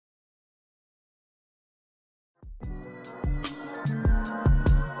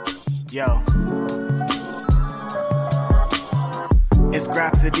Yo. It's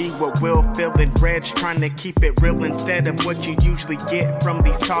Grapsody with Will, Phil, and Reg, trying to keep it real instead of what you usually get from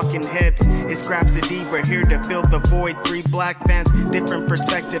these talking heads. It's Grapsody, we're here to fill the void. 3 black fans, different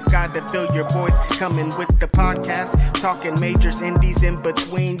perspective, got to fill your voice. Coming with the podcast, talking majors, indies in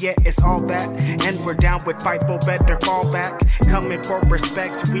between. Yeah, it's all that, and we're down with Fightful, better fall back. Coming for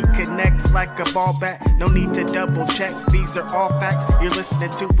respect, we connect like a ball bat. No need to double check, these are all facts. You're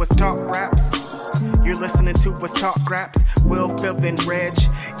listening to us talk raps. You're listening to us talk raps. Will, Phil, and Reg.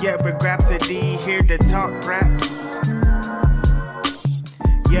 Yeah, we're Grapsody, here to talk raps.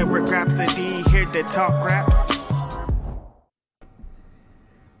 Yeah, we're Grapsody, here to talk raps.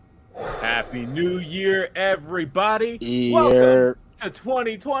 Happy New Year, everybody. Yeah. Welcome to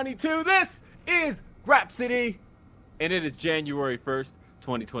 2022. This is Grapsody, and it is January 1st,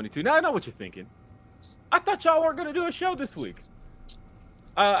 2022. Now, I know what you're thinking. I thought y'all weren't going to do a show this week.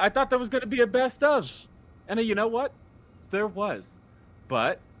 I thought there was going to be a best of. And you know what? There was.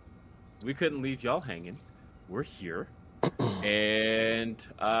 But we couldn't leave y'all hanging. We're here. And,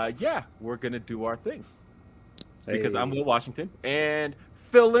 yeah, we're going to do our thing. Because I'm Will Washington. And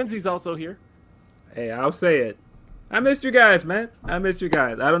Phil Lindsay's also here. Hey, I'll say it. I missed you guys, man. I missed you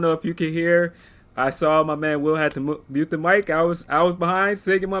guys. I don't know if you can hear. I saw my man Will had to mute the mic. I was behind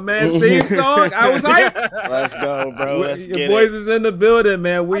singing my man's theme song. I was hyped. Let's go, bro. Let's Your get boys it. is in the building,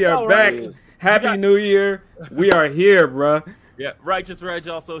 man. We are back. Happy New Year. We are here, bro. Yeah, Righteous Reg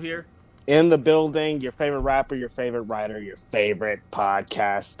also here. In the building, your favorite rapper, your favorite writer, your favorite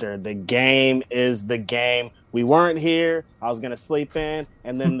podcaster. The game is the game. We weren't here. I was going to sleep in.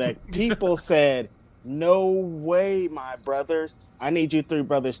 And then the people said, no way, my brothers. I need you 3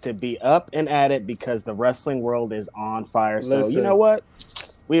 brothers to be up and at it because the wrestling world is on fire. So, you know what?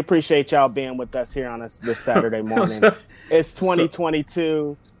 We appreciate y'all being with us here on this Saturday morning. It's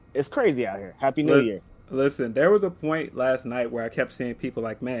 2022. It's crazy out here. Happy New Year. Listen, there was a point last night where I kept seeing people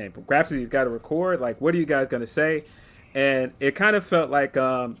like, man, Grapsody's got to record. Like, what are you guys going to say? And it kind of felt like,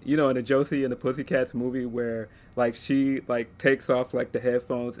 you know, in the Josie and the Pussycats movie where, like, she, like, takes off, like, the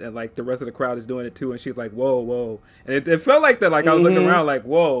headphones and, like, the rest of the crowd is doing it, too. And she's like, whoa, whoa. And it felt like that. Like, I was looking around like,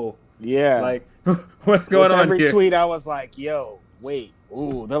 whoa. Yeah. Like, what's going on here? Every tweet, I was like, yo, wait.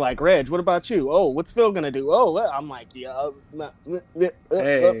 Ooh, they're like, Reg, what about you? Oh, what's Phil going to do? Oh, I'm like, yeah.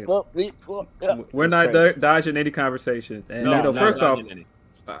 Hey, we're not dodging any conversations. And, you know,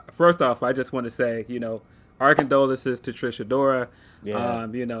 first off, I just want to say, you know, our condolences to Trisha Dora. Yeah.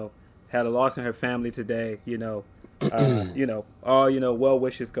 You know, had a loss in her family today. You know, all well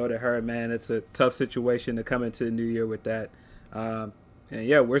wishes go to her. Man, it's a tough situation to come into the new year with that. And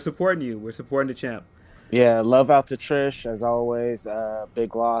yeah, we're supporting you. We're supporting the champ. Yeah, love out to Trish as always.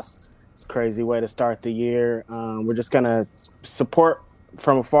 Big loss. It's a crazy way to start the year. We're just gonna support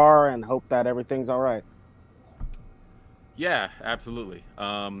from afar and hope that everything's all right. Yeah, absolutely.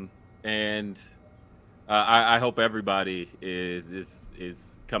 And I hope everybody is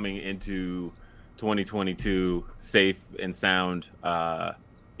coming into 2022 safe and sound.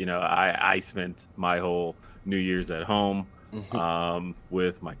 You know, I spent my whole New Year's at home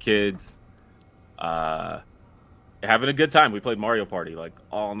with my kids, having a good time. We played Mario Party like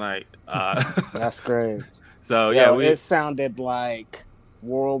all night. That's great. So it sounded like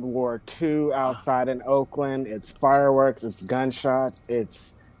World War II outside in Oakland. It's fireworks, it's gunshots,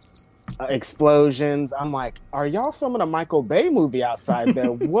 it's explosions. I'm like, are y'all filming a Michael Bay movie outside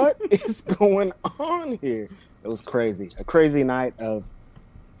there? What is going on here? It was crazy. A crazy night of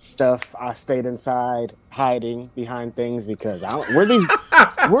stuff. I stayed inside hiding behind things because where do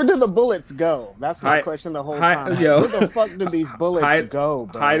the bullets go? That's my question the whole time. Like, where the fuck do these bullets go,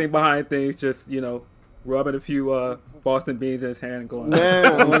 bro? Hiding behind things, just, you know, rubbing a few Boston beans in his hand and going,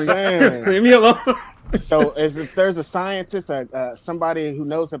 man, I'm saying, leave me alone. So if there's a scientist, somebody who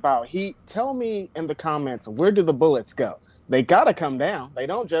knows about heat, tell me in the comments, where do the bullets go? They gotta come down. They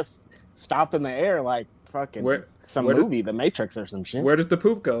don't just stop in the air like fucking movie, The Matrix or some shit. Where does the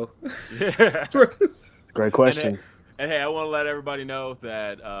poop go? Great question. And hey, I want to let everybody know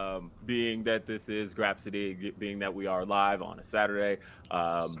that being that this is Grapsody, being that we are live on a Saturday,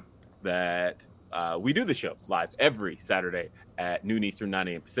 that we do the show live every Saturday at noon Eastern, 9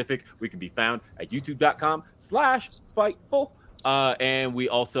 a.m. Pacific. We can be found at youtube.com/Fightful. And we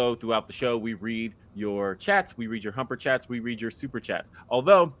also, throughout the show, we read your chats. We read your Humper chats. We read your super chats.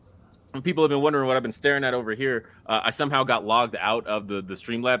 Although people have been wondering what I've been staring at over here, I somehow got logged out of the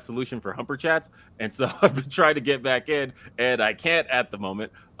Streamlabs solution for Humper chats, and so I've been trying to get back in, and I can't at the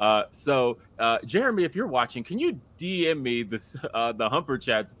moment. So Jeremy, if you're watching, can you DM me this the Humper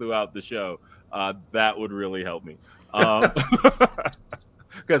chats throughout the show? That would really help me,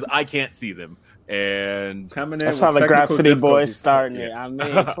 because I can't see them. And that's how the Grapsody boys starting it. I mean,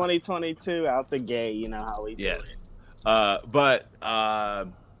 2022 out the gate. You know how we do it. But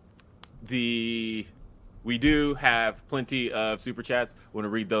we do have plenty of super chats. Want to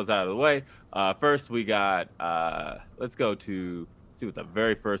read those out of the way. First, we got. Let's go to see what the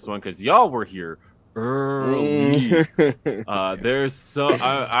very first one, because y'all were here early. There's so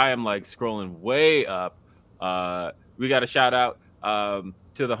I am like scrolling way up. We got a shout out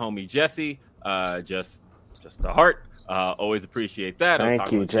to the homie Jesse. Just a heart. Always appreciate that.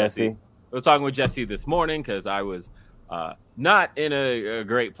 Thank you, Jesse. I was talking with Jesse this morning because I was not in a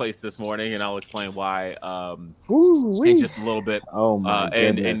great place this morning, and I'll explain why. Just a little bit. Oh my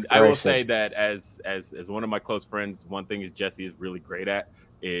goodness! And I will say that as one of my close friends, one thing is Jesse is really great at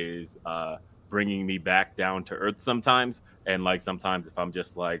is bringing me back down to earth sometimes. And like sometimes if I'm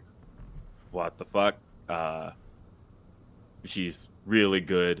just like, what the fuck, she's really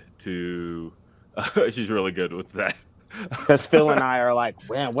good to. She's really good with that. Because Phil and I are like,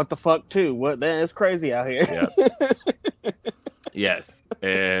 man, what the fuck too? What, man, it's crazy out here. Yeah. Yes,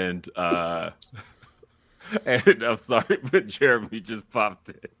 and I'm sorry, but Jeremy just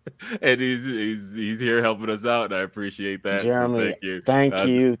popped in, and he's here helping us out, and I appreciate that. Jeremy, so thank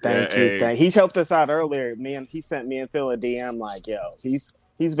you, thank you. He helped us out earlier. He sent me and Phil a DM like, yo, he's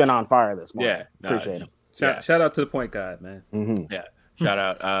been on fire this morning. Yeah, appreciate him. Shout out to the point guard, man. Mm-hmm. Yeah, shout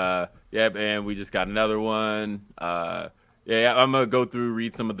out. And we just got another one. I'm gonna go through,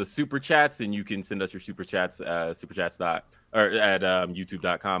 read some of the super chats, and you can send us your super chats, superchats at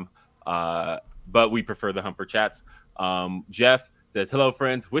youtube.com. But we prefer the Humper chats. Jeff says, hello,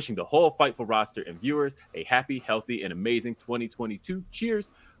 friends. Wishing the whole Fightful roster and viewers a happy, healthy, and amazing 2022.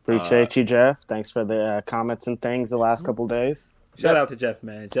 Cheers. Appreciate you, Jeff. Thanks for the comments and things the last couple days. Shout out to Jeff,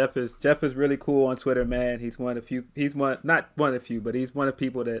 man. Jeff is really cool on Twitter, man. He's one of people that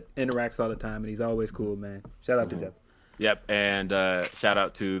interacts all the time, and he's always cool, man. Shout out to Jeff. Yep, and shout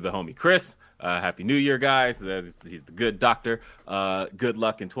out to the homie Chris. Happy New Year, guys. He's the good doctor. Good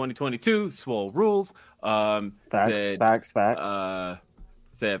luck in 2022. Swole rules. Facts.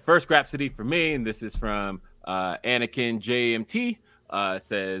 Said first Grapsody for me, and this is from Anakin JMT.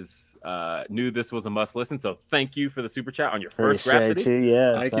 Says knew this was a must listen, so thank you for the super chat on your first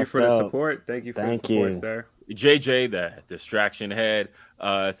Grapsody. Thank you for the support. Thank you for the support, sir. JJ, the distraction head,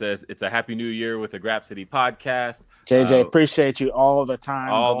 says it's a happy new year with a Grapsody podcast. JJ, appreciate you all the time.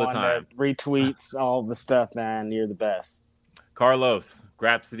 The retweets, all the stuff, man. You're the best. Carlos,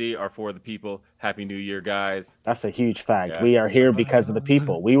 Grapsody are for the people. Happy New Year, guys. That's a huge fact. Yeah. We are here because of the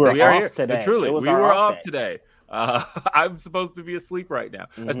people. We were off today. Truly, we were off today. I'm supposed to be asleep right now,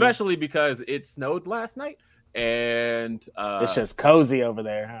 especially because it snowed last night. And it's just cozy over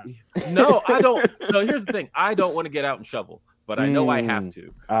there, huh? No, I don't. So here's the thing. I don't want to get out and shovel, but I know I have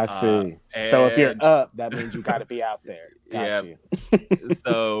to. I see. So if you're up, that means you got to be out there. Got you.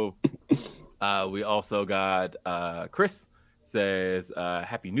 So we also got Chris says,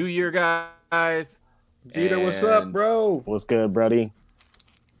 Happy New Year, guys. Jeter, what's up, bro? What's good, buddy?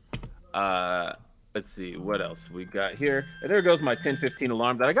 Let's see what else we got here. And there goes my 10:15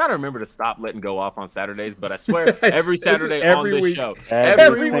 alarm that I gotta remember to stop letting go off on Saturdays. But I swear, every Saturday on this week. show,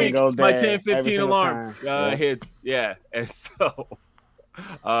 every week, my day, 10:15 alarm hits. Yeah, and so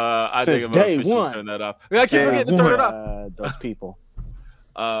I since think I'm day gonna one turn that off. I keep forgetting to turn it off. Those people.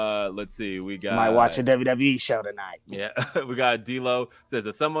 Let's see. We got might watch a WWE show tonight. Yeah, we got D-Lo says,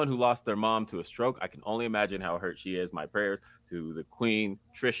 as someone who lost their mom to a stroke, I can only imagine how hurt she is. My prayers to the Queen,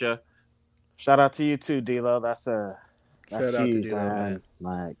 Trisha. Shout out to you too, D-Lo. That's huge, man.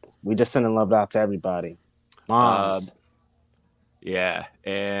 Like, we just sending love out to everybody. Moms. Yeah,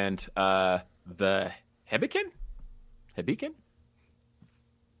 and the Hebekin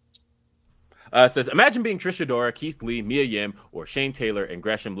says, imagine being Trisha Dora, Keith Lee, Mia Yim, or Shane Taylor and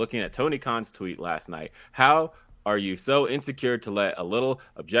Gresham looking at Tony Khan's tweet last night. How are you so insecure to let a little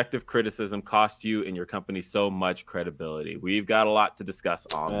objective criticism cost you and your company so much credibility? We've got a lot to discuss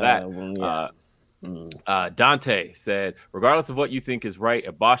on that. Dante said, regardless of what you think is right,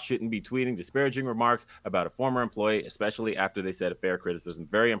 a boss shouldn't be tweeting disparaging remarks about a former employee, especially after they said a fair criticism.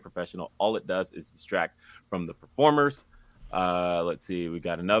 Very unprofessional. All it does is distract from the performers. Let's see. We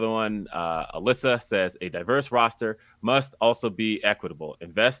got another one. Alyssa says a diverse roster must also be equitable.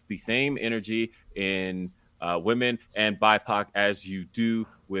 Invest the same energy in women and BIPOC as you do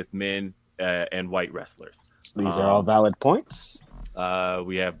with men and white wrestlers. These are all valid points.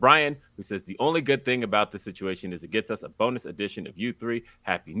 We have Brian, who says the only good thing about this situation is it gets us a bonus edition of U3.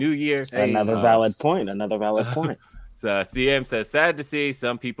 Happy New Year. Another valid point. Another valid point. CM says, sad to see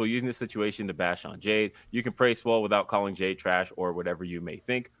some people using this situation to bash on Jade. You can praise Swole without calling Jade trash or whatever you may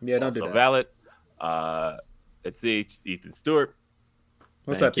think. Yeah, don't do that. Valid. Let's see. Ethan Stewart.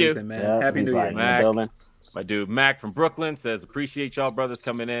 What's up, Ethan, man? Yep, Happy New Year. Mac. My dude Mac from Brooklyn says, appreciate y'all brothers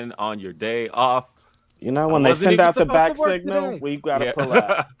coming in on your day off. You know, when they send out the back signal, today. We got to pull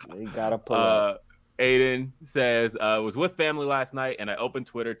out. We got to pull out. Aiden says, was with family last night, and I opened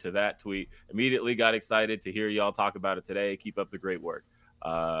Twitter to that tweet. Immediately got excited to hear y'all talk about it today. Keep up the great work.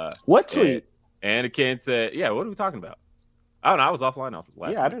 What tweet? And Ken said, yeah, what are we talking about? I don't know. I was offline last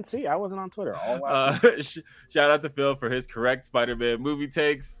night. I didn't see. I wasn't on Twitter all last night. Shout out to Phil for his correct Spider-Man movie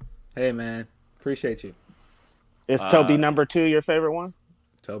takes. Hey, man. Appreciate you. Is Toby number 2 your favorite one?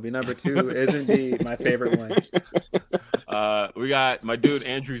 Toby number 2 is indeed my favorite one. We got my dude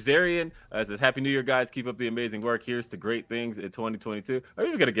Andrew Zarian says, Happy New Year, guys. Keep up the amazing work. Here's to great things in 2022. Are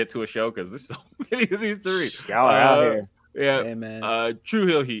you going to get to a show? Because there's so many of these three. Y'all are out here. Yeah. Hey, man. True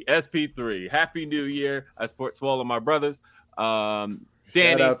Hill Heat, SP3. Happy New Year. I support Swallow my brothers. Danny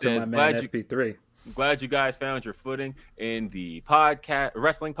Shout out says, to my man, SP3. Glad you guys found your footing in the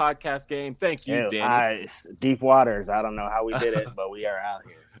wrestling podcast game. Thank you, Danny. Deep waters. I don't know how we did it, but we are out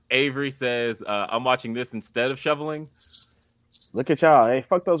here. Avery says, I'm watching this instead of shoveling. Look at y'all. Hey,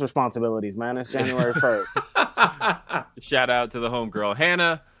 fuck those responsibilities, man. It's January 1st. Shout out to the homegirl,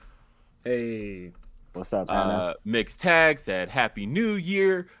 Hannah. Hey. What's up, Hannah? Mixed Tag said, Happy New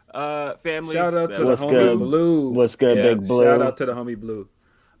Year, family. Shout out to the homie good? Blue. What's good, Big Blue? Shout out to the homie Blue.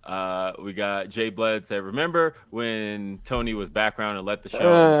 We got Jay Blood said, remember when Tony was background and let the show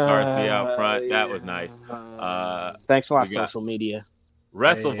stars be out front? That was nice. Thanks a lot, social media.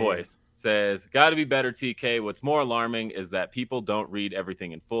 Wrestle Voice says, gotta be better, TK. What's more alarming is that people don't read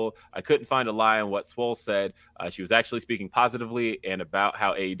everything in full. I couldn't find a lie on what Swole said. She was actually speaking positively and about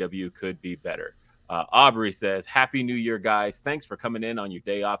how AEW could be better. Aubrey says, Happy New Year, guys. Thanks for coming in on your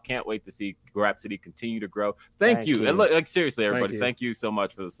day off. Can't wait to see Grapsity continue to grow. Thank you. And look, seriously, everybody, thank you so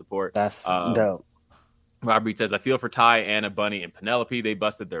much for the support. That's dope. Aubrey says, I feel for Ty, Anna, Bunny, and Penelope. They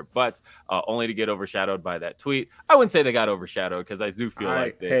busted their butts only to get overshadowed by that tweet. I wouldn't say they got overshadowed because I do feel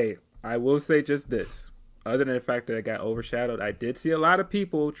like they... Hey, I will say just this. Other than the fact that I got overshadowed, I did see a lot of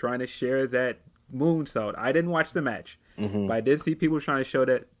people trying to share that moonsault. I didn't watch the match, but I did see people trying to show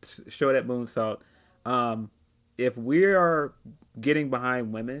that moonsault. If we are getting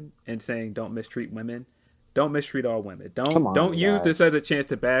behind women and saying don't mistreat women, don't mistreat all women. Don't use this as a chance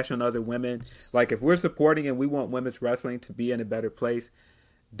to bash on other women. Like, if we're supporting and we want women's wrestling to be in a better place,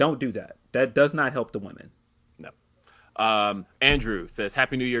 don't do that. That does not help the women. No. Andrew says,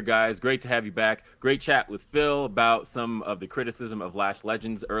 Happy New Year, guys. Great to have you back. Great chat with Phil about some of the criticism of Lash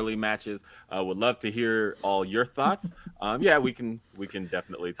Legends early matches. Would love to hear all your thoughts. Yeah, we can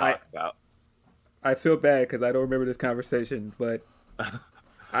definitely talk about. I feel bad because I don't remember this conversation, but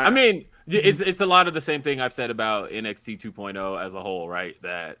I mean, it's a lot of the same thing I've said about NXT 2.0 as a whole, right?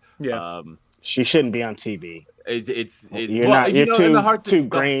 That she shouldn't be on TV. You're too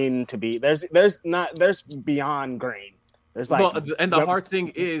green to be. There's beyond green. There's and the hard thing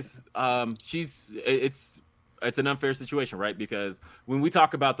is, it's an unfair situation, right? Because when we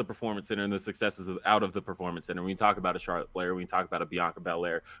talk about the Performance Center and the successes out of the Performance Center, when you talk about a Charlotte Flair, when you talk about a Bianca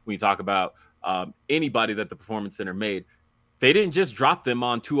Belair, when you talk about anybody that the Performance Center made, they didn't just drop them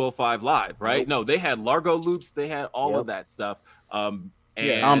on 205 Live, right? Nope. No, they had Largo loops. They had all of that stuff. And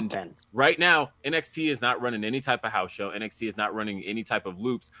right now, NXT is not running any type of house show. NXT is not running any type of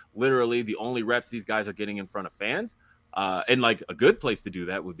loops. Literally, the only reps these guys are getting in front of fans. And like a good place to do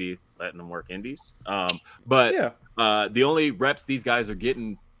that would be letting them work indies. The only reps these guys are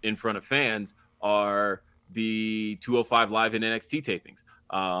getting in front of fans are the 205 Live and NXT tapings.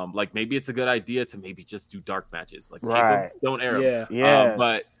 Like maybe it's a good idea to maybe just do dark matches. Like don't air them. Yeah.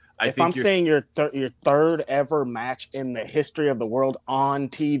 But if I'm saying your third ever match in the history of the world on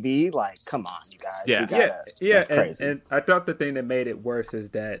TV, like, come on, you guys. That's crazy. And I thought the thing that made it worse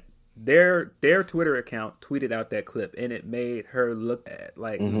is that their Twitter account tweeted out that clip and it made her look bad.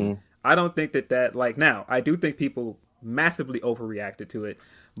 Like, I don't think that like, now I do think people massively overreacted to it.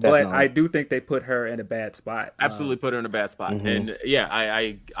 Definitely. But I do think they put her in a bad spot. Absolutely put her in a bad spot. And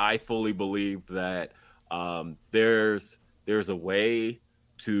I fully believe that there's a way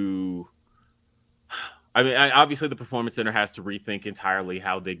to I mean, obviously the Performance Center has to rethink entirely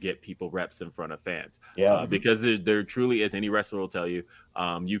how they get people reps in front of fans. Yeah. Because there truly, as any wrestler will tell you,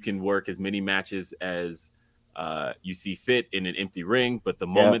 you can work as many matches as you see fit in an empty ring, but the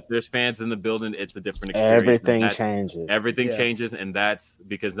moment there's fans in the building, it's a different experience. Everything changes. Everything changes, and that's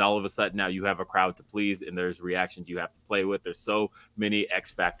because all of a sudden now you have a crowd to please, and there's reactions you have to play with. There's so many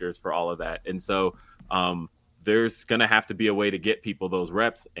X factors for all of that, and so there's going to have to be a way to get people those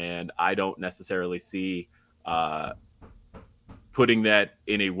reps, and I don't necessarily see putting that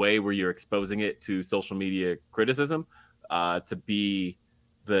in a way where you're exposing it to social media criticism to be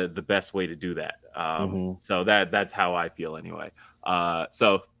the best way to do that. So that's how I feel anyway.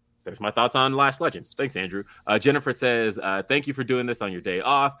 So there's my thoughts on Lash Legends. Thanks, Andrew. Jennifer says, thank you for doing this on your day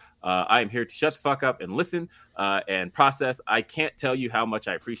off. I am here to shut the fuck up and listen and process. I can't tell you how much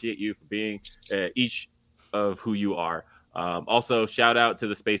I appreciate you for being each of who you are. Also, shout out to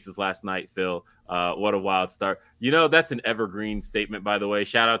the Spaces last night, Phil. What a wild start. You know, that's an evergreen statement, by the way.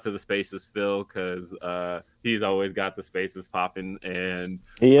 Shout out to the Spaces, Phil, because he's always got the Spaces popping. And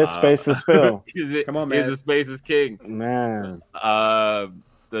he is Spaces Phil. Come on, man. He's the Spaces king. Man.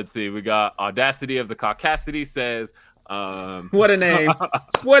 Let's see. We got Audacity of the Caucasity says, what a name.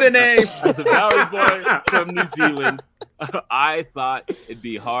 What a name. As a Maori boy from New Zealand, I thought it'd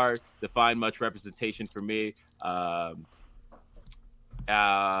be hard to find much representation for me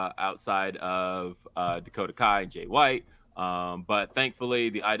outside of Dakota Kai and Jay White. But thankfully,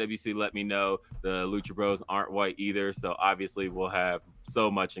 the IWC let me know the Lucha Bros aren't white either. So obviously, we'll have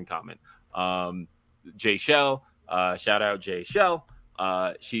so much in common. Jay Shell, shout out Jay Shell.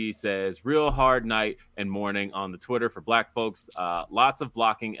 She says, real hard night and morning on the Twitter for Black folks. Lots of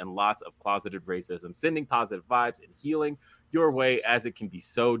blocking and lots of closeted racism, sending positive vibes and healing your way, as it can be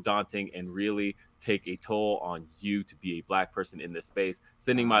so daunting and really take a toll on you to be a Black person in this space.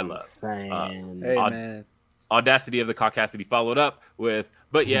 Sending my love. Man. Audacity of the Caucasity followed up with,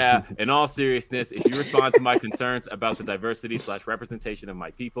 but yeah, in all seriousness, if you respond to my concerns about the diversity / representation of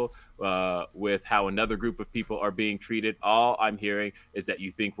my people with how another group of people are being treated, all I'm hearing is that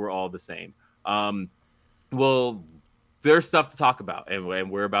you think we're all the same. Well, there's stuff to talk about,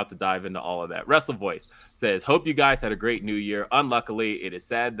 and we're about to dive into all of that. Wrestle Voice says, hope you guys had a great new year. Unluckily, it is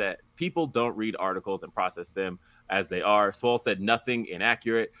sad that people don't read articles and process them as they are. Swole said nothing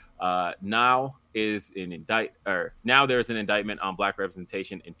inaccurate. Now there's an indictment on Black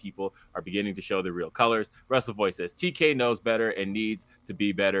representation, and people are beginning to show their real colors. Wrestle Voice says TK knows better and needs to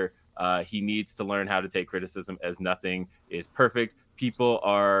be better. He needs to learn how to take criticism, as nothing is perfect. People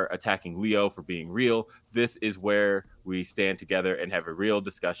are attacking Leo for being real. This is where we stand together and have a real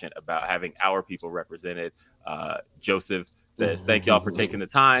discussion about having our people represented. Joseph says, thank y'all for taking the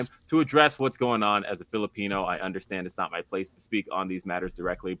time to address what's going on. As a Filipino, I understand it's not my place to speak on these matters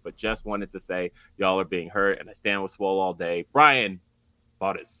directly, but just wanted to say y'all are being heard, and I stand with Swole all day. Brian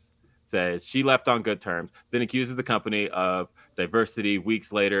Bautis says, she left on good terms, then accuses the company of diversity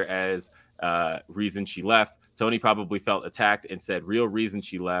weeks later as reason she left. Tony probably felt attacked and said real reason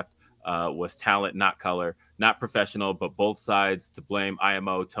she left was talent, not color, not professional, but both sides to blame.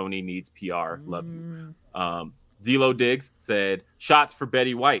 IMO, Tony needs PR. Love you. D'Lo Diggs said, shots for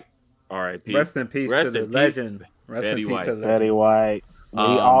Betty White. R.I.P. Rest in peace to the legend. Rest in peace to the legend. Betty White. We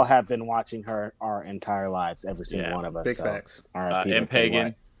all have been watching her our entire lives, every single one of us. Big facts. M.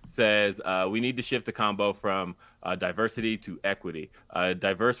 Pagan says, we need to shift the combo from diversity to equity.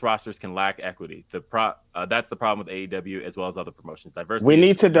 Diverse rosters can lack equity. That's the problem with AEW as well as other promotions. Diversity. We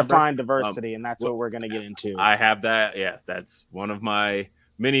need to define diversity, and that's what we're going to get into. I have that. Yeah, that's one of my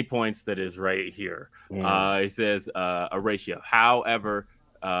many points that is right here. He says a ratio. However,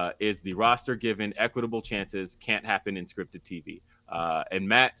 is the roster given equitable chances? Can't happen in scripted TV. And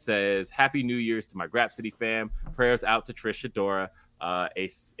Matt says, Happy New Year's to my Grapsity fam. Prayers out to Trish Adora.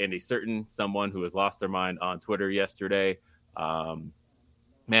 And a certain someone who has lost their mind on Twitter yesterday. Man,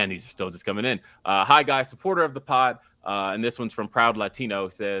 these are still just coming in. Hi, guys, supporter of the pod. And this one's from Proud Latino.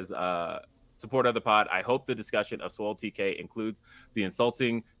 Says, supporter of the pod. I hope the discussion of Swole TK includes the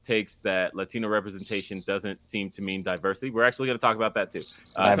insulting takes that Latino representation doesn't seem to mean diversity. We're actually going to talk about that too.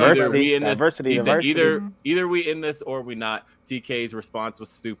 Diversity. Either we in this or we not. TK's response was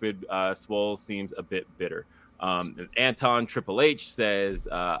stupid. Swole seems a bit bitter. Anton Triple H says,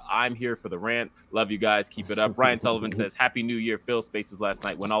 I'm here for the rant. Love you guys. Keep it up. Ryan Sullivan says, Happy New Year. Phil Spaces last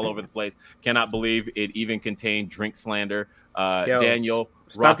night went all over the place. Cannot believe it even contained drink slander. Daniel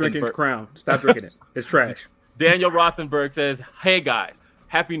Stop drinking Crown. Stop drinking it. It's trash. Daniel Rothenberg says, hey guys,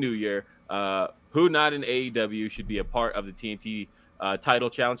 Happy New Year. Who not in AEW should be a part of the TNT title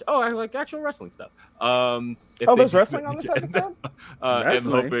challenge? Oh, I like actual wrestling stuff. There's wrestling on this episode? I'm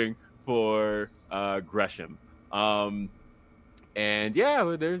hoping for Gresham. And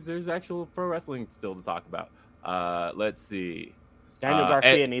yeah, there's actual pro wrestling still to talk about. Let's see. Daniel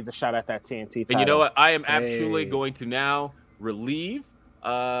Garcia needs a shot at that TNT title. And you know what? I am actually going to now relieve.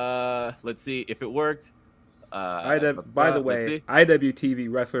 Let's see if it worked. By the way,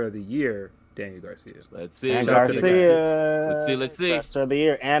 IWTV Wrestler of the Year, Daniel Garcia. Let's see. And Garcia. Let's see. Wrestler of the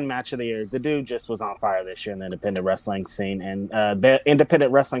Year and Match of the Year. The dude just was on fire this year in the independent wrestling scene. And the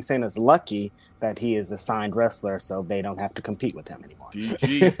independent wrestling scene is lucky that he is a signed wrestler, so they don't have to compete with him anymore.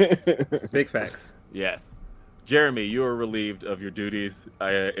 GG. Big facts. Yes. Jeremy, you are relieved of your duties.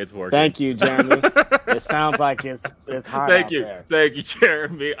 It's working. Thank you, Jeremy. It sounds like it's hot Thank out you. there. Thank you,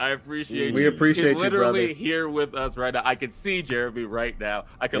 Jeremy. I appreciate you. We appreciate He's you, literally brother. here with us right now. I can see Jeremy right now.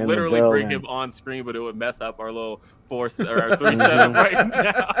 I could In the literally bring building. him on screen, but it would mess up our little our 3 setup right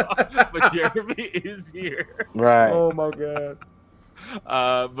now. But Jeremy is here. Right. Oh my god.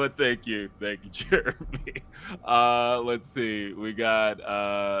 But thank you, Jeremy. Let's see. We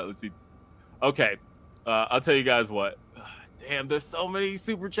got. Let's see. Okay. I'll tell you guys what. Damn, there's so many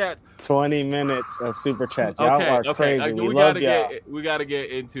super chats. 20 minutes of super chat. Y'all are crazy. We love y'all. We gotta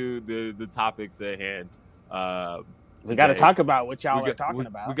get into the topics at hand. We got to talk about what y'all are talking We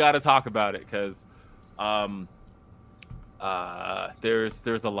about. got to talk about it because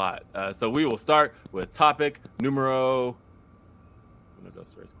there's a lot. So we will start with topic numero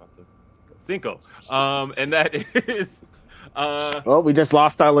cinco. And that is. Well, we just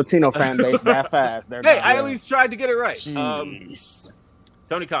lost our Latino fan base that fast. Hey, I at least tried to get it right. Jeez.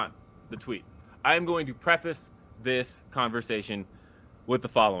 Tony Khan, the tweet. I am going to preface this conversation with the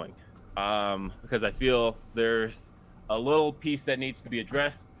following, because I feel there's a little piece that needs to be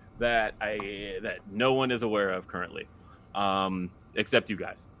addressed that no one is aware of currently, except you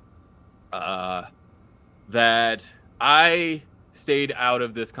guys. That I stayed out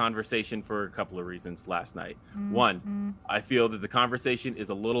of this conversation for a couple of reasons last night. One, I feel that the conversation is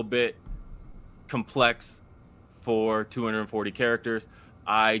a little bit complex for 240 characters.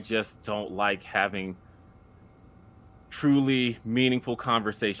 I just don't like having truly meaningful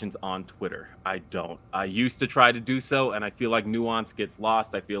conversations on Twitter. I don't. I used to try to do so, and I feel like nuance gets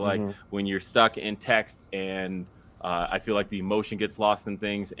lost. I feel like when you're stuck in text, and I feel like the emotion gets lost in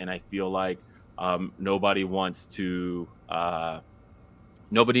things, and I feel like nobody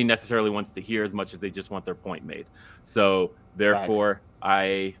necessarily wants to hear as much as they just want their point made. So therefore,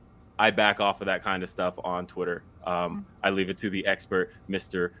 I back off of that kind of stuff on Twitter. I leave it to the expert,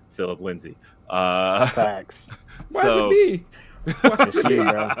 Mr. Philip Lindsay. Facts. Why is it me? It's you,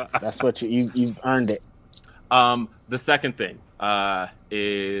 bro. That's what you've earned it. The second thing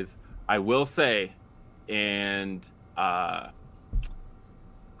is I will say, and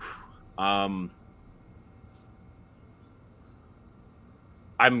I'm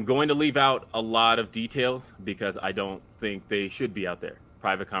going to leave out a lot of details because I don't think they should be out there.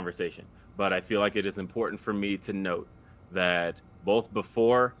 Private conversation. But I feel like it is important for me to note that both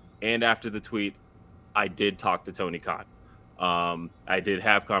before and after the tweet, I did talk to Tony Khan. I did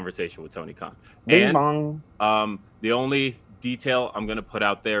have conversation with Tony Khan. Bing bong. The only detail I'm going to put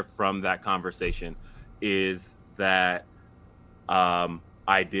out there from that conversation is that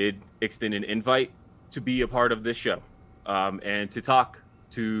I did extend an invite to be a part of this show and to talk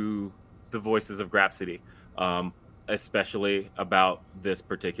to the voices of Grapsity, especially about this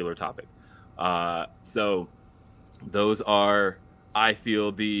particular topic. So those are, I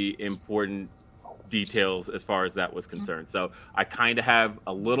feel, the important details as far as that was concerned. So I kind of have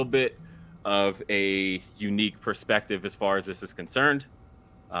a little bit of a unique perspective as far as this is concerned.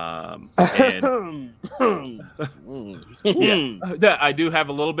 And yeah, I do have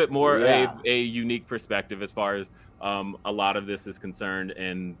a little bit more a unique perspective as far as a lot of this is concerned,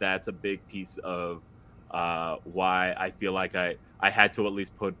 and that's a big piece of why I feel like I had to at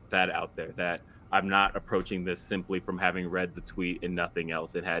least put that out there, that I'm not approaching this simply from having read the tweet and nothing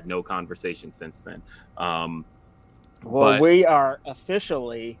else. It had no conversation since then. We are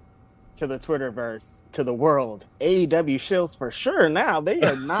officially, to the Twitterverse, to the world, AEW shills for sure now. They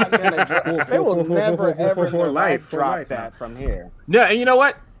are not going to, they will never, ever in their life drop that from here. No, and you know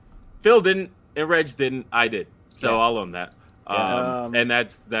what? Phil didn't, and Reg didn't, I did. So I'll own that. And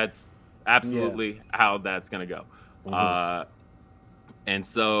that's absolutely how that's going to go. And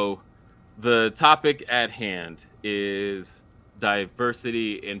so the topic at hand is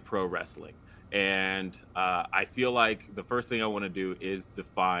diversity in pro wrestling. And I feel like the first thing I want to do is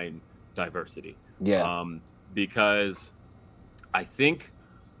define diversity. Yeah. Because I think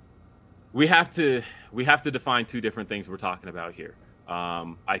we have to define two different things we're talking about here.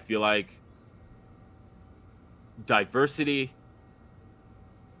 I feel like diversity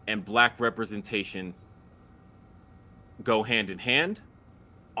and black representation go hand in hand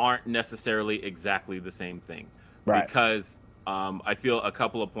aren't necessarily exactly the same thing. Right. Because I feel a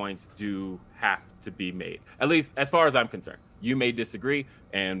couple of points do have to be made, at least as far as I'm concerned. You may disagree,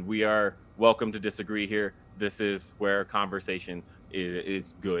 and we are welcome to disagree here. This is where conversation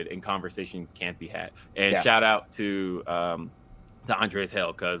is good and conversation can't be had. And shout out to Andres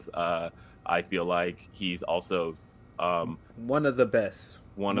Hale, because I feel like he's also one of the best.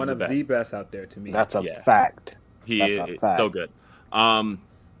 One of the best out there to me. That's a fact. He is so good.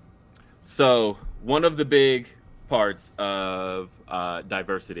 So one of the big parts of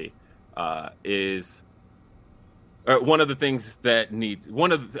diversity is, or one of the things that needs,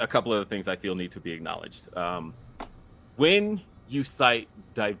 a couple of the things I feel need to be acknowledged. When you cite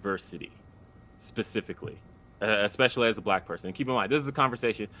diversity specifically, especially as a black person, and keep in mind, this is a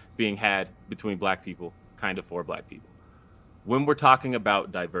conversation being had between black people, kind of for black people. When we're talking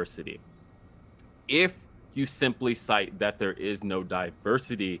about diversity, if you simply cite that there is no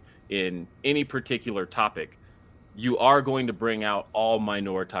diversity in any particular topic, you are going to bring out all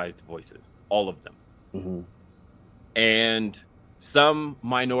minoritized voices, all of them. Mm-hmm. And some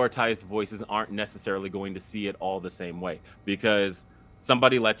minoritized voices aren't necessarily going to see it all the same way, because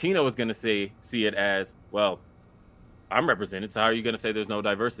somebody Latino is going to see it as, well, I'm represented, so how are you going to say there's no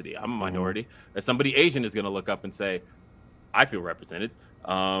diversity? I'm a minority. And somebody Asian is going to look up and say, I feel represented.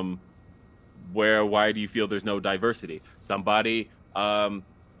 Why do you feel there's no diversity? Somebody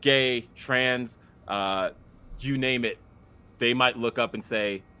gay, trans, you name it, they might look up and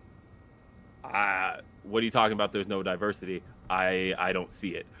say, what are you talking about? There's no diversity. I don't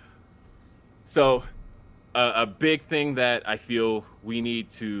see it. So a big thing that I feel we need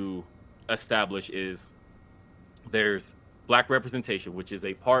to establish is there's black representation, which is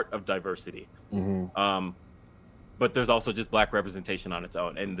a part of diversity. Mm-hmm. But there's also just black representation on its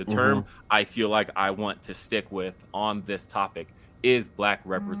own. And the term I feel like I want to stick with on this topic is black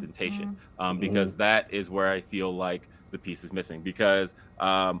representation, because that is where I feel like the piece is missing. Because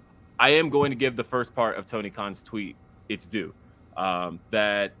I am going to give the first part of Tony Khan's tweet its due,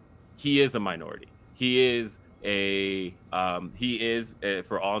 that he is a minority. He is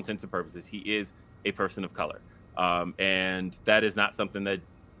for all intents and purposes, he is a person of color. And that is not something that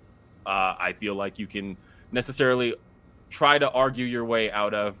I feel like you can necessarily try to argue your way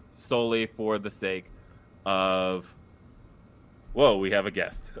out of solely for the sake of, whoa, we have a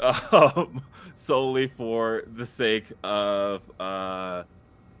guest. Solely for the sake of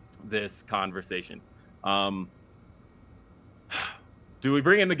this conversation. Do we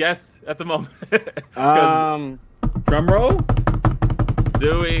bring in the guest at the moment? Drum roll?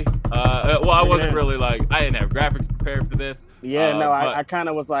 Do we? Well, I wasn't really I didn't have graphics prepared for this. Yeah, I kind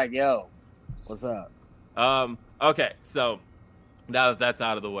of was like, yo, what's up? Okay, so now that that's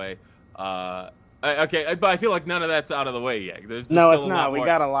out of the way, okay, but I feel like none of that's out of the way yet. There's it's not. We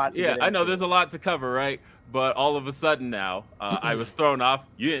got a lot to get into. I know there's a lot to cover, right? But all of a sudden now, I was thrown off.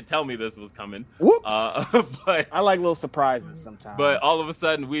 You didn't tell me this was coming. Whoops. But I like little surprises sometimes. But all of a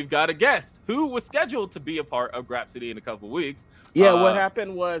sudden, we've got a guest who was scheduled to be a part of Grapsody in a couple of weeks. Yeah, what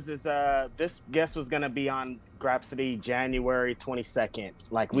happened was this guest was going to be on Grapsody January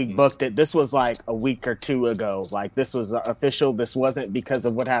 22nd. Like, we booked it. This was like a week or two ago. Like, this was official. This wasn't because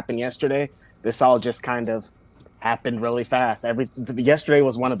of what happened yesterday. This all just kind of happened really fast. Yesterday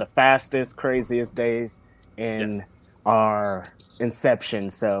was one of the fastest, craziest days in our inception.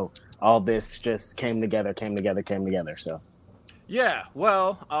 So all this just came together. So yeah,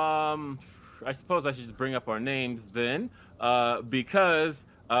 well, I suppose I should just bring up our names then, because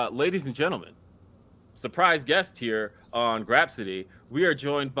ladies and gentlemen, surprise guest here on Grapsody, we are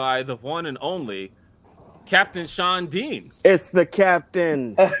joined by the one and only Captain Sean Dean. It's the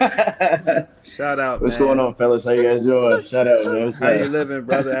captain. Shout out, What's going on, fellas? How you guys doing? Shout out, man. How you living,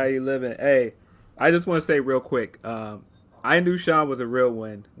 brother? How you living? Hey, I just want to say real quick, I knew Sean was a real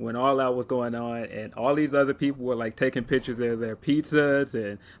one when all that was going on, and all these other people were like taking pictures of their pizzas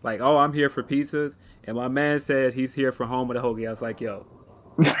and like, oh, I'm here for pizzas. And my man said he's here for home with a hoagie. I was like, yo,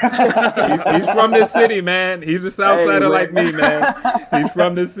 he's from this city, man. He's a Southsider like me, man. He's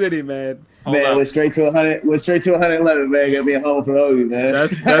from this city, man. Man, went straight to 100. Went straight to 111, man. Got me a home for hoagie, man.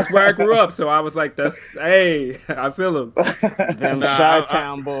 That's where I grew up. So I was like, hey, I feel him. Them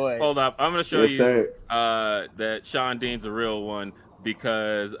Chi-Town boys. Hold up, I'm gonna show you that Sean Dean's a real one,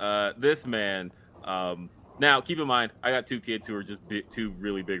 because this man. Now, keep in mind, I got two kids who are just two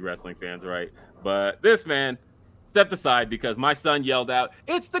really big wrestling fans, right? But this man stepped aside because my son yelled out,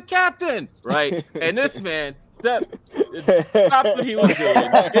 "It's the captain!" Right? And this man stopped what he was doing.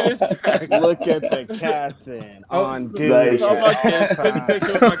 Look at the captain on duty. nice. All my all kids, took a time.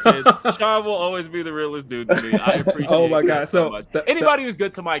 picture with my kids. Sean will always be the realest dude to me. I appreciate Oh my that God. so So much. the- Anybody who's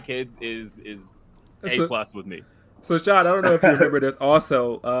good to my kids is So- A+ with me. So, Sean, I don't know if you remember this.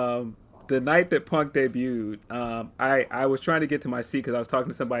 Also, the night that Punk debuted, I was trying to get to my seat because I was talking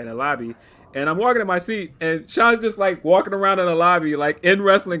to somebody in the lobby, and I'm walking to my seat, and Sean's just like walking around in the lobby, like in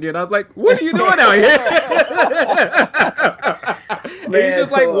wrestling. And I was like, "What are you doing out here?" And he's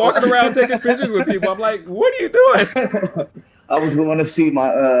just like walking around taking pictures with people. I'm like, "What are you doing?" I was going to see my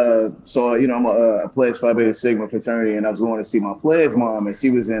so I'm a Pledge Phi Beta Sigma fraternity, and I was going to see my Pledge mom, and she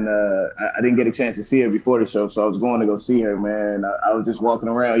was in I didn't get a chance to see her before the show, so I was going to go see her, man. I was just walking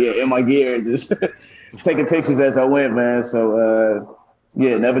around, in my gear, just taking pictures as I went, man. So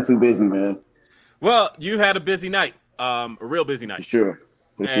never too busy, man. Well, you had a busy night, a real busy night. For sure.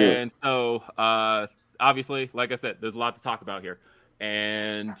 And so, obviously, like I said, there's a lot to talk about here.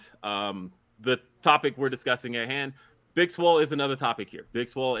 And the topic we're discussing at hand, Big Swole is another topic here. Big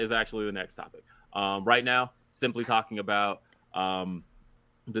Swole is actually the next topic. Right now, simply talking about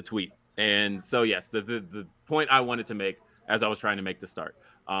the tweet. And so, yes, the point I wanted to make as I was trying to make the start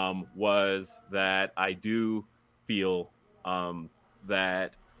was that I do feel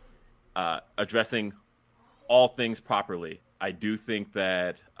that addressing all things properly, I do think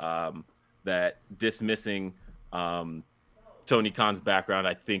that that dismissing Tony Khan's background,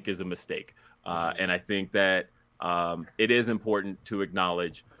 I think, is a mistake. And I think that it is important to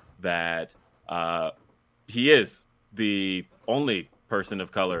acknowledge that he is the only person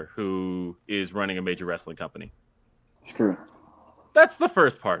of color who is running a major wrestling company. It's true. That's the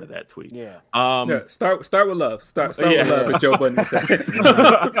first part of that tweet. Yeah. Yeah, start with love. Start with love, as Joe Budden said.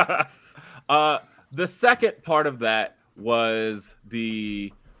 The second part of that was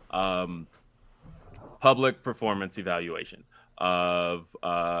the public performance evaluation of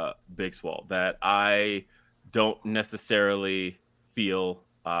Big Swole that I don't necessarily feel,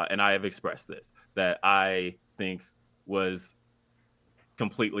 and I have expressed this, that I think was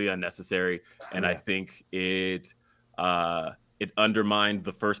completely unnecessary, and I think it undermined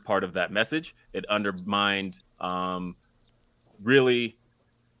the first part of that message. It undermined really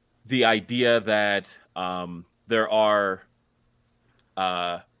the idea that there are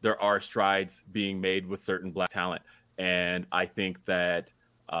strides being made with certain Black talent, and I think that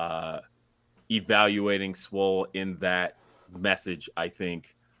evaluating Swole in that message, I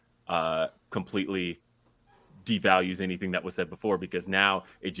think, completely devalues anything that was said before, because now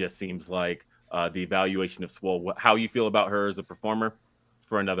it just seems like the evaluation of Swole, how you feel about her as a performer,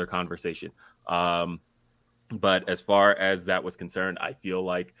 for another conversation. But as far as that was concerned, I feel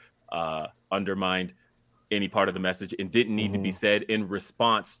like undermined any part of the message and didn't need to be said in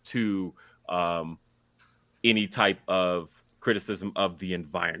response to any type of criticism of the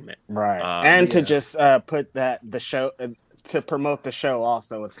environment. Right. And to just put that the show to promote the show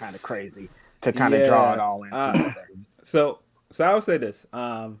also is kind of crazy to kind of draw it all in together. So I would say this.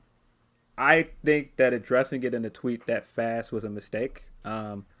 I think that addressing it in a tweet that fast was a mistake.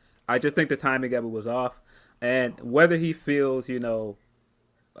 I just think the timing of it was off, and whether he feels,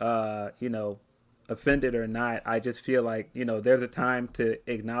 offended or not, I just feel like, there's a time to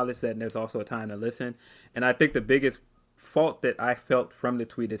acknowledge that, and there's also a time to listen. And I think the biggest fault that I felt from the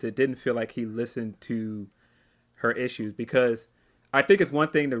tweet is it didn't feel like he listened to her issues, because I think it's one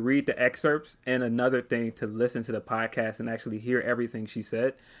thing to read the excerpts and another thing to listen to the podcast and actually hear everything she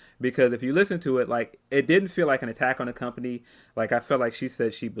said. Because if you listen to it, like, it didn't feel like an attack on the company. Like, I felt like she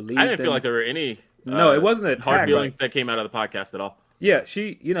said she believed. I didn't feel like there were any no, it wasn't an attack. hard feelings that came out of the podcast at all. Yeah,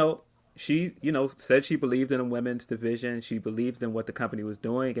 she said she believed in the women's division. She believed in what the company was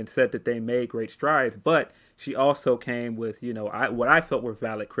doing and said that they made great strides. But she also came with, what I felt were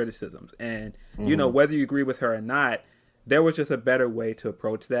valid criticisms. And, whether you agree with her or not, there was just a better way to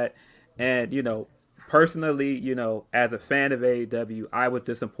approach that. And, personally, as a fan of AEW, I was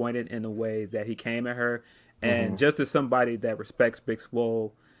disappointed in the way that he came at her. And just as somebody that respects Big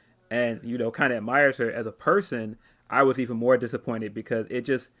Swole and, kind of admires her as a person, I was even more disappointed because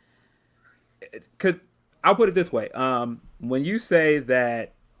I'll put it this way. When you say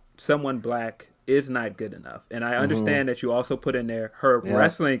that someone Black is not good enough, and I understand that you also put in there her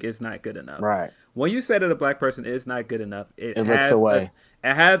wrestling is not good enough. Right. When you say that a Black person is not good enough, it looks away.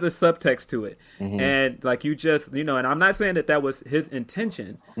 It has a subtext to it. And like you just, and I'm not saying that was his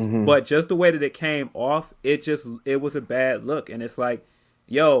intention, but just the way that it came off, it was a bad look. And it's like,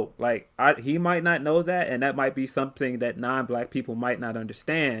 yo, like he might not know that, and that might be something that non-black people might not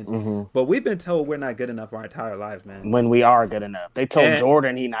understand. Mm-hmm. But we've been told we're not good enough our entire lives, man. When we are good enough, they told And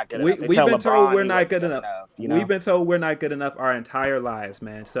Jordan he not good enough. They we've tell been LeBron told we're he not wasn't good enough. You know? We've been told we're not good enough our entire lives,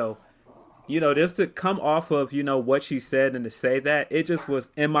 man. So, just to come off of what she said and to say that, it just was,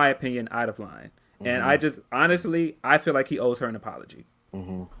 in my opinion, out of line. Mm-hmm. And I just honestly, I feel like he owes her an apology.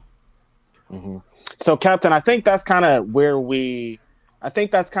 Mm-hmm. Mm-hmm. So, Captain, I think that's kind of where we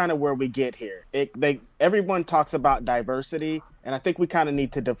get here. Everyone talks about diversity, and I think we kind of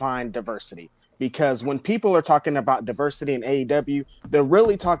need to define diversity, because when people are talking about diversity in AEW, they're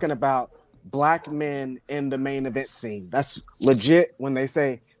really talking about black men in the main event scene. That's legit. When they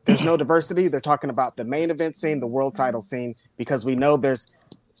say there's no diversity, they're talking about the main event scene, the world title scene, because we know there's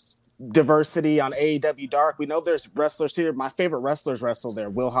diversity on AEW Dark. We know there's wrestlers here. My favorite wrestlers wrestle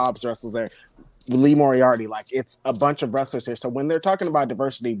there. Will Hobbs wrestles there. Lee Moriarty, like, it's a bunch of wrestlers here. So when they're talking about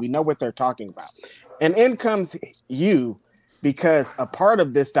diversity, we know what they're talking about. And in comes you, because a part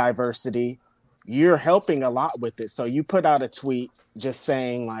of this diversity, you're helping a lot with it. So you put out a tweet just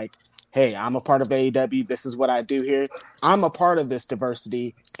saying, like, hey, I'm a part of AEW. This is what I do here. I'm a part of this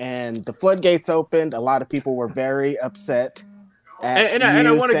diversity. And the floodgates opened. A lot of people were very upset at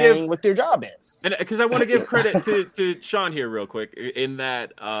I want to saying what their job is. And because I want to give credit to Sean here real quick, in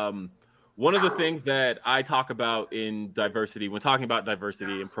that one of the things that I talk about in diversity, when talking about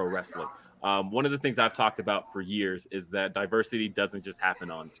diversity in pro wrestling, one of the things I've talked about for years is that diversity doesn't just happen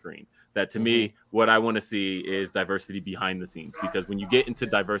on screen. That to me, what I want to see is diversity behind the scenes, because when you get into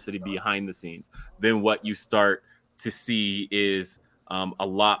diversity behind the scenes, then what you start to see is a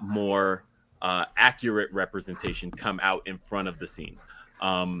lot more accurate representation come out in front of the scenes.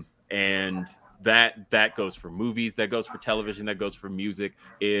 And that goes for movies, that goes for television, that goes for music.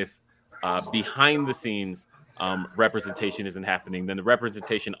 If behind the scenes representation isn't happening, then the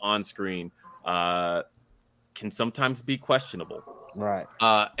representation on screen can sometimes be questionable. Right.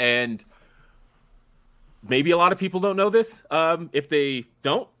 And maybe a lot of people don't know this. If they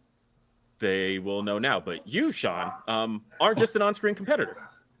don't, they will know now. But you, Sean, aren't just an on-screen competitor.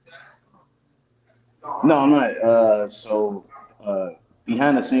 No, I'm not. So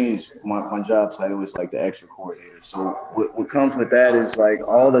behind the scenes, my job title is like the extra coordinator. So what comes with that is like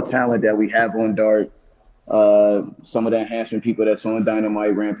all the talent that we have on Dark, some of the enhancement people that's on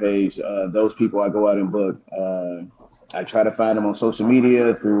Dynamite, Rampage, those people I go out and book. I try to find them on social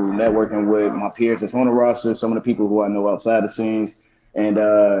media through networking with my peers that's on the roster, some of the people who I know outside the scenes, and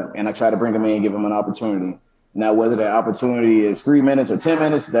I try to bring them in and give them an opportunity. Now, whether that opportunity is 3 minutes or 10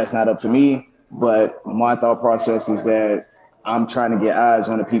 minutes, that's not up to me. But my thought process is that I'm trying to get eyes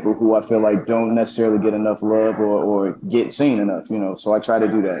on the people who I feel like don't necessarily get enough love or get seen enough, So I try to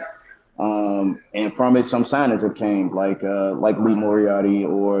do that. And from it, some signings have came, like Lee Moriarty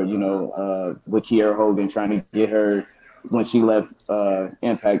or, with Kiera Hogan, trying to get her when she left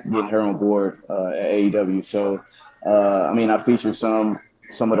Impact, getting her on board at AEW. So, I featured some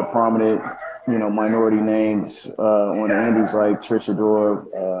of the prominent, minority names on the indies, like Trish Adora,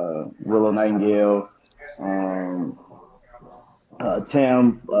 Willow Nightingale,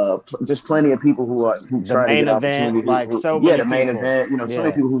 Tim, just plenty of people who try to get an opportunity. The main event, so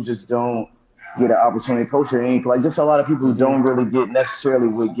many people who just don't get an opportunity. Kosher Inc., like just a lot of people who don't really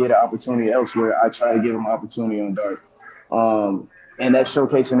would get an opportunity elsewhere. I try to give them an opportunity on Dark. And that's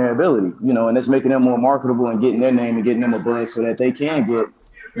showcasing their ability, and that's making them more marketable and getting their name and getting them a buzz so that they can get,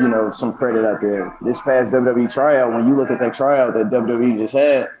 some credit out there. This past WWE tryout, when you look at that tryout that WWE just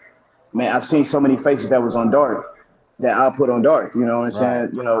had, man, I've seen so many faces that was on Dark that I put on Dark, you know what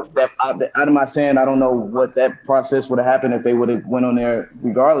I'm saying? I'm not saying I don't know what that process would have happened if they would have went on there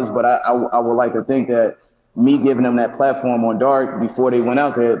regardless, but I would like to think that me giving them that platform on Dark before they went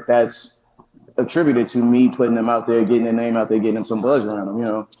out there, that's attributed to me putting them out there, getting their name out there, getting them some buzz around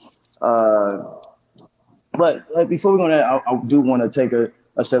them, But like before we go on that, I do want to take a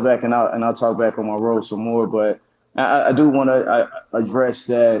step back and I'll talk back on my role some more, but I do want to address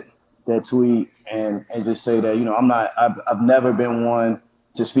that tweet and just say that, I've never been one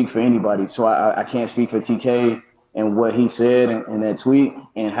to speak for anybody. So I can't speak for TK and what he said in that tweet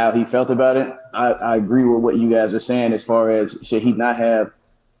and how he felt about it. I agree with what you guys are saying as far as should he not have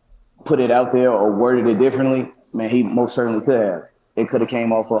put it out there or worded it differently. Man, he most certainly could have. It could have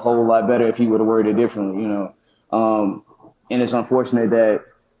came off a whole lot better if he would have worded it differently, And it's unfortunate that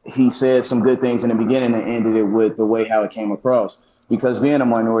he said some good things in the beginning and ended it with the way how it came across. Because being a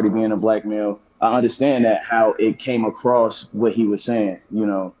minority, being a black male, I understand that how it came across what he was saying,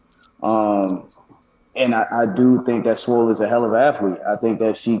 And I do think that Swole is a hell of an athlete. I think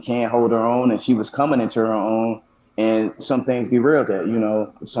that she can hold her own, and she was coming into her own and some things derailed that, you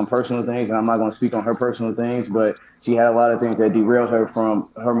know, some personal things, and I'm not going to speak on her personal things, but she had a lot of things that derailed her from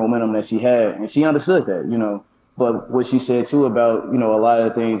her momentum that she had, and she understood that, you know. But what she said too about, you know, a lot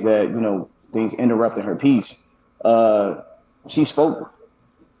of things that, you know, things interrupting her peace, she spoke.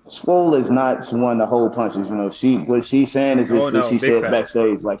 Swole is not one to hold punches, you know. What she's saying is just what she said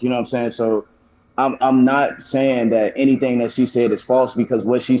backstage, like, you know what I'm saying. So I'm not saying that anything that she said is false, because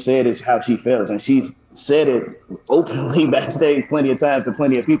what she said is how she feels, and she said it openly backstage plenty of times to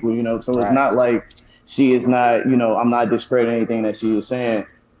plenty of people, you know. So it's not like she is not, you know, I'm not discrediting anything that she was saying.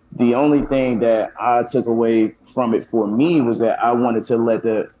 The only thing that I took away from it for me was that I wanted to let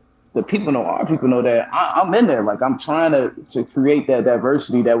the people know, our people know that I'm in there. Like, I'm trying to create that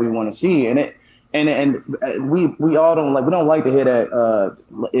diversity that we want to see. And we all don't like to hear that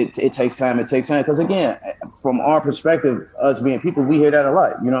it takes time. It takes time. Because again, from our perspective, us being people, we hear that a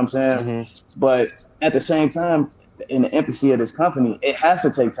lot. You know what I'm saying? Mm-hmm. But at the same time, in the empathy of this company, it has to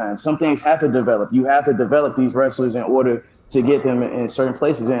take time. Some things have to develop. You have to develop these wrestlers in order to get them in certain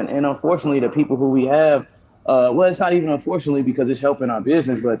places. And unfortunately, the people who we have, well, it's not even unfortunately, because it's helping our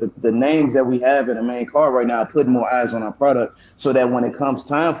business, but the names that we have in the main card right now are putting more eyes on our product, so that when it comes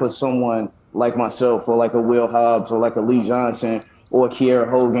time for someone like myself, or like a Will Hobbs, or like a Lee Johnson, or Kiera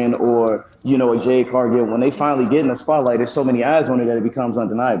Hogan, or, you know, a Jay Cargill, when they finally get in the spotlight, there's so many eyes on it that it becomes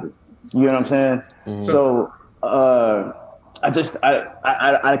undeniable. You know what I'm saying? Mm-hmm. So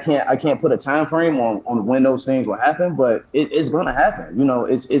I can't put a time frame on when those things will happen, but it's gonna happen. You know,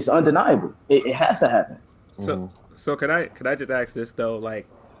 it's undeniable. It has to happen. So could I just ask this though? Like,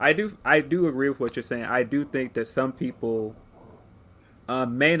 I do agree with what you're saying. I do think that some people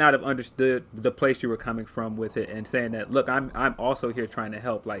may not have understood the place you were coming from with it, and saying that, look, I'm also here trying to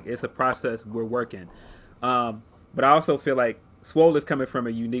help. Like, it's a process, we're working. But I also feel like Swole is coming from a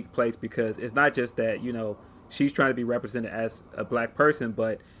unique place, because it's not just that, you know, she's trying to be represented as a black person,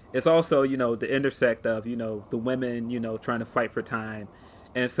 but it's also, you know, the intersect of, you know, the women, you know, trying to fight for time.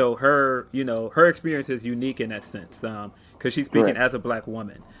 And so her, you know, her experience is unique in that sense, because she's speaking as a black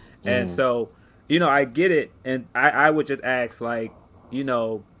woman. And so, you know, I get it. And I would just ask, like, you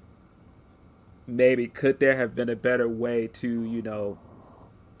know, maybe could there have been a better way to, you know,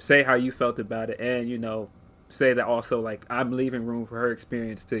 say how you felt about it, and, you know, say that also, like, I'm leaving room for her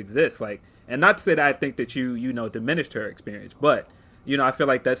experience to exist. Like, and not to say that I think that you know, diminished her experience, but, you know, I feel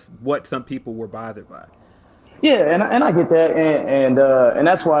like that's what some people were bothered by. Yeah, and I get that, and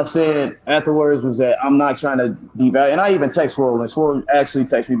that's why I said afterwards was that I'm not trying to devalue. And I even text Swole, and Swole actually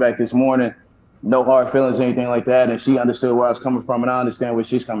texted me back this morning, no hard feelings or anything like that, and she understood where I was coming from, and I understand where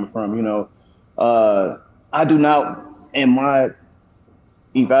she's coming from. You know, I do not, in my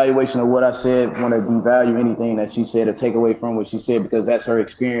evaluation of what I said, want to devalue anything that she said or take away from what she said, because that's her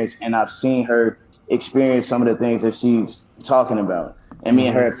experience, and I've seen her experience some of the things that she's talking about, and me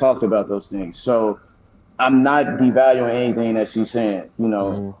and her have talked about those things. So I'm not devaluing anything that she's saying. You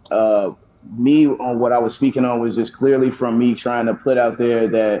know, me on what I was speaking on was just clearly from me trying to put out there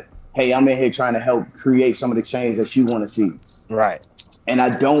that, hey, I'm in here trying to help create some of the change that you want to see. Right. And I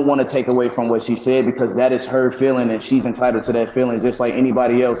don't want to take away from what she said, because that is her feeling, and she's entitled to that feeling just like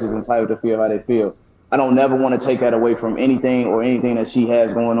anybody else is entitled to feel how they feel. I don't never want to take that away from anything or anything that she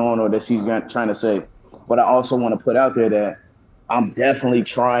has going on or that she's trying to say. But I also want to put out there that I'm definitely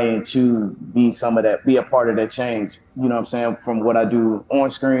trying to be some of that, be a part of that change. You know what I'm saying? From what I do on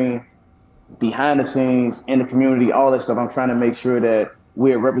screen, behind the scenes, in the community, all that stuff. I'm trying to make sure that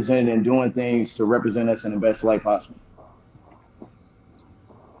we're represented and doing things to represent us in the best light possible.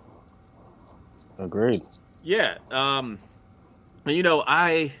 Agreed. Yeah. You know,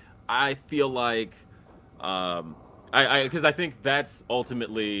 I feel like, because I think that's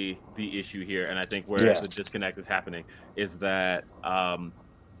ultimately the issue here, and I think where the disconnect is happening is that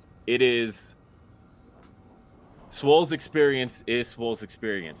it is Swole's experience is Swole's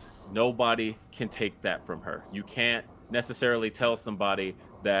experience. Nobody can take that from her. You can't necessarily tell somebody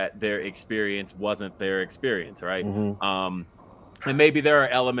that their experience wasn't their experience, right? Mm-hmm. And maybe there are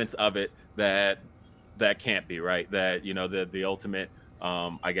elements of it that can't be, right? That, you know, the ultimate,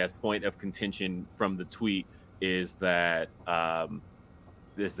 I guess, point of contention from the tweet is that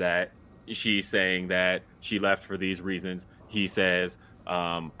she's saying that she left for these reasons. He says,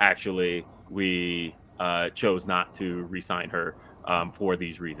 actually, we chose not to re-sign her for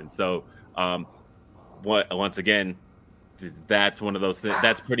these reasons. So, once again, that's one of those.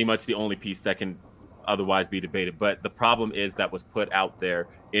 That's pretty much the only piece that can otherwise be debated. But the problem is that was put out there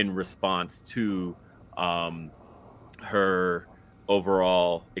in response to her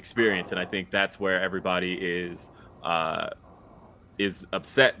overall experience, and I think that's where everybody is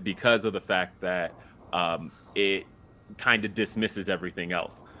upset, because of the fact that it kind of dismisses everything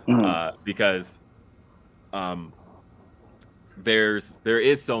else because there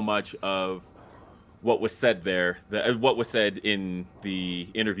is so much of what was said there, what was said in the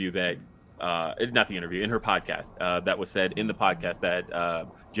interview that, not the interview, in her podcast, that was said in the podcast that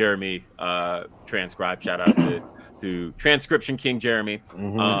Jeremy transcribed. Shout out to Transcription King Jeremy.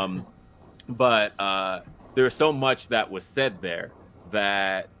 But there's so much that was said there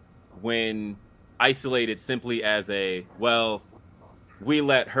that when isolated simply as a, well, we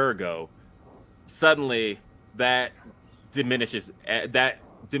let her go, suddenly that diminishes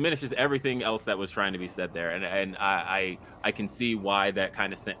everything else that was trying to be said there, and I can see why that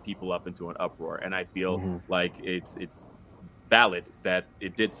kind of sent people up into an uproar, and I feel like it's valid that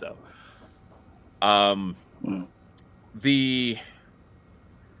it did so. The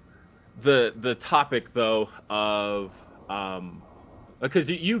topic though of because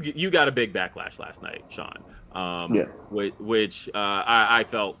you got a big backlash last night, Sean, which I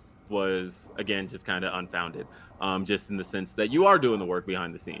felt was, again, just kind of unfounded, just in the sense that you are doing the work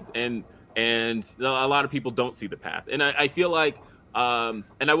behind the scenes, and a lot of people don't see the path. And I feel like, and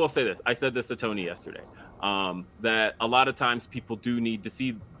I will say this, I said this to Tony yesterday, that a lot of times people do need to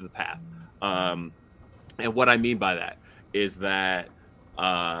see the path. And what I mean by that is that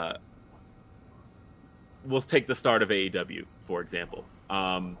we'll take the start of AEW, for example.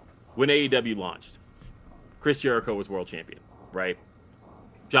 When AEW launched, Chris Jericho was world champion, right?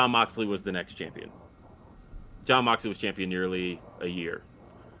 Jon Moxley was the next champion. Jon Moxley was champion nearly a year.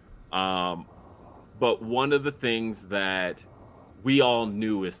 But one of the things that we all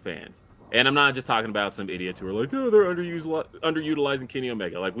knew as fans, and I'm not just talking about some idiots who are like, oh, they're underutilizing Kenny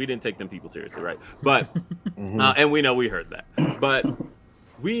Omega. Like, we didn't take them people seriously, right? But, and we know we heard that. But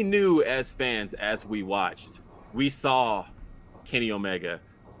we knew as fans, as we watched, we saw Kenny Omega.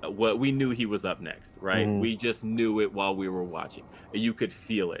 We knew he was up next, right? We just knew it while we were watching. You could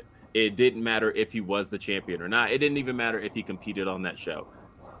feel it. It didn't matter if he was the champion or not. It didn't even matter if he competed on that show.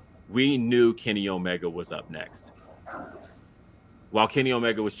 We knew Kenny Omega was up next. While Kenny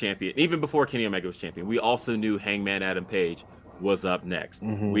Omega was champion, even before Kenny Omega was champion, we also knew Hangman Adam Page was up next.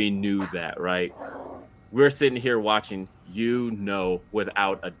 We knew that, right? We're sitting here watching,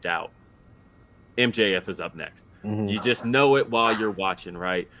 without a doubt, MJF is up next. You just know it while you're watching,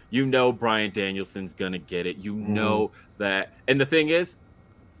 right? You know Bryan Danielson's gonna get it. You know that. And the thing is,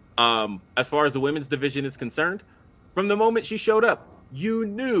 as far as the women's division is concerned, from the moment she showed up, you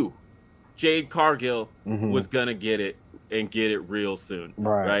knew Jade Cargill was gonna get it and get it real soon,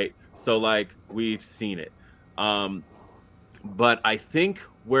 right? So, like, we've seen it. But I think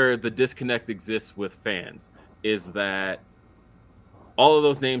where the disconnect exists with fans is that all of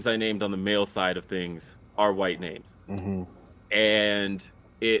those names I named on the male side of things are white names. And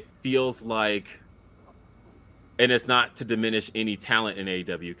it feels like, and it's not to diminish any talent in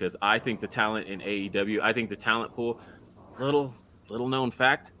AEW, because I think the talent in AEW, I think the talent pool, little known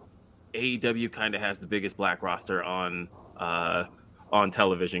fact, AEW kind of has the biggest black roster on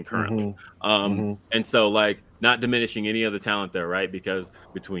television currently. And so, like, not diminishing any of the talent there, right? Because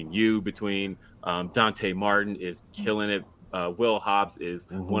between Dante Martin is killing it. Will Hobbs is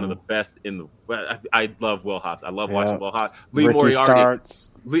one of the best in the. I love Will Hobbs. I love watching Will Hobbs.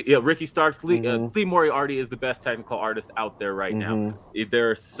 Ricky Starks. Lee Moriarty is the best technical artist out there right now.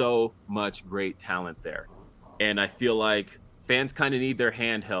 There's so much great talent there, and I feel like fans kind of need their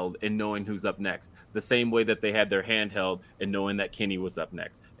hand held in knowing who's up next, the same way that they had their hand held in knowing that Kenny was up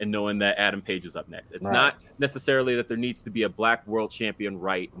next and knowing that Adam Page is up next. It's not necessarily that there needs to be a black world champion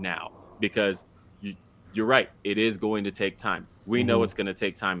right now, because you're right. It is going to take time. We know it's going to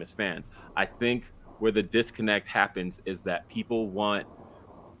take time as fans. I think where the disconnect happens is that people want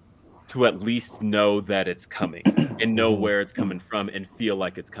to at least know that it's coming and know where it's coming from and feel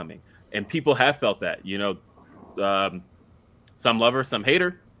like it's coming. And people have felt that, some love her, some hate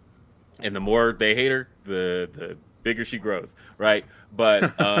her. And the more they hate her, the bigger she grows, right?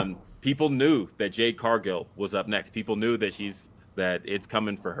 But people knew that Jade Cargill was up next. People knew that it's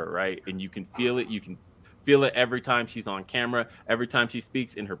coming for her, right? And you can feel it. You can feel it every time she's on camera, every time she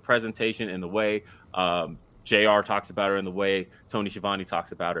speaks, in her presentation, in the way JR talks about her, in the way Tony Schiavone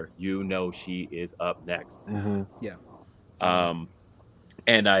talks about her. You know she is up next. And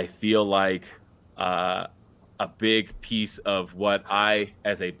I feel like a big piece of what I,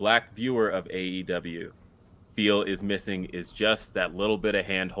 as a black viewer of AEW, feel is missing is just that little bit of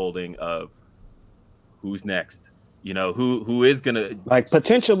hand holding of who's next. Who is gonna, like,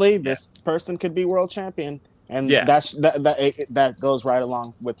 potentially this person could be world champion, and that goes right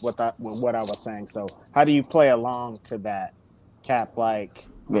along with what I was saying. So how do you play along to that, Cap? Like,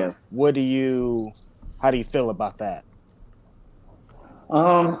 what do you How do you feel about that?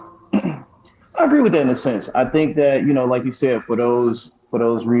 I agree with that in a sense. I think that, like you said, for those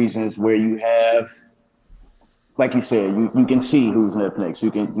reasons where you have, like you said, you can see who's next. You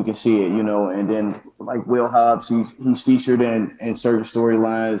can see it, and then like Will Hobbs, he's featured in certain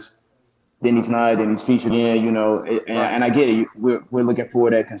storylines, then he's not, then he's featured in, and I get it. We're looking for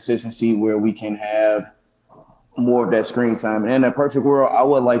that consistency where we can have more of that screen time. And in a perfect world, I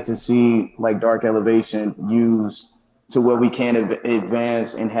would like to see like Dark Elevation used to where we can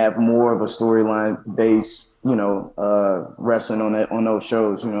advance and have more of a storyline based, wrestling on those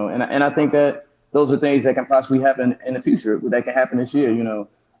shows, and I think that those are things that can possibly happen in the future, that can happen this year,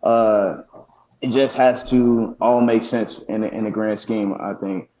 it just has to all make sense in the grand scheme. I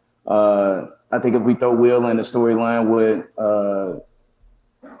think if we throw Will in the storyline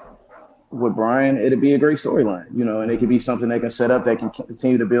with Brian, it'd be a great storyline, and it could be something that can set up, that can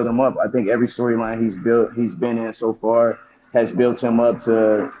continue to build him up. I think every storyline he's been in so far has built him up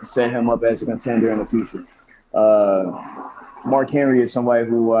to set him up as a contender in the future. Mark Henry is somebody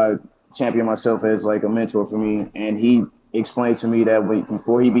who I champion myself as like a mentor for me, and he explained to me that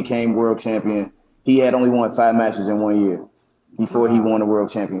before he became world champion, he had only won 5 matches in 1 year before he won a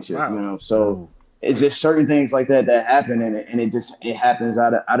world championship. Wow. So it's just certain things like that happen, and it happens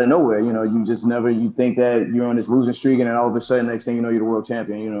out of nowhere. You just you think that you're on this losing streak, and then all of a sudden, next thing you know, you're the world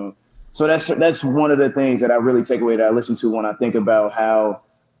champion. So that's one of the things that I really take away, that I listen to when I think about how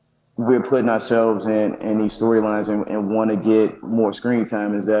we're putting ourselves in these storylines and want to get more screen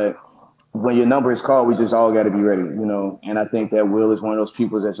time, is that when your number is called, we just all got to be ready, And I think that Will is one of those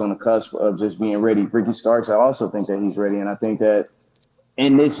people that's on the cusp of just being ready. Ricky Starks, I also think that he's ready, and I think that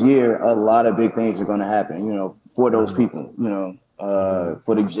in this year, a lot of big things are going to happen, for those people,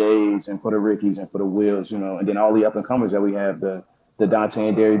 for the Jays and for the Rickies and for the Wills, and then all the up and comers that we have, the Dante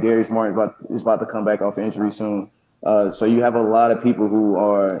and Darius Martin is about to come back off injury soon. So you have a lot of people who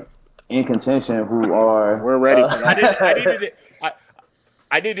are in contention, who are. We're ready for that.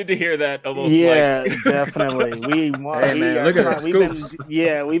 I needed to hear that almost. Yeah, definitely. We've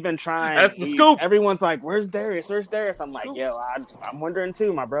been trying. That's the scoop. Everyone's like, "Where's Darius? Where's Darius?" I'm like, "Yo, I'm wondering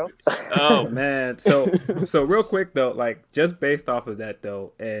too, my bro." Oh man. So real quick though, like just based off of that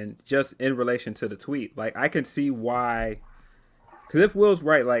though, and just in relation to the tweet, like I can see why. Because if Will's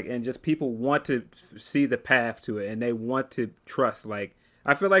right, like, and just people want to see the path to it, and they want to trust, like.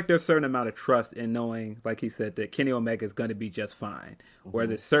 I feel like there's a certain amount of trust in knowing, like he said, that Kenny Omega is going to be just fine, or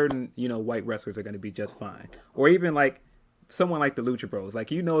that certain, white wrestlers are going to be just fine, or even like someone like the Lucha Bros. Like,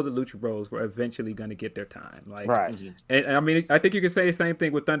 the Lucha Bros were eventually going to get their time. Like, right. And I mean, I think you could say the same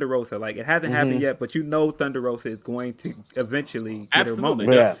thing with Thunder Rosa. Like, it hasn't happened yet, but Thunder Rosa is going to eventually get her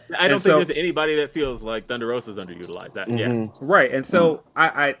moment. Yeah. I don't think there's anybody that feels like Thunder Rosa's underutilized. Yeah. Right. And so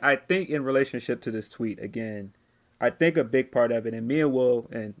I think in relationship to this tweet, again, I think a big part of it, and me and Will,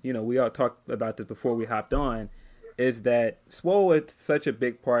 and we all talked about this before we hopped on, is that Swole is such a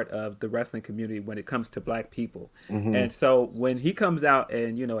big part of the wrestling community when it comes to Black people. And so when he comes out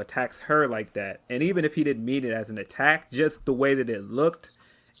and attacks her like that, and even if he didn't mean it as an attack, just the way that it looked,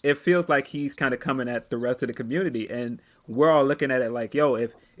 it feels like he's kind of coming at the rest of the community, and we're all looking at it like, yo,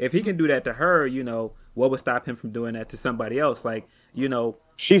 if he can do that to her, what would stop him from doing that to somebody else? Like,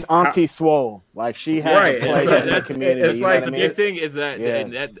 she's Auntie Swole. Like, she has a place in the community. It's like the big thing is that,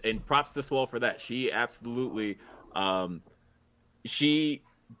 and props to Swole for that. She absolutely, her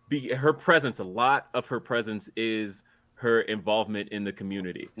presence, a lot of her presence is her involvement in the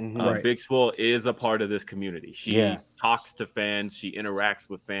community. Right. Big Swole is a part of this community. She talks to fans. She interacts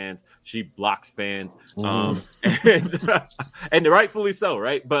with fans. She blocks fans. And rightfully so,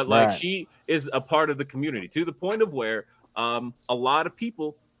 right? But like, she is a part of the community to the point of where a lot of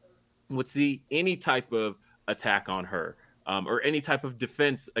people would see any type of attack on her or any type of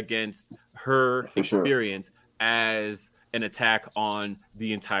defense against her experience as an attack on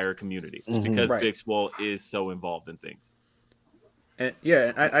the entire community because Big Swole is so involved in things. And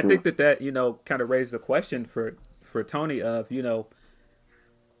I think that kind of raised the question for Tony of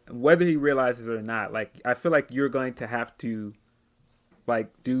whether he realizes it or not. Like, I feel like you're going to have to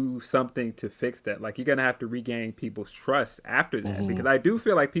like do something to fix that. Like, you're gonna have to regain people's trust after that, because I do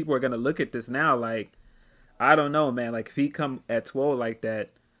feel like people are gonna look at this now like, I don't know, man. Like, if he come at Swole like that,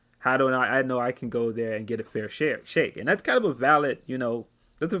 how do I know I can go there and get a fair shake? And that's kind of a valid,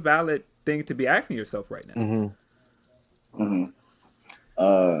 that's a valid thing to be asking yourself right now.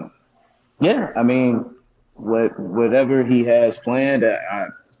 Yeah, I mean, whatever he has planned,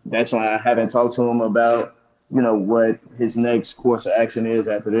 that's why I haven't talked to him about, what his next course of action is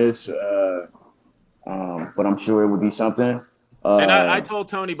after this. But I'm sure it would be something. And I told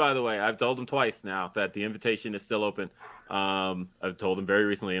Tony, by the way, I've told him twice now that the invitation is still open. I've told him very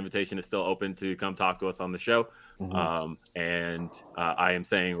recently, invitation is still open to come talk to us on the show. And I am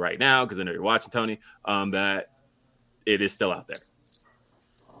saying right now, because I know you're watching, Tony, that it is still out there.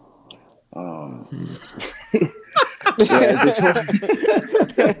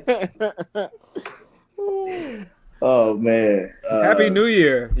 Oh man! Happy New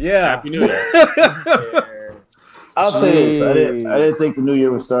Year! Yeah, Happy New Year. I'll say this: I didn't think the New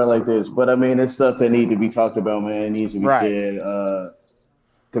Year would start like this, but I mean, it's stuff that needs to be talked about, man. It needs to be said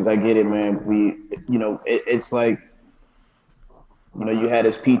because I get it, man. It's like, you had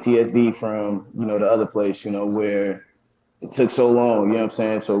this PTSD from the other place, where it took so long. You know what I'm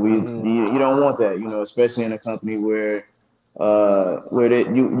saying? So you don't want that, especially in a company where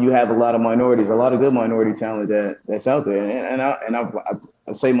you have a lot of minorities, a lot of good minority talent that's out there, and I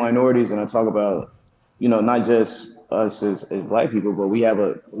say minorities, and I talk about not just us as Black people, but we have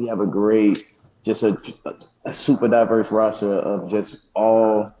a great, just a super diverse roster of just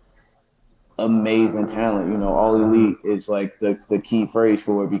all amazing talent. All elite is like the key phrase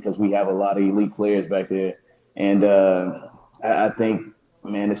for it, because we have a lot of elite players back there, and I think,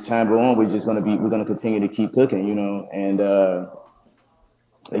 man, as time goes on, we're gonna continue to keep cooking, and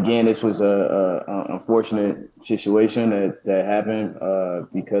again, this was a unfortunate situation that happened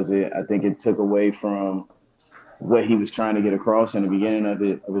because I think it took away from what he was trying to get across in the beginning of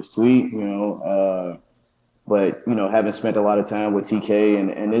his tweet, but having spent a lot of time with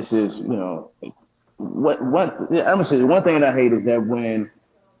TK, and this is what I'm gonna say, one thing that I hate is that when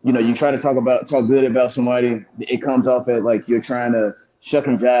you try to talk good about somebody, it comes off as like you're trying to shuck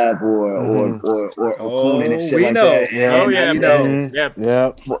and jive or cloning and shit like that.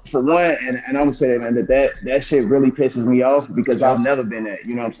 For one, and I'm gonna say that, man, that shit really pisses me off, because I've never been that.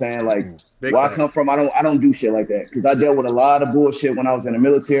 You know what I'm saying? Like, where I come from, I don't do shit like that, because I dealt with a lot of bullshit when I was in the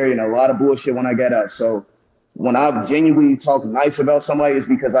military and a lot of bullshit when I got out. So when I genuinely talk nice about somebody, it's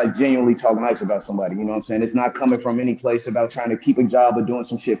because I genuinely talk nice about somebody. You know what I'm saying? It's not coming from any place about trying to keep a job or doing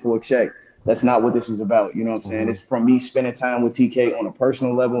some shit for a check. That's not what this is about. You know what I'm saying? It's from me spending time with TK on a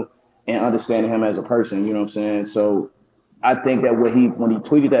personal level and understanding him as a person. You know what I'm saying? So I think that when he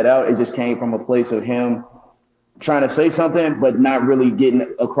tweeted that out, it just came from a place of him trying to say something, but not really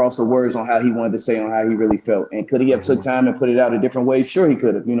getting across the words on how he wanted to say, on how he really felt. And could he have took time and put it out a different way? Sure, he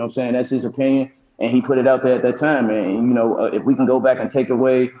could have. You know what I'm saying? That's his opinion. And he put it out there at that time. And, if we can go back and take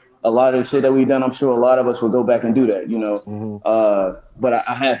away a lot of the shit that we've done, I'm sure a lot of us will go back and do that, But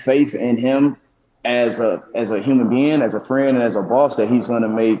I have faith in him as a human being, as a friend, and as a boss, that he's going to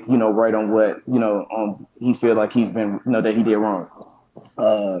make, right on what, he feel like he's been, that he did wrong.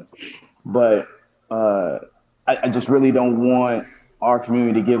 But I just really don't want our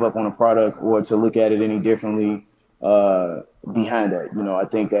community to give up on a product or to look at it any differently behind that. I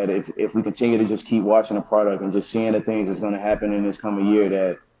think that if we continue to just keep watching the product and just seeing the things that's going to happen in this coming year,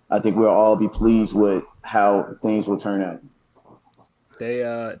 that I think we'll all be pleased with how things will turn out.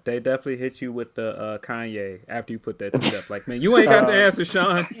 They definitely hit you with the Kanye after you put that tweet up. Like, man, you ain't got the answers,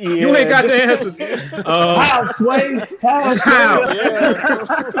 Sean. Yeah. You ain't got the answers. How, Sway?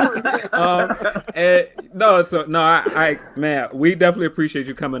 Man, we definitely appreciate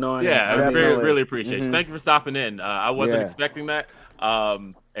you coming on. Yeah, I really appreciate you. Thank you for stopping in. I wasn't expecting that.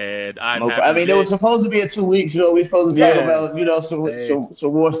 And it was supposed to be a 2 weeks show. We're supposed to talk about, some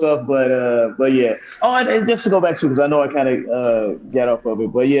more stuff, but yeah. Oh, and just to go back to, because I know I kind of got off of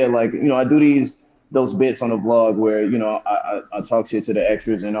it, but yeah, like, I do those bits on the blog where, I talk shit to the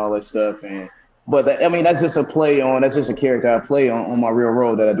extras and all that stuff, but that's just a character I play on my real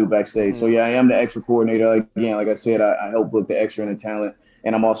role that I do backstage. So yeah, I am the extra coordinator. Again, like I said, I help book the extra and the talent,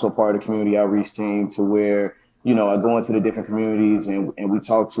 and I'm also part of the community outreach team, to where I go into the different communities and we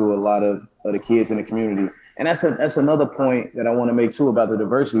talk to a lot of the kids in the community. And that's another point that I want to make too about the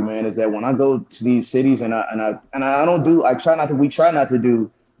diversity, man, is that when I go to these cities we try not to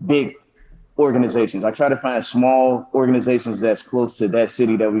do big organizations. I try to find small organizations that's close to that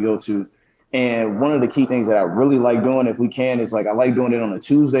city that we go to. And one of the key things that I really like doing, if we can, is like, I like doing it on a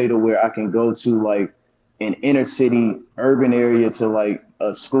Tuesday, to where I can go to like an inner city urban area, to like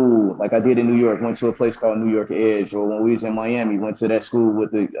a school, like I did in New York, went to a place called New York Edge, or when we was in Miami, went to that school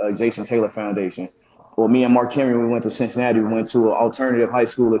with the Jason Taylor Foundation. Or me and Mark Henry, we went to Cincinnati, we went to an alternative high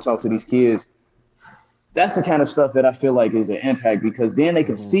school to talk to these kids. That's the kind of stuff that I feel like is an impact, because then they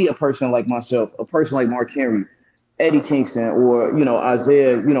can see a person like myself, a person like Mark Henry, Eddie Kingston, or,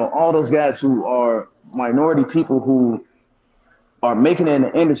 Isaiah, all those guys who are minority people who are making it in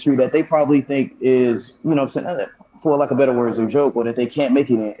the industry that they probably think is, for lack of better words, a joke, or that they can't make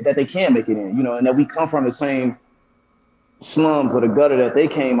it in, and that we come from the same slums or the gutter that they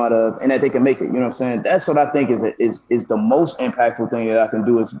came out of, and that they can make it. You know what I'm saying? That's what I think is the most impactful thing that I can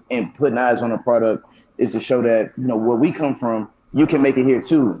do is in putting eyes on a product is to show that, you know, where we come from, you can make it here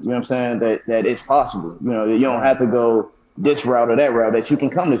too. You know what I'm saying? That it's possible. You know, that you don't have to go this route or that route, that you can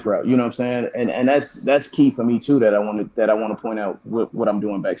come this route. You know what I'm saying? And that's key for me too, that I want to point out what I'm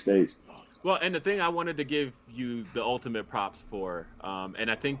doing backstage. Well, and the thing I wanted to give you the ultimate props for,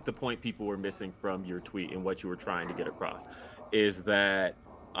 and I think the point people were missing from your tweet and what you were trying to get across, is that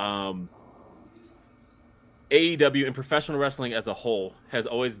AEW and professional wrestling as a whole has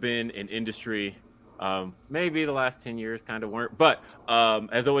always been an industry, maybe the last 10 years kind of weren't, but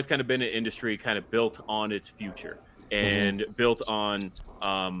has always kind of been an industry kind of built on its future and built on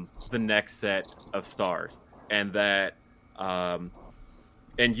the next set of stars. And that...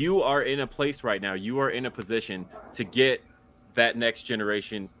 and you are in a place right now, you are in a position to get that next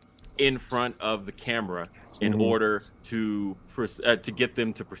generation in front of the camera in order to get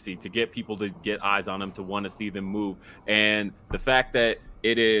them to proceed, to get people to get eyes on them, to want to see them move. And the fact that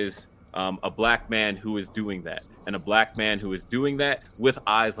it is a black man who is doing that, and a black man who is doing that with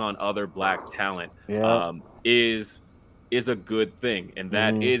eyes on other black talent is a good thing. And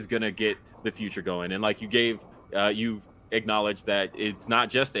that is going to get the future going. And like you acknowledge that it's not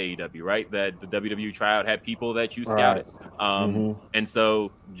just AEW, right? That the WWE tryout had people that you scouted. And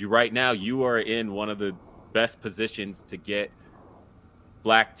so right now you are in one of the best positions to get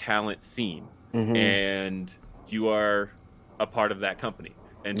black talent seen. And you are a part of that company.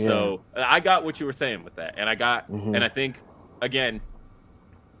 And so I got what you were saying with that. And I got, and I think, again,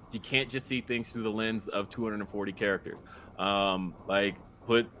 you can't just see things through the lens of 240 characters. Like,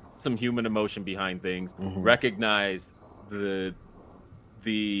 put some human emotion behind things, recognize the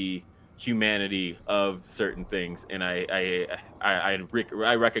humanity of certain things, and I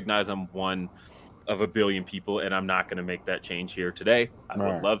recognize I'm one of a billion people, and I'm not going to make that change here today. I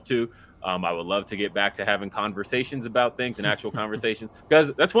would love to. I would love to get back to having conversations about things and actual conversations,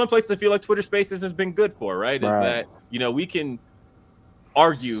 because that's one place I feel like Twitter Spaces has been good for, right? Is that, you know, we can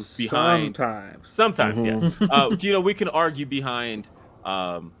argue behind sometimes yes. You know, we can argue behind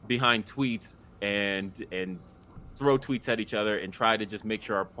tweets and throw tweets at each other and try to just make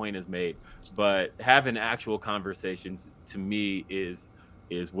sure our point is made. But having actual conversations, to me, is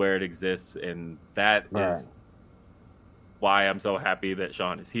where it exists, and that is why I'm so happy that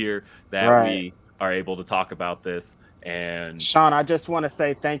Sean is here, that we are able to talk about this. And Sean, I just want to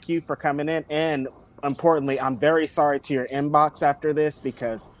say thank you for coming in, and importantly, I'm very sorry to your inbox after this,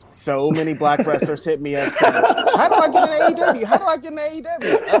 because so many black wrestlers hit me up saying, how do I get an AEW? How do I get an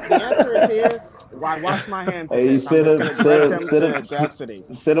AEW? The answer is here. Why wash my hands? Hey, sit him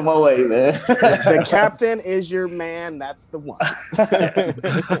away, man. The captain is your man. That's the one.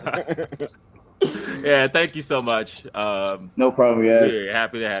 Yeah, thank you so much. No problem, guys. We're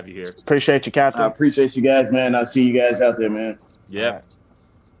happy to have you here. Appreciate you, Captain. I appreciate you guys, man. I'll see you guys out there, man. Yeah.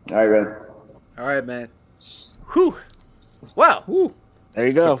 All right, man. All right, man. Whew. Wow. Whew. There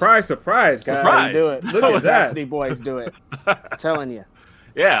you go. Surprise, guys. That's how you do it. Look at that. Rhapsody boys do it. I'm telling you.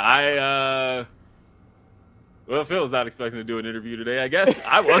 Yeah, well, Phil was not expecting to do an interview today, I guess.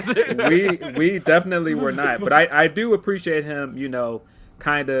 I wasn't. we definitely were not. But I do appreciate him, you know,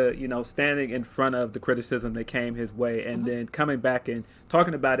 kind of, you know, standing in front of the criticism that came his way, and then coming back and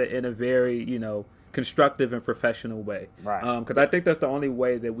talking about it in a very, you know, constructive and professional way. Right. Because I think that's the only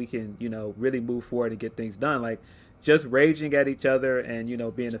way that we can, you know, really move forward and get things done. Like, just raging at each other and, you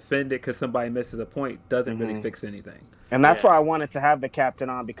know, being offended because somebody misses a point doesn't really fix anything. And that's why I wanted to have the captain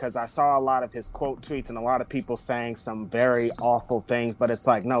on, because I saw a lot of his quote tweets and a lot of people saying some very awful things. But it's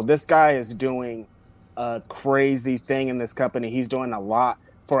like, no, this guy is doing a crazy thing in this company. He's doing a lot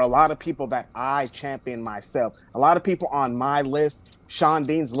for a lot of people that I champion myself. A lot of people on my list, Sean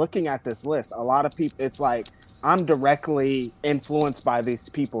Dean's looking at this list. A lot of people, it's like I'm directly influenced by these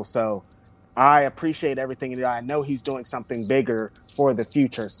people. So I appreciate everything. I know he's doing something bigger for the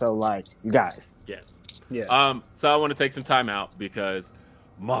future. So, like, you guys. Yes. Yeah. So I want to take some time out because,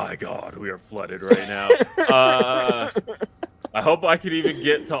 my God, we are flooded right now. I hope I can even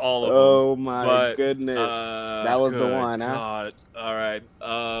get to all of them. Oh, my goodness. That was the one, huh? God. All right.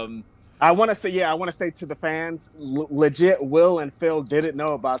 I want to say to the fans, legit, Will and Phil didn't know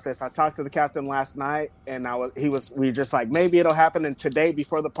about this. I talked to the captain last night, and we were just like, maybe it'll happen. And today,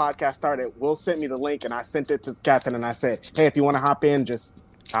 before the podcast started, Will sent me the link, and I sent it to the captain, and I said, hey, if you want to hop in, just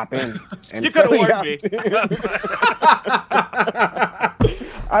hop in. And you could have warned me.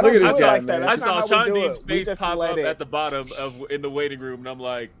 I don't do it like that. I saw Sean Dean's face pop up at the bottom in the waiting room, and I'm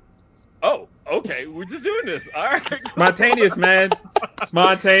like, oh, Okay, we're just doing this. All right. Spontaneous, man.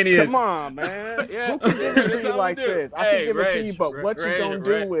 Spontaneous. Come on, man. Yeah. Who can give it to That's you how like we do. this? I Hey, can give it to you, but Reg, what you Reg, gonna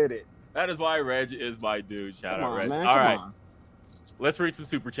Reg. do with it? That is why Reg is my dude. Shout Come out, on, Reg. man. All Come right. on. Let's read some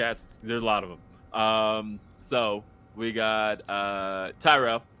super chats. There's a lot of them. So we got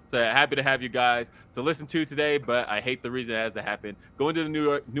Tyrell. So happy to have you guys to listen to today, but I hate the reason it has to happen. Going to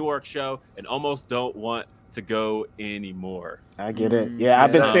the Newark show and almost don't want to go anymore. I get it. Yeah,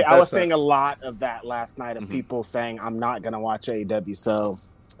 I've been yeah, seeing. I that was seeing a sucks. lot of that last night of people saying I'm not gonna watch AEW. So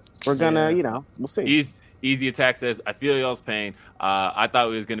we're gonna, we'll see. Easy Attack says, I feel y'all's pain. I thought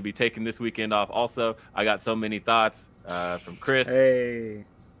we was going to be taking this weekend off. Also, I got so many thoughts from Chris. Hey.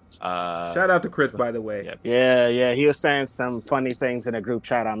 Shout out to Chris, by the way. Yeah. He was saying some funny things in a group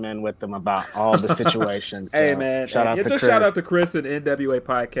chat I'm in with them about all the situations. Hey, So, man. shout out to Chris. Shout out to Chris and NWA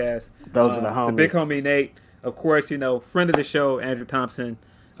Podcast. Those are the homies. The big homie Nate. Of course, friend of the show, Andrew Thompson.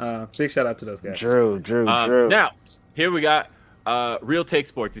 Big shout out to those guys. Drew. Now, here we got Real Take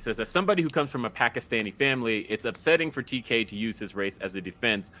Sports. He says, as somebody who comes from a Pakistani family, it's upsetting for TK to use his race as a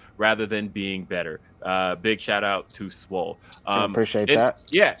defense rather than being better. Big shout out to Swole. Appreciate that.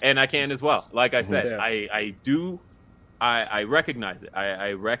 Yeah, and I can as well. Like I said, Yeah. I recognize it.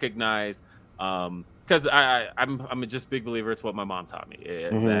 I recognize because I'm a just big believer. It's what my mom taught me.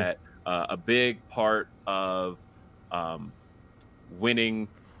 That a big part of winning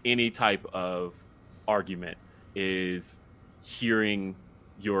any type of argument is hearing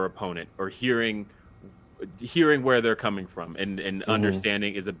your opponent or hearing where they're coming from, and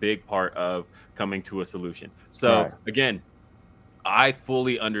understanding is a big part of coming to a solution. So again, I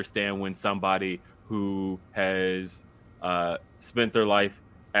fully understand when somebody who has spent their life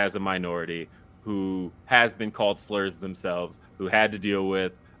as a minority, who has been called slurs themselves, who had to deal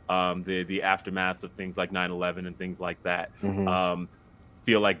with the aftermaths of things like 9/11 and things like that,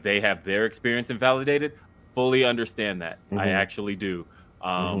 feel like they have their experience invalidated. Fully understand that. I actually do.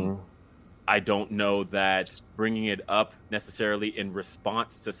 I don't know that bringing it up necessarily in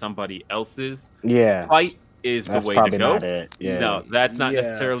response to somebody else's fight is the way to go. Not it. Yeah. No, that's not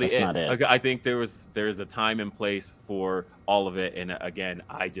necessarily that's not it. I think there's a time and place for all of it. And again,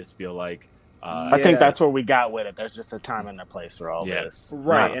 I just feel like I think that's where we got with it. There's just a time and a place for all this.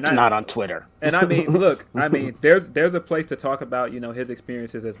 Right. Not on Twitter. And I mean, look, there's a place to talk about, his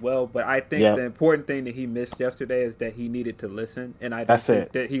experiences as well. But I think the important thing that he missed yesterday is that he needed to listen. And I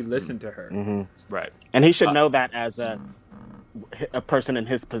think that he listened to her. Right. And he should know that as a person in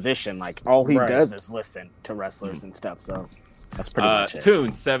his position. Like, all he does is listen to wrestlers and stuff. So that's pretty much it.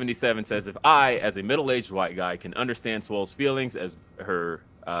 Toon77 says, if I, as a middle-aged white guy, can understand Swole's feelings as her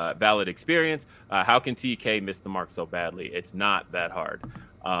valid experience, how can TK miss the mark so badly? It's not that hard.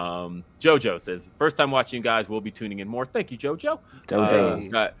 Jojo says, first time watching you guys, we'll be tuning in more. Thank you, Jojo.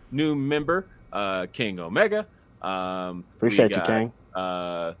 Got new member, King Omega. Appreciate you, King.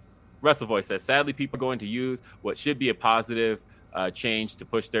 Russell Voice says, sadly, people are going to use what should be a positive change to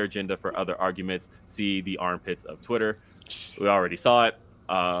push their agenda for other arguments. See the armpits of Twitter. We already saw it.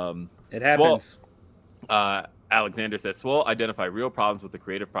 It happens. Alexander says, Swole identify real problems with the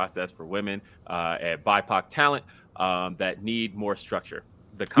creative process for women and BIPOC talent that need more structure.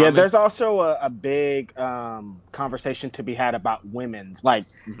 There's also a big conversation to be had about women's. Like,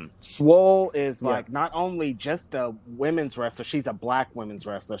 Swole is like not only just a women's wrestler, she's a black women's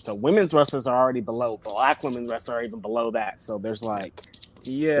wrestler. So women's wrestlers are already below. Black women's wrestlers are even below that. So there's like,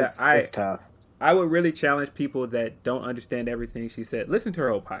 it's tough. I would really challenge people that don't understand everything she said. Listen to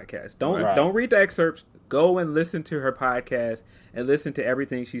her whole podcast. Don't read the excerpts. Go and listen to her podcast and listen to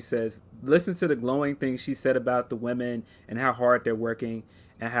everything she says. Listen to the glowing things she said about the women and how hard they're working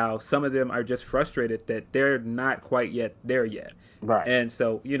and how some of them are just frustrated that they're not quite yet there yet. Right. And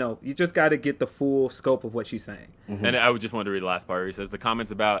so, you just got to get the full scope of what she's saying. And I would just want to read the last part. He says, the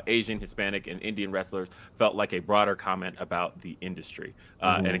comments about Asian, Hispanic, and Indian wrestlers felt like a broader comment about the industry.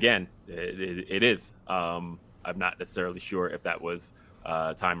 And again, it is. I'm not necessarily sure if that was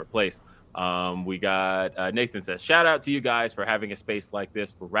time or place. We got Nathan says, shout out to you guys for having a space like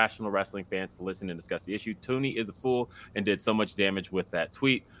this for rational wrestling fans to listen and discuss the issue. Tony is a fool and did so much damage with that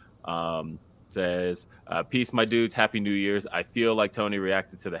tweet. Says, peace, my dudes. Happy New Year's. I feel like Tony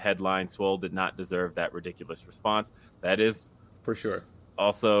reacted to the headline. Swole did not deserve that ridiculous response. That is for sure.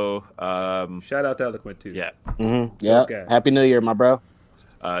 Also, shout out to Eloquent too. Yeah. Yeah. Okay. Happy New Year, my bro.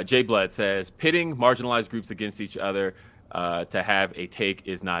 Jay Blood says, pitting marginalized groups against each other to have a take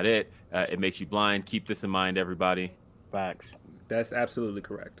is not it. It makes you blind. Keep this in mind, everybody. Facts. That's absolutely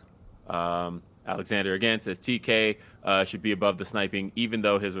correct. Alexander again says TK should be above the sniping, even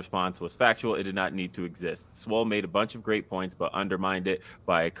though his response was factual. It did not need to exist. Swole made a bunch of great points, but undermined it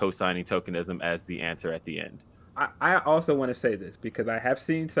by co-signing tokenism as the answer at the end. I also want to say this because I have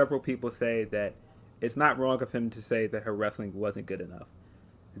seen several people say that it's not wrong of him to say that her wrestling wasn't good enough.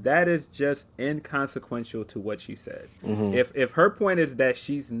 That is just inconsequential to what she said. Mm-hmm. If her point is that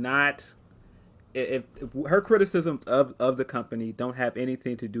she's not, if her criticisms of the company don't have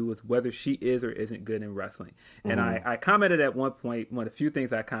anything to do with whether she is or isn't good in wrestling. And I commented at one point, one of the few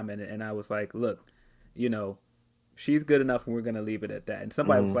things I commented, and I was like, look, you know, she's good enough and we're going to leave it at that. And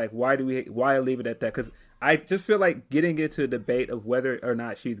somebody was like, why leave it at that? Because I just feel like getting into a debate of whether or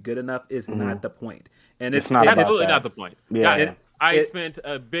not she's good enough is not the point. And it's not absolutely that. not the point. Yeah. I spent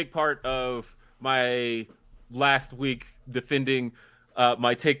a big part of my last week defending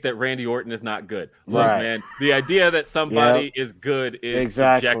my take that Randy Orton is not good. Look, man, the idea that somebody is good is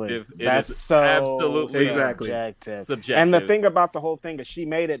subjective. That's so absolutely subjective. Subjective. And the thing about the whole thing is she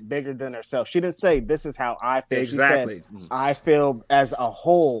made it bigger than herself. She didn't say, this is how I feel. Exactly. She said, I feel as a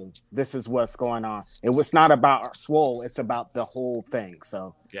whole, this is what's going on. It was not about Swole. It's about the whole thing.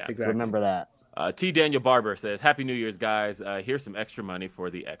 So remember that. T. Daniel Barber says, Happy New Year's, guys. Here's some extra money for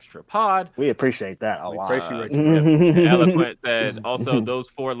the extra pod. We appreciate that a lot. Eloquent said, also, those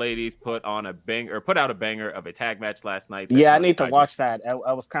four ladies put out a banger of a tag match last night. Yeah, I need to watch that.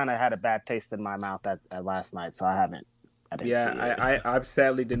 I was kind of had a bad taste in my mouth at last night, so I didn't see it. I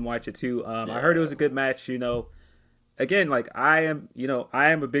sadly didn't watch it too. I heard it was a good match, Again, like I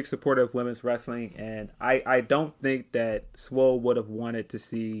am a big supporter of women's wrestling, and I don't think that Swole would have wanted to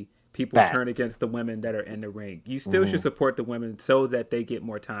see people turn against the women that are in the ring. You still should support the women so that they get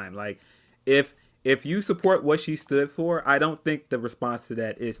more time. Like if you support what she stood for, I don't think the response to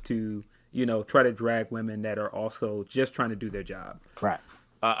that is to, try to drag women that are also just trying to do their job. Correct.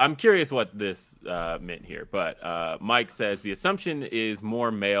 I'm curious what this meant here, but Mike says the assumption is more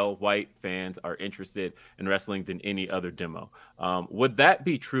male white fans are interested in wrestling than any other demo. Would that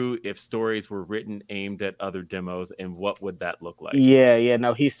be true if stories were written aimed at other demos, and what would that look like? Yeah.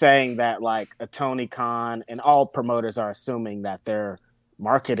 No, he's saying that like a Tony Khan and all promoters are assuming that they're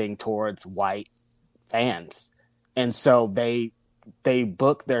marketing towards white fans, and so they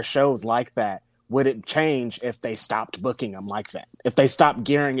book their shows like that. Would it change if they stopped booking them like that? If they stopped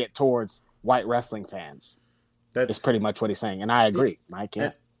gearing it towards white wrestling fans? That's pretty much what he's saying. And I agree, Mike. Yeah.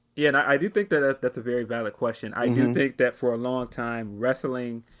 And I do think that's a very valid question. I do think that for a long time,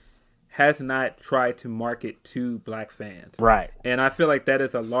 wrestling has not tried to market to black fans. Right. And I feel like that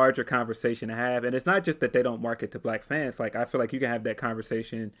is a larger conversation to have. And it's not just that they don't market to black fans. Like, I feel like you can have that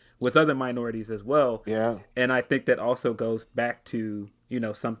conversation with other minorities as well. Yeah. And I think that also goes back to,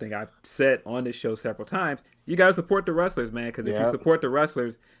 something I've said on this show several times. You got to support the wrestlers, man, because if you support the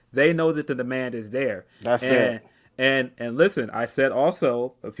wrestlers, they know that the demand is there. That's it. And listen, I said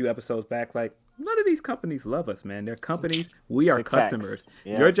also a few episodes back, like, none of these companies love us, man. They're companies. We are customers.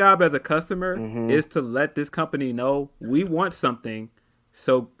 Yeah. Your job as a customer is to let this company know we want something.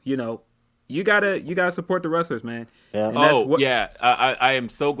 So, you gotta support the wrestlers, man. Yeah. I am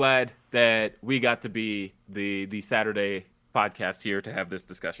so glad that we got to be the Saturday podcast here to have this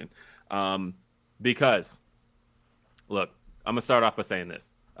discussion. Because, look, I'm gonna start off by saying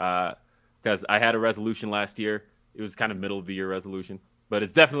this. Because I had a resolution last year. It was kind of middle of the year resolution, but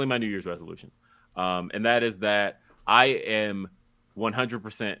it's definitely my New Year's resolution. And that is that I am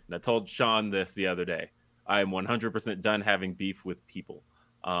 100%, and I told Sean this the other day, I am 100% done having beef with people.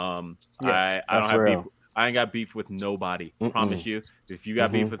 I don't have beef. I ain't got beef with nobody. Promise you. If you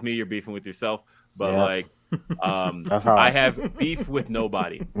got beef with me, you're beefing with yourself. But I have beef with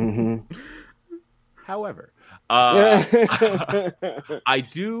nobody. However, I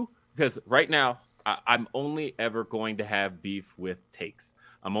do, because right now I'm only ever going to have beef with takes.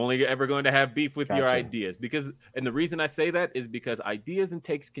 I'm only ever going to have beef with your ideas and the reason I say that is because ideas and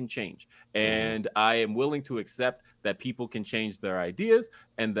takes can change, and I am willing to accept that people can change their ideas,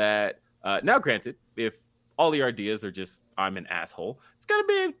 and that now, granted, if all your ideas are just I'm an asshole, it's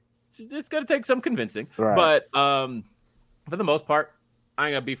gonna take some convincing. Right. But for the most part, I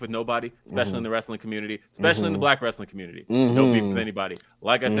ain't got beef with nobody, especially in the wrestling community, especially in the black wrestling community. No beef with anybody.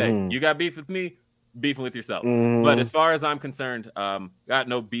 Like I said, you got beef with me, beefing with yourself. But as far as I'm concerned, got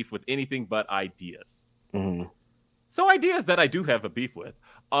no beef with anything but ideas. So ideas that I do have a beef with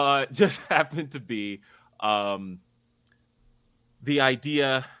just happen to be the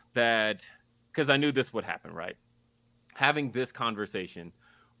idea that, because I knew this would happen, right? Having this conversation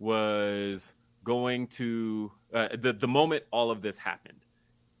was going to, the moment all of this happened,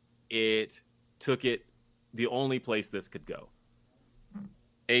 it took it the only place this could go.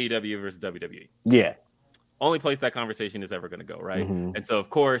 AEW versus WWE. Yeah. Only place that conversation is ever going to go, right? Mhm. And so, of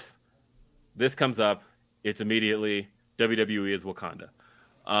course, this comes up. It's immediately WWE is Wakanda.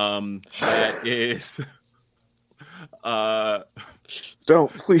 That is.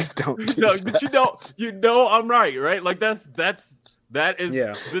 Please don't. Do No, that. but you know, I'm right? Like that is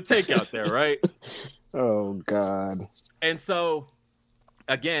the take out there, right? Oh God. And so,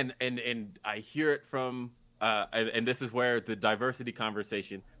 again, and I hear it from, and this is where the diversity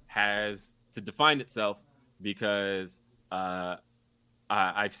conversation has to define itself, because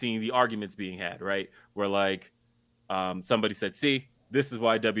I've seen the arguments being had, right? Where like somebody said, "See, this is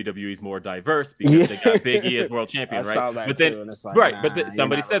why WWE is more diverse, because they got Big E as world champion, I right?" saw that But then, too, and it's like, right? nah, But then you're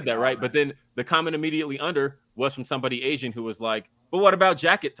somebody not said really that, right? going But then the comment immediately under was from somebody Asian who was like, "But what about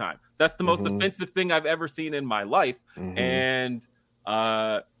jacket time? That's the most Mhm. offensive thing I've ever seen in my life." Mhm.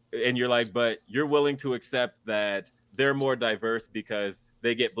 And you're like, but you're willing to accept that they're more diverse because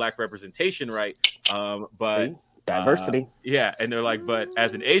they get black representation, right? But See? Diversity. yeah, and they're like, but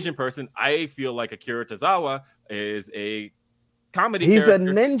as an Asian person, I feel like Akira Tozawa is a comedy He's character.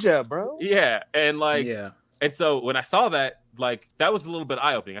 a ninja, bro. Yeah, and like, Yeah. and so when I saw that, like, that was a little bit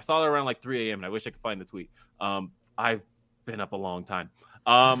eye-opening. I saw that around like 3 a.m. and I wish I could find the tweet. I've been up a long time.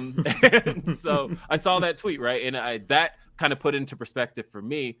 And so I saw that tweet, right? And that kind of put into perspective for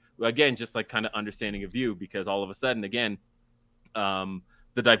me, again, just like kind of understanding of you, because all of a sudden, again,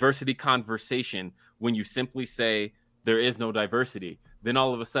 the diversity conversation, when you simply say there is no diversity, then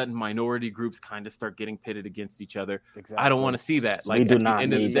all of a sudden minority groups kind of start getting pitted against each other. Exactly. I don't want to see that. Like, We do at the not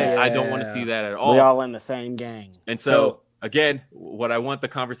end of the need day, that. I don't want to see that at all. We all in the same gang. And so again, what I want the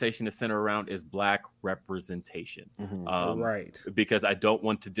conversation to center around is black representation. Mhm. Right. Because I don't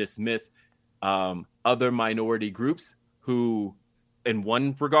want to dismiss other minority groups who, in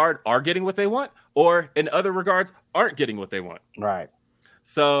one regard, are getting what they want, or in other regards, aren't getting what they want. Right.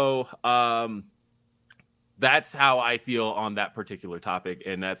 So that's how I feel on that particular topic,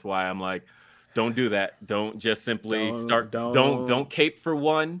 and that's why I'm like, don't do that. Don't just simply don't cape for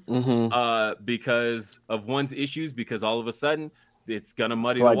one Mhm. because of one's issues, because all of a sudden it's gonna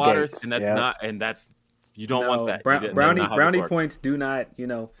muddy Floodgates, the waters, and that's yeah. not, and that's, you don't want that. That's not Brownie how this works. points do not,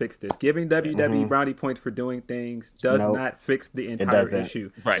 fix this. Giving WWE brownie points for doing things does Nope. not fix the entire doesn't. issue.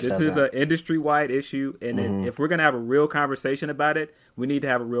 Right. This Doesn't. is an industry-wide issue, and if we're gonna have a real conversation about it, we need to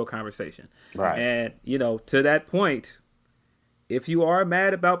have a real conversation. Right. And to that point, if you are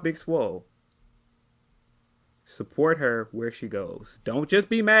mad about Big Swole, support her where she goes. Don't just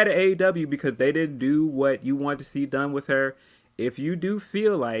be mad at AEW because they didn't do what you want to see done with her. If you do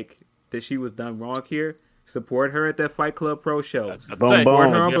feel like that she was done wrong here, support her at that Fight Club Pro show. That's Boom, it. boom. Support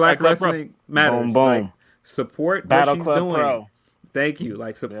her on Yeah, Black Fight Club Pro. Wrestling Matters. Boom, boom. Like, support Battle what she's Club doing. Pro. Thank you.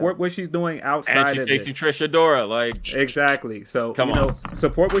 Like, support what she's doing outside And she's of facing this. Trish Adora. Like, Exactly. So, Come on.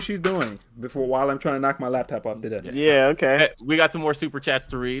 support what she's doing while I'm trying to knock my laptop off today. Yeah. Okay. hey, we got some more super chats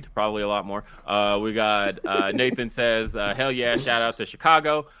to read, probably a lot more. We got Nathan says, "Hell yeah, shout out to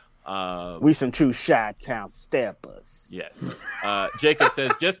Chicago." We some true Chi-Town steppers. Yes. Jacob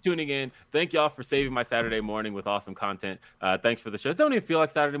says, "Just tuning in. Thank y'all for saving my Saturday morning with awesome content. Thanks for the show. It don't even feel like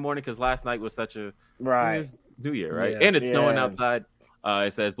Saturday morning because last night was such a Right. it was New Year, right? Yeah. And it's snowing Yeah. outside."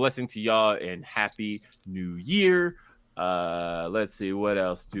 It says, "Blessing to y'all and happy New Year." Let's see, what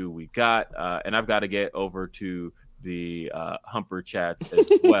else do we got? And I've got to get over to the Humper chats as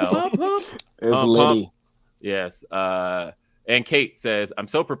well. It's Hump, Liddy. hump. Yes. And Kate says, "I'm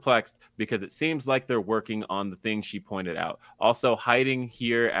so perplexed because it seems like they're working on the things she pointed out. Also hiding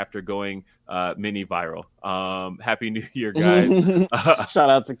here after going mini viral. Happy New Year, guys."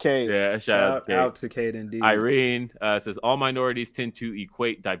 Shout out to Kate. Yeah, shout out to Kate. indeed. Irene says, "All minorities tend to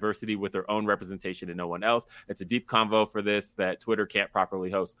equate diversity with their own representation and no one else. It's a deep convo for this that Twitter can't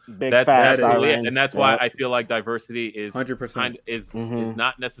properly host." Big That's facts, absolutely it. Irene. And that's why Yep. I feel like diversity is 100%. is Mhm.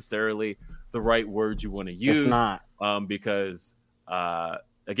 not necessarily the right word you want to use. It's not. Because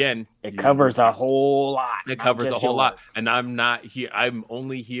again, It covers a whole lot. it not covers a just whole lot. yours. And I'm not here. I'm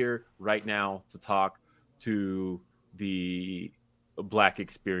only here right now to talk to the Black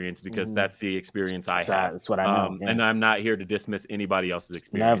experience because Mhm. that's the experience I So, have. that's what I know. Yeah. And I'm not here to dismiss anybody else's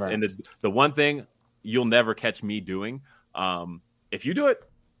experience. Never. And the one thing you'll never catch me doing, if you do it,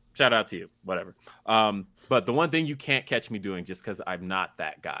 shout out to you, whatever. But the one thing you can't catch me doing, just because I'm not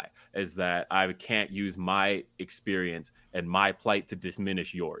that guy, is that I can't use my experience and my plight to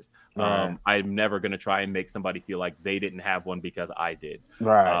diminish yours. Right. I'm never going to try and make somebody feel like they didn't have one because I did.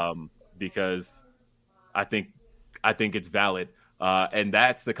 Right. Because I think it's valid. And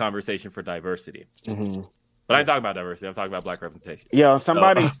that's the conversation for diversity. Mhm. But I ain't talking about diversity. I'm talking about black representation. Yo,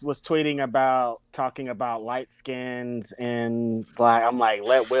 somebody was tweeting about talking about light skins and black. I'm like,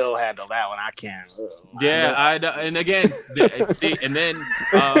 let Will handle that one. I can't. Yeah, and again, see, and then,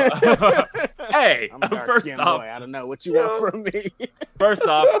 hey, I'm a dark first skinned off, boy. I don't know what you want from me. first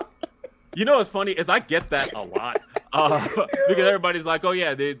off, you know what's funny is I get that a lot because everybody's like, oh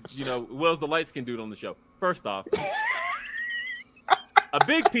yeah, Will's the light skinned dude on the show. First off, a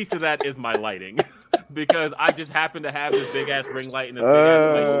big piece of that is my lighting. Because I just happen to have this big ass ring light and this big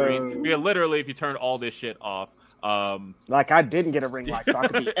ass light screen. Because literally, if you turn all this shit off, like I didn't get a ring light, so I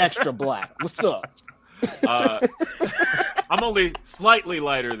could be extra black. What's up? I'm only slightly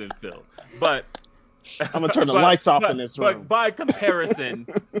lighter than Phil, but I'm gonna turn the lights off in this room. But by comparison,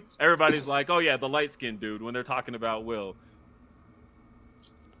 everybody's like, "Oh yeah, the light skinned dude." When they're talking about Will.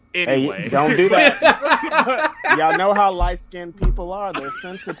 Anyway. Hey, don't do that. Y'all know how light-skinned people are. They're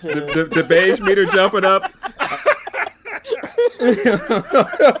sensitive. The beige meter jumping up.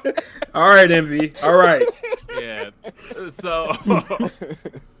 All right, Envy. All right. Yeah. So,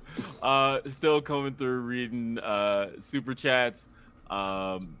 still coming through reading super chats.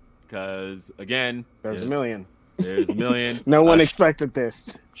 Because, again, there's a million. There's a million. No one expected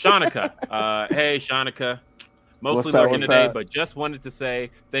this. Shanika. Hey, Shanika. Mostly lurking today, but just wanted to say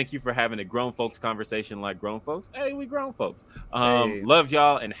thank you for having a grown folks conversation like grown folks. Hey, we grown folks. Hey. Love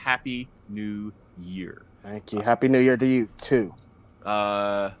y'all and Happy New Year. Thank you. Happy New Year to you too.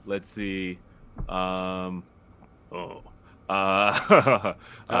 Let's see. I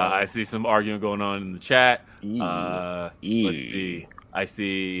see some arguing going on in the chat. Let's see. I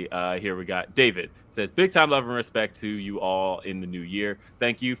see here we got David says, big time love and respect to you all in the new year.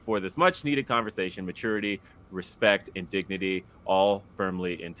 Thank you for this much needed conversation, maturity, respect, and dignity, all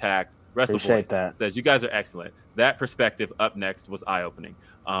firmly intact. Appreciate that. Says, you guys are excellent. That perspective up next was eye-opening.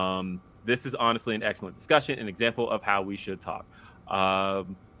 This is honestly an excellent discussion, an example of how we should talk.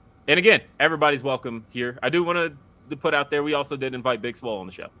 And again, everybody's welcome here. I do want to put out there, we also did invite Big Swole on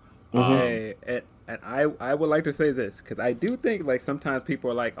the show. Hey, and I would like to say this, because I do think like sometimes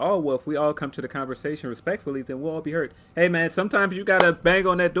people are like, oh, well, if we all come to the conversation respectfully, then we'll all be heard. Hey, man, sometimes you got to bang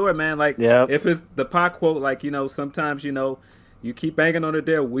on that door, man. Like, if it's the Pac quote, like, sometimes, you keep banging on the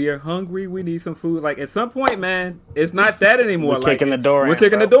door. We are hungry. We need some food. Like, at some point, man, it's not that anymore. We're kicking the door in. We're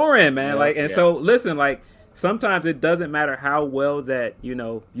kicking the door in, man. So, listen, like, sometimes it doesn't matter how well that,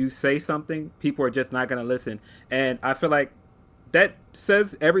 you say something. People are just not going to listen. And I feel like that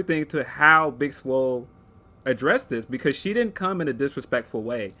says everything to how Big Swole addressed this, because she didn't come in a disrespectful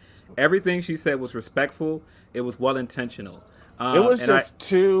way. Everything she said was respectful. It was well intentional. It was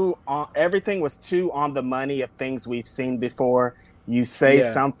just everything was too on the money of things we've seen before. You say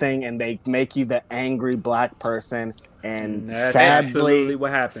something and they make you the angry black person. And that's absolutely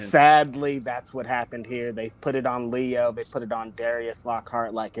what happened. Sadly, that's what happened here. They put it on Leo. They put it on Darius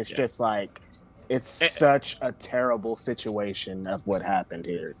Lockhart. Like, it's just like, it's such a terrible situation of what happened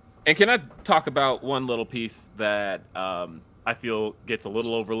here. And can I talk about one little piece that I feel gets a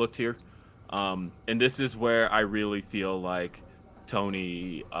little overlooked here? And this is where I really feel like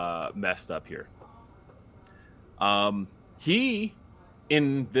Tony messed up here. He,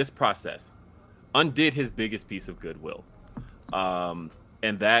 in this process, undid his biggest piece of goodwill. And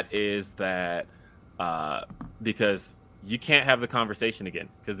that is that because you can't have the conversation again,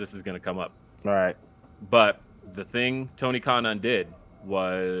 because this is going to come up. All right. But the thing Tony Khan undid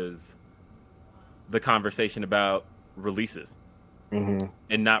was the conversation about releases and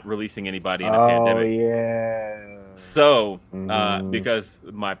not releasing anybody in a pandemic. Oh, yeah. So, because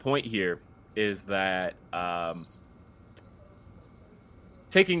my point here is that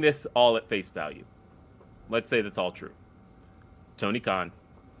taking this all at face value, let's say that's all true. Tony Khan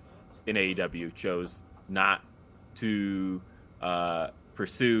in AEW chose not to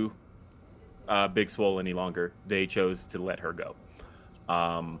pursue Big Swole any longer. They chose to let her go.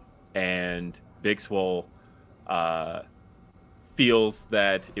 And Big Swole feels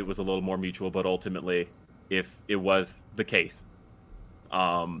that it was a little more mutual, but ultimately, if it was the case,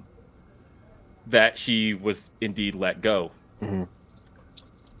 that she was indeed let go,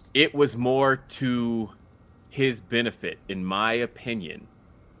 it was more to his benefit, in my opinion,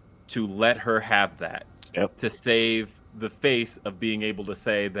 to let her have that, to save the face of being able to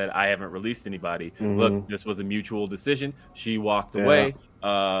say that I haven't released anybody. Look, this was a mutual decision. She walked away,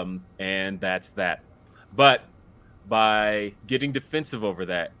 and that's that. But by getting defensive over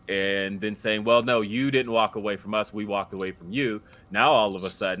that and then saying, well, no, you didn't walk away from us, we walked away from you. Now, all of a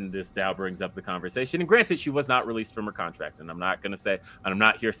sudden, this now brings up the conversation. And granted, she was not released from her contract. And I'm not going to say, and I'm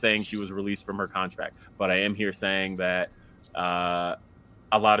not here saying she was released from her contract, but I am here saying that a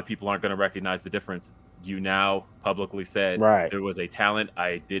lot of people aren't going to recognize the difference you now publicly said Right. there was a talent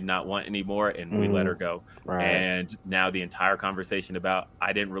I did not want anymore, and we let her go. Right. And now the entire conversation about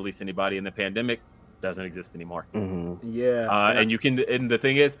I didn't release anybody in the pandemic doesn't exist anymore. Yeah. And you can, and the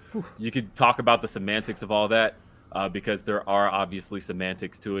thing is, you could talk about the semantics of all that, because there are obviously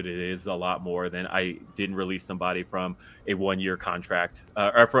semantics to it. It is a lot more than I didn't release somebody from a 1-year contract,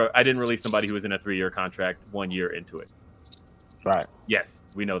 I didn't release somebody who was in a 3-year contract 1 year into it. Right. Yes,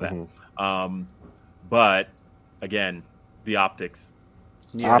 we know that. But again, the optics.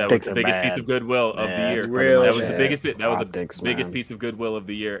 That was the biggest piece of goodwill of the year. Real that was bad. the biggest. That was Optics, the biggest man. piece of goodwill of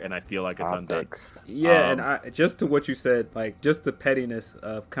the year, and I feel like it's undone. Yeah, and just to what you said, like just the pettiness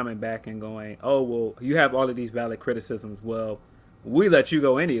of coming back and going, oh well, you have all of these valid criticisms. Well, we let you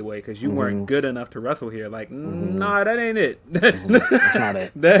go anyway because you weren't good enough to wrestle here. Like, nah, that ain't it. That's not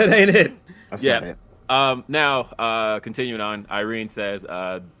it. That ain't it. That's not it. Now, continuing on, Irene says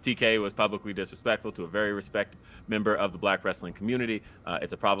TK was publicly disrespectful to a very respected member of the Black wrestling community.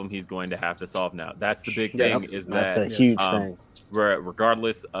 It's a problem he's going to have to solve now. That's the big thing. That's a huge thing.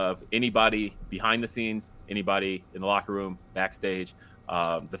 Regardless of anybody behind the scenes, anybody in the locker room, backstage,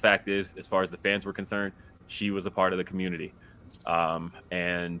 the fact is, as far as the fans were concerned, she was a part of the community,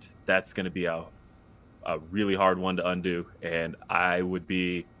 and that's going to be a really hard one to undo. And I would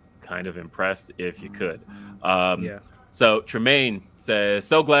be kind of impressed if you could. So Tremaine says,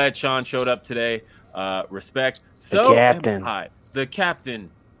 so glad Sean showed up today. Respect. The captain. The captain.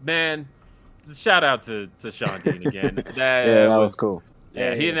 Man, shout out to Sean Dean again. That was cool.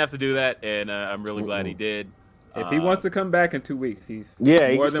 Yeah, he didn't have to do that, and I'm really glad he did. If he wants to come back in 2 weeks, he's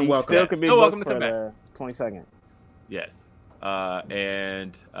more than he welcome. still could be booked for the 22nd. Yes.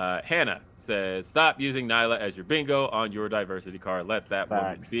 And Hannah says, stop using Nyla as your bingo on your diversity card. Let that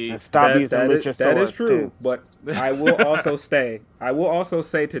woman be. And stop using Luchasaurus, that is true, too. But I will also say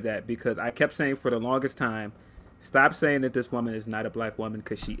to that, because I kept saying for the longest time, stop saying that this woman is not a black woman,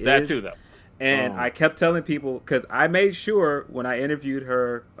 because she is. That too, though. And I kept telling people, because I made sure when I interviewed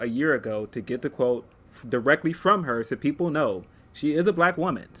her a year ago to get the quote directly from her so people know she is a black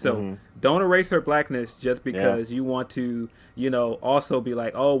woman. So don't erase her blackness just because you want to, also be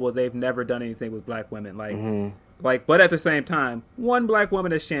like, oh, well, they've never done anything with black women. Like, but at the same time, one black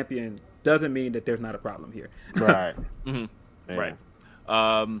woman as champion doesn't mean that there's not a problem here. Right. Right.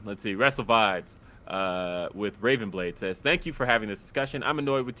 Let's see. Wrestle Vibes with Ravenblade says, thank you for having this discussion. I'm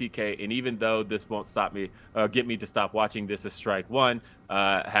annoyed with TK, and even though this won't stop me, get me to stop watching, this is strike one.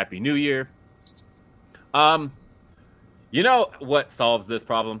 Happy New Year. You know what solves this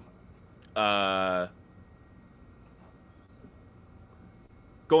problem?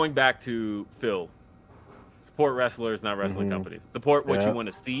 Going back to Phil, support wrestlers, not wrestling companies. Support what you want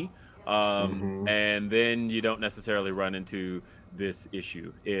to see, and then you don't necessarily run into this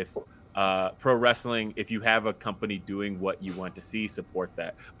issue. If pro wrestling, if you have a company doing what you want to see, support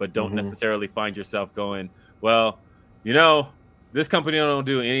that, but don't necessarily find yourself going, well, this company don't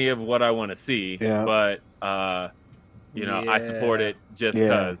do any of what I want to see, but I support it just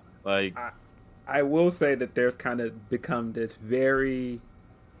because. Like, I will say that there's kind of become this very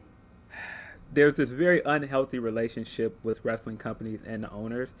unhealthy relationship with wrestling companies and the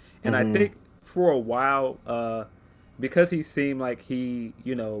owners, and I think for a while, because he seemed like he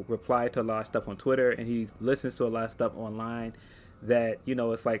replied to a lot of stuff on Twitter and he listens to a lot of stuff online, that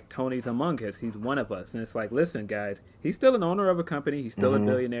it's like Tony's among us, he's one of us, and it's like, listen guys, he's still an owner of a company, he's still a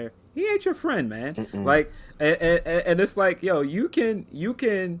billionaire, he ain't your friend, man. Like, and it's like, yo, you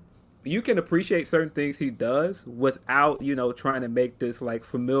can appreciate certain things he does without trying to make this like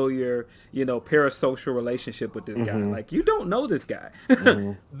familiar parasocial relationship with this guy. Like, you don't know this guy.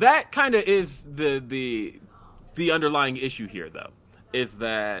 That kind of is the underlying issue here, though, is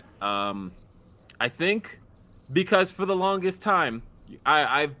that I think, because for the longest time,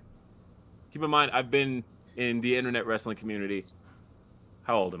 I've keep in mind, I've been in the internet wrestling community.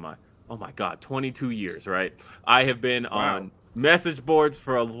 How old am I? Oh my God, 22 years, right? I have been on message boards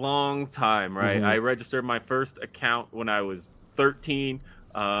for a long time, right? I registered my first account when I was 13.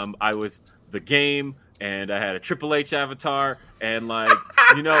 I was the game, and I had a Triple H avatar, and like,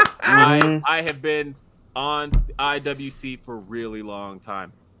 I have been on IWC for a really long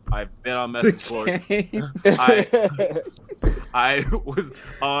time. I've been on message boards. I was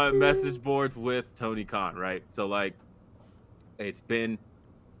on message boards with Tony Khan, right? So like, it's been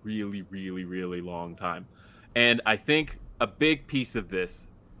really, really, really long time. And I think a big piece of this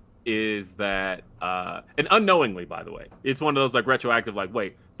is that, and unknowingly, by the way, it's one of those like retroactive, like,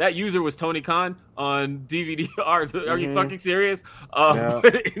 wait, that user was Tony Khan on DVD. Are you fucking serious?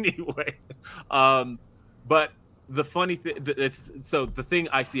 But anyway, but the funny thing, so the thing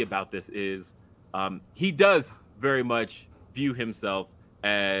I see about this is he does very much view himself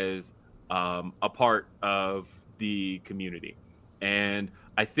as a part of the community. And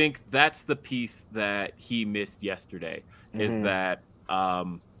I think that's the piece that he missed yesterday, is that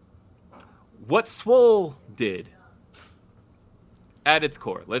what Swole did at its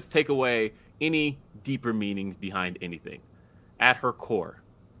core, let's take away any deeper meanings behind anything. At her core,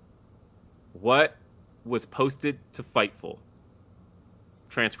 what was posted to Fightful,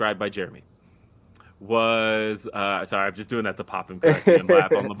 transcribed by Jeremy, was sorry, I'm just doing that to pop and correct and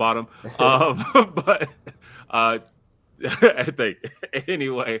laugh on the bottom. But I think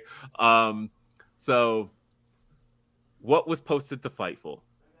anyway. So what was posted to Fightful?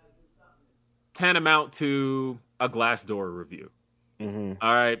 Tantamount to a Glassdoor review. All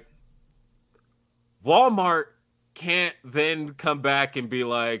right. Walmart can't then come back and be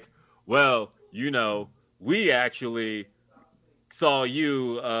like, well, we actually saw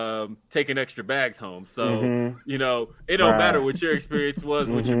you taking extra bags home. So, it don't matter what your experience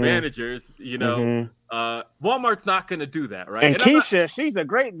was with your managers, Walmart's not going to do that, right? And Keisha, she's a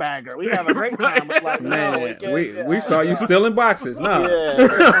great bagger. We have a great time. Like, man, we saw you still in boxes. No. Yeah,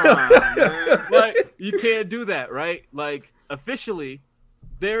 come on, man. Like, you can't do that, right? Like, officially,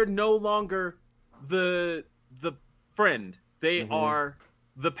 they're no longer the friend. They are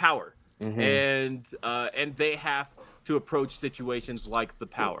the power. And they have to approach situations like the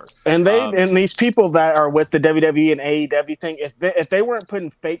power. And and these people that are with the WWE and AEW thing, if they weren't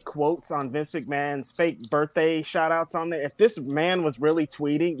putting fake quotes on Vince McMahon's fake birthday shout outs on there, if this man was really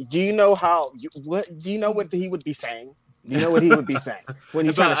tweeting, do you know what he would be saying? Do you know what he would be saying when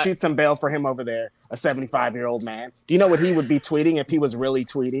you're trying to shoot some bail for him over there, a 75-year-old man? Do you know what he would be tweeting if he was really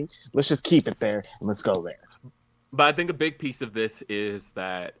tweeting? Let's just keep it there and let's go there. But I think a big piece of this is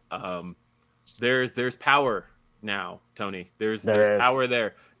that there's power now, Tony. There's power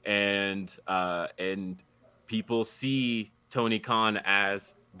there, and people see Tony Khan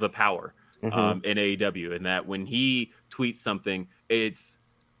as the power in AEW, and that when he tweets something, it's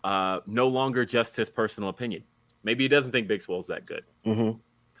no longer just his personal opinion. Maybe he doesn't think Big Swole's that good.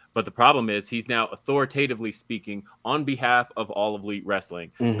 But the problem is he's now authoritatively speaking on behalf of All Elite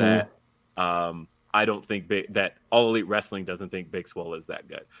Wrestling that I don't think that All Elite Wrestling doesn't think Big Swole is that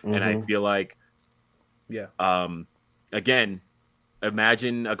good. And I feel like, again,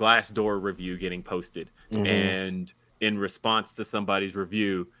 imagine a Glassdoor review getting posted, and in response to somebody's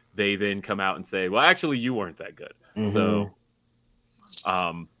review, they then come out and say, well, actually, you weren't that good. So,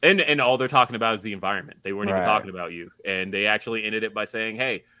 and all they're talking about is the environment. They weren't even talking about you. And they actually ended it by saying,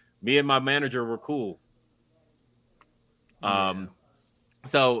 hey, me and my manager were cool.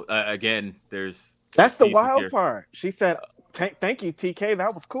 So again, that's the wild part. She said, thank you, TK.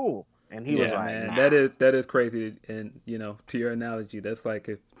 That was cool. And he was like, man, nah. that is crazy. And, to your analogy, that's like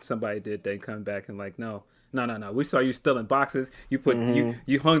if somebody did, they come back and like, no. We saw you still in boxes. You put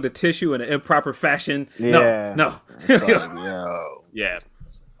you hung the tissue in an improper fashion. Yeah. No. Yeah.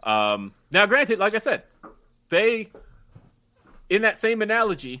 Now, granted, like I said, in that same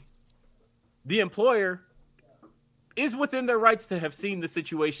analogy, the employer is within their rights to have seen the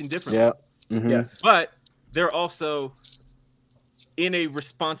situation differently. Yeah. Yes. But they're also in a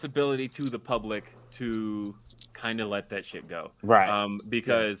responsibility to the public to kind of let that shit go. Right.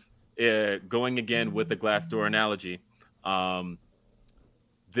 Because going again with the Glassdoor analogy,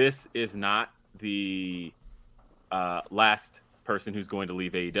 this is not the last person who's going to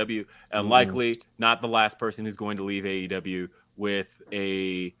leave AEW, and likely not the last person who's going to leave AEW with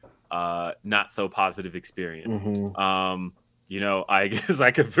a not so positive experience. I guess I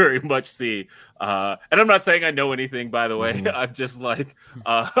could very much see, and I'm not saying I know anything, by the way. I'm just like,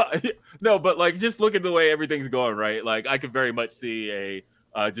 no, but like, just look at the way everything's going, right? Like, I could very much see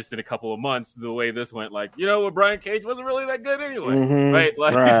just in a couple of months, the way this went, like, what, Brian Cage wasn't really that good anyway, right?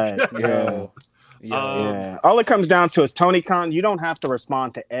 Like, yeah. All it comes down to is, Tony Khan, you don't have to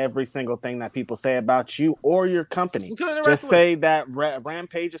respond to every single thing that people say about you or your company. Just say that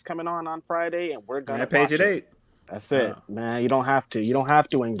Rampage is coming on Friday, and we're going to Rampage at 8. That's it, man. You don't have to. You don't have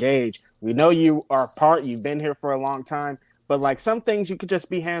to engage. We know you are you've been here for a long time, but like some things you could just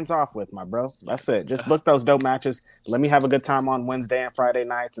be hands off with, my bro. That's it. Just book those dope matches. Let me have a good time on Wednesday and Friday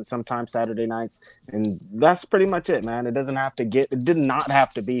nights and sometimes Saturday nights. And that's pretty much it, man. It did not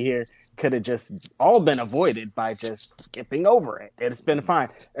have to be here. Could have just all been avoided by just skipping over it. It's been fine.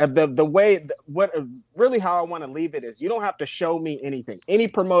 Really how I want to leave it is, you don't have to show me anything. Any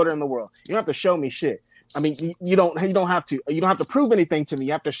promoter in the world, you don't have to show me shit. I mean, you don't have to prove anything to me.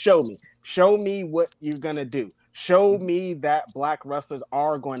 You have to show me. Show me what you're gonna do. Show me that black wrestlers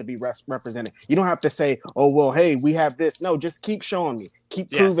are going to be represented. You don't have to say, "Oh well, hey, we have this." No, just keep showing me.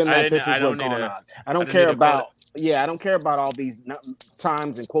 Keep proving that this is what's going on. I don't care about. Yeah, I don't care about all these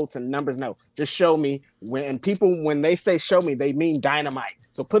times and quotes and numbers. No, just show me. When they say show me, they mean Dynamite.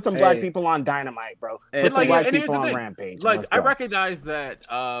 So put some black people on Dynamite, bro. Put some black people on Rampage. Like I recognize that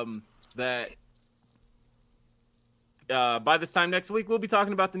by this time next week, we'll be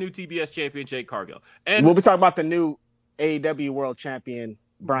talking about the new TBS champion, Jade Cargill. And we'll be talking about the new AEW World Champion,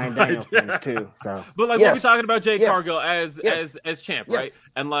 Bryan Danielson, too. So, but like we'll be talking about Jade Cargill as champ, right?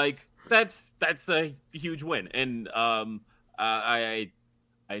 And like that's a huge win. And I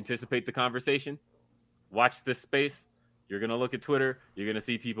anticipate the conversation. Watch this space. You're going to look at Twitter. You're going to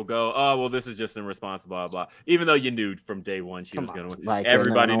see people go, oh, well, this is just irresponsible, blah, blah. Even though you knew from day one she was going to win. Like,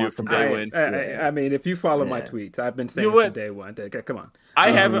 everybody knew from day one. I mean, if you follow my tweets, I've been saying from day one. Come on.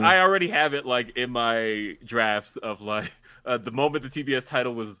 I already have it like in my drafts of like the moment the TBS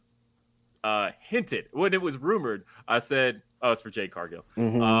title was hinted. When it was rumored, I said, oh, it's for Jade Cargill.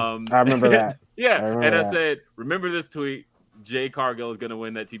 Mm-hmm. I remember that. I said, remember this tweet. Jade Cargill is going to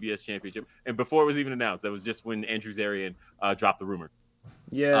win that TBS championship. And before it was even announced, that was just when Andrew Zarian dropped the rumor.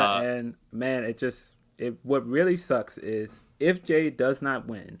 Yeah, and man, what really sucks is if Jade does not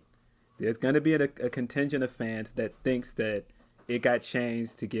win, there's going to be a contingent of fans that thinks that it got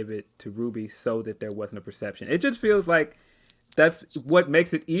changed to give it to Ruby so that there wasn't a perception. It just feels like that's what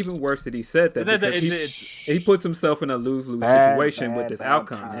makes it even worse that he said that, because he puts himself in a lose-lose situation with this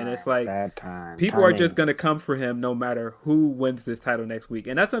outcome. And it's like people are just going to come for him no matter who wins this title next week.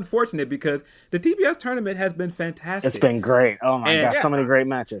 And that's unfortunate because the TBS tournament has been fantastic. It's been great. Oh, my God. So many great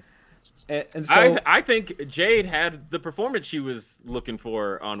matches. And so, I think Jade had the performance she was looking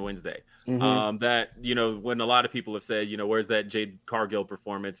for on Wednesday. Mm-hmm. That, when a lot of people have said, where's that Jade Cargill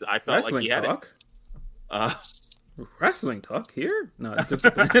performance? I felt like he had it. Wrestling talk here? No, just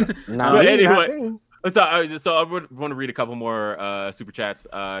anyway. So I want to read a couple more super chats.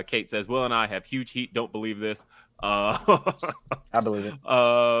 Kate says, Will and I have huge heat. Don't believe this. I believe it.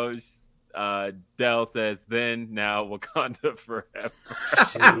 Dell says, then, now, Wakanda forever.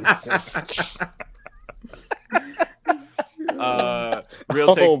 Jesus.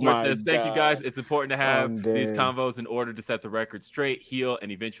 Real Take Sports says, thank you guys. It's important to have these convos in order to set the record straight, heal,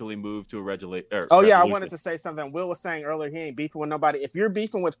 and eventually move to a resolution. I wanted to say something. Will was saying earlier he ain't beefing with nobody. If you're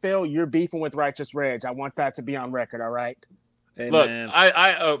beefing with Phil, you're beefing with Righteous Reg. I want that to be on record, all right? Hey, look,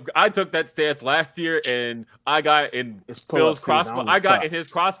 I took that stance last year, and I got in Phil's I got in his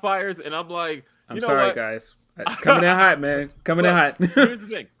crossfires, and I'm like, I'm sorry, guys. Coming in hot, man. Coming in hot. Here's the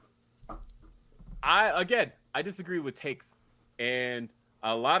thing. I disagree with takes. And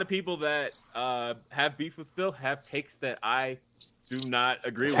a lot of people that have beef with Phil have takes that I do not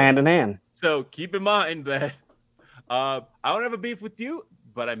agree with. Hand in hand. So keep in mind that I don't have a beef with you,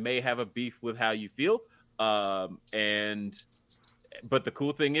 but I may have a beef with how you feel. But the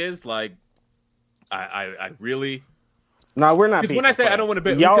cool thing is, like, I really. No, we're not. When I say I don't want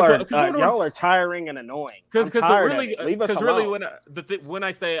to be, y'all are tiring and annoying. Because really, when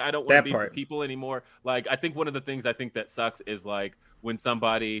I say I don't want to be with people anymore, like I think one of the things I think that sucks is like when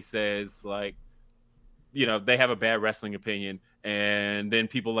somebody says like, they have a bad wrestling opinion, and then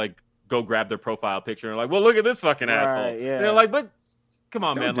people like go grab their profile picture and are like, well, look at this fucking asshole. Yeah. And they're like, but come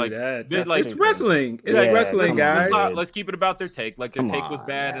on, don't man, like it's wrestling. It's wrestling, guys. Let's keep it about their take. Like their take was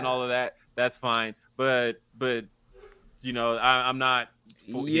bad and all of that. That's fine, but. I'm not.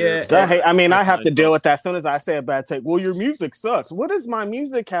 I have to deal with that as soon as I say a bad take. Well, your music sucks. What does my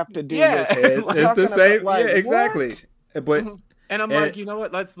music have to do with it? It's the same. Like, exactly. But and I'm like, you know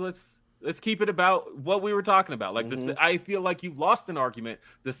what? Let's keep it about what we were talking about. Like this, I feel like you've lost an argument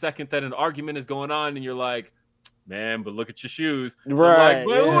the second that an argument is going on, and you're like, man, but look at your shoes. Right. Like,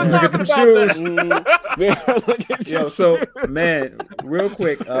 well, look at the shoes. Look at your so, man, real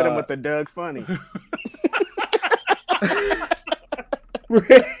quick. Hit him with the Doug Funny. Hey, real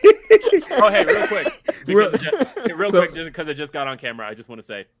quick, just because I just got on camera, I just want to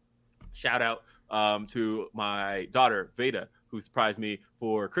say, shout out to my daughter Veda, who surprised me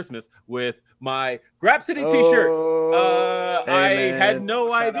for Christmas with my Grapsity T-shirt. I had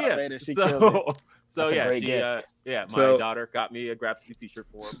no idea. Veda, she killed it. My daughter got me a Grapsity T-shirt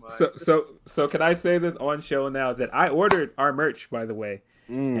for my. So can I say this on show now that I ordered our merch, by the way.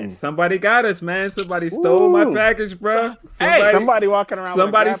 And somebody got us, man. Somebody stole my package, bro. Somebody walking around.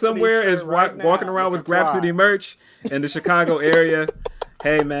 Somebody somewhere is walking around with Grapsity merch in the Chicago area.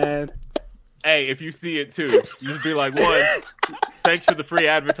 Hey, man. Hey, if you see it too, you'd be like, one, thanks for the free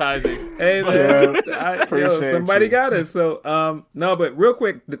advertising. Hey, man. Somebody got us. So, no, but real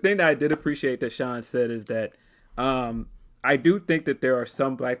quick, the thing that I did appreciate that Sean said is that I do think that there are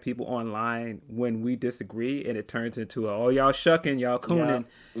some black people online when we disagree and it turns into oh y'all shucking, y'all cooning,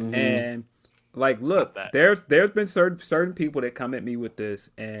 and like look, there's been certain people that come at me with this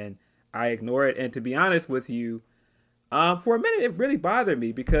and I ignore it. And to be honest with you, for a minute it really bothered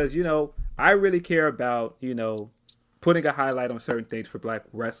me because I really care about putting a highlight on certain things for black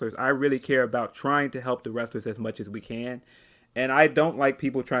wrestlers. I really care about trying to help the wrestlers as much as we can. And I don't like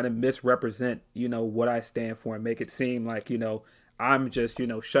people trying to misrepresent, what I stand for and make it seem like, I'm just,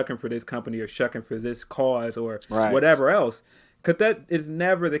 shucking for this company or shucking for this cause or whatever else. Because that is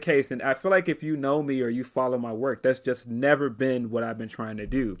never the case. And I feel like if you know me or you follow my work, that's just never been what I've been trying to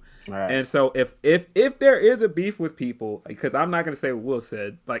do. Right. And so if there is a beef with people, because I'm not going to say what Will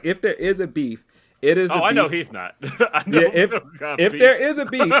said, like if there is a beef, it is. I know he's not. I know if there is a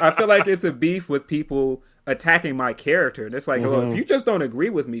beef, I feel like it's a beef with people attacking my character. And it's like, look, if you just don't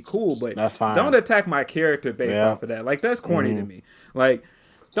agree with me, cool, but that's fine. Don't attack my character based off of that. Like that's corny to me. Like,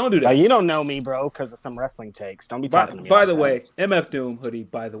 don't do that. Like, you don't know me, bro, because of some wrestling takes. Don't be talking to me. By the way, MF Doom hoodie.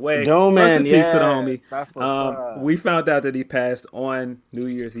 By the way, Doom man, peace to the homie. That's what's up. We found out that he passed on New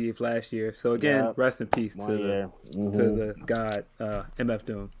Year's Eve last year. So again, rest in peace to the god MF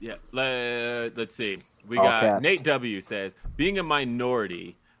Doom. Yeah. Let's see. We All got caps. Nate W says being a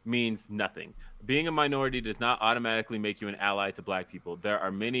minority means nothing. Being a minority does not automatically make you an ally to black people. There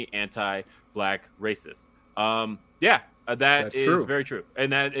are many anti-black racists. That's true. Very true.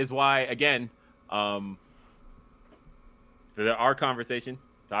 And that is why, again, for our conversation,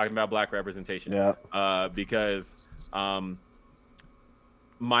 talking about black representation, because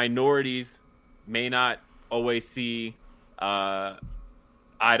minorities may not always see eye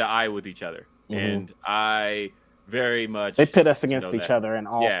to eye with each other. And I very much... They pit us against each other in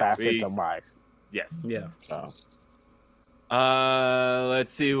all facets of life. Yes. Yeah. So.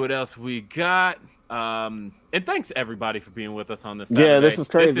 Let's see what else we got. And thanks everybody for being with us on this Saturday. Yeah, this is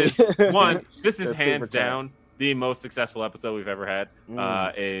crazy. This is hands down the most successful episode we've ever had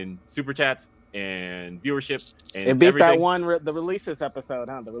in super chats and viewership. And it beat everything. that one, the releases episode,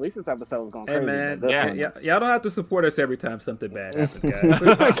 huh? The releases episode was going crazy. Hey, man. Y'all don't have to support us every time something bad happens,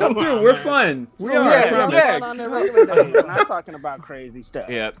 guys. Come through. We're fun. We are. We're fun on the regular day. We're not talking about crazy stuff.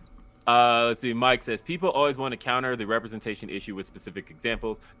 Yeah. Let's see. Mike says people always want to counter the representation issue with specific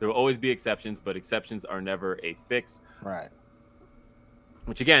examples. There will always be exceptions, but exceptions are never a fix. Right.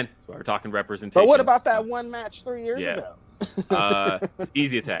 Which again, we're talking representation. But what about that one match 3 years ago?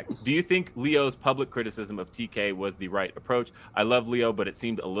 Easy Attack. Do you think Leo's public criticism of TK was the right approach? I love Leo, but it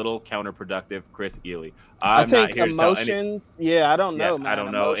seemed a little counterproductive. Chris Ely. I think emotions. I don't know. Man. I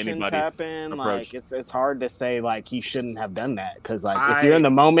don't know emotions anybody's happen. approach. Like it's hard to say like he shouldn't have done that because like if you're in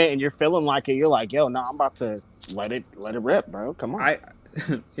the moment and you're feeling like it, you're like, yo, no, I'm about to let it rip, bro. Come on.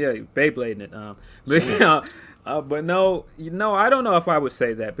 Beyblading it. But no, I don't know if I would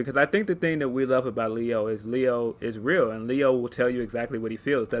say that because I think the thing that we love about Leo is real, and Leo will tell you exactly what he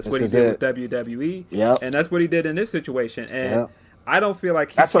feels. That's what he did with WWE, and that's what he did in this situation. And I don't feel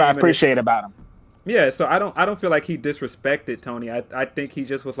like that's what I appreciate about him. Yeah, so I don't feel like he disrespected Tony. I think he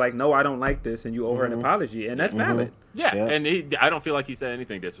just was like, no, I don't like this, and you owe her an apology, and that's valid. Yeah, and I don't feel like he said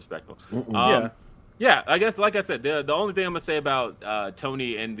anything disrespectful. Yeah, I guess like I said, the only thing I'm gonna say about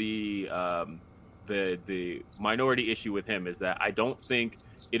Tony and the minority issue with him is that I don't think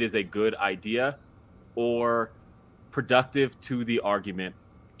it is a good idea or productive to the argument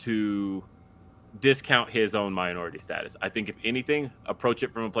to discount his own minority status. I think if anything, approach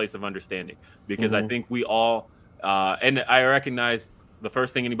it from a place of understanding because I think we all and I recognize the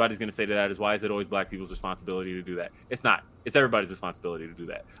first thing anybody's going to say to that is why is it always black people's responsibility to do that? It's not. It's everybody's responsibility to do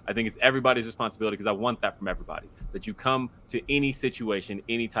that. I think it's everybody's responsibility because I want that from everybody, that you come to any situation,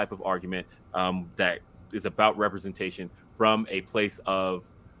 any type of argument that is about representation from a place of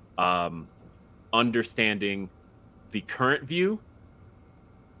understanding the current view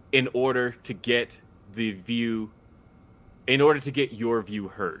in order to get your view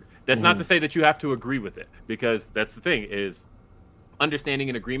heard. That's not to say that you have to agree with it because that's the thing is understanding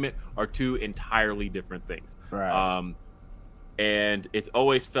and agreement are two entirely different things. Right. And it's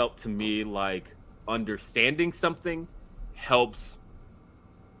always felt to me like understanding something helps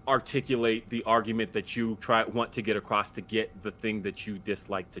articulate the argument that you want to get across to get the thing that you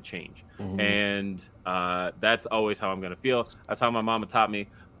dislike to change. And that's always how I'm going to feel. That's how my mama taught me.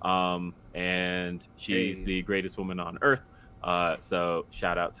 And she's the greatest woman on earth. So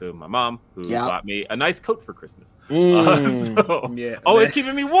shout out to my mom who bought me a nice coat for Christmas. Always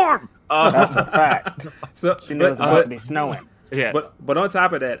keeping me warm. That's a fact. So she knows it's about to be snowing. Yes. But on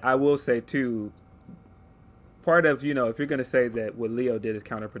top of that, I will say too, part of, you know, if you're going to say that what Leo did is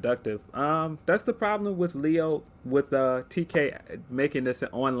counterproductive, that's the problem with Leo, with TK making this an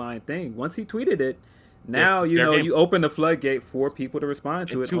online thing. Once he tweeted it, now, you know, you open the floodgate for people to respond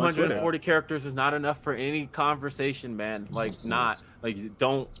to it. 240 characters is not enough for any conversation, man. Like,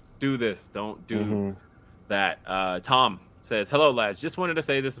 don't do this. Don't do that. Tom says, hello, lads. Just wanted to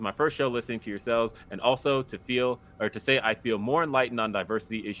say this is my first show listening to yourselves, and also to say I feel more enlightened on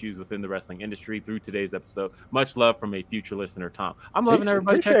diversity issues within the wrestling industry through today's episode. Much love from a future listener, Tom. I'm loving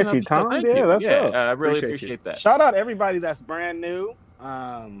everybody. Appreciate you, Tom. Yeah, that's dope. I really appreciate that. Shout out everybody that's brand new.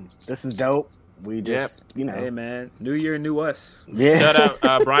 This is dope. We just, you know. Hey, man. New year, new us. Yeah. Shout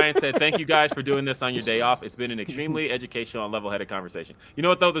out. Brian said, thank you guys for doing this on your day off. It's been an extremely educational and level-headed conversation. You know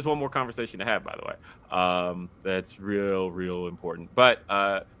what, though? There's one more conversation to have, by the way. That's real important. But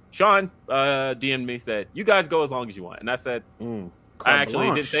Sean DM'd me, said, you guys go as long as you want. And I said, I actually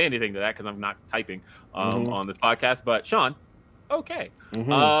didn't say anything to that because I'm not typing on this podcast. But Sean, okay.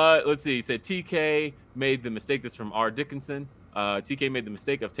 Let's see. He said, TK made the mistake. This from R. Dickinson. TK made the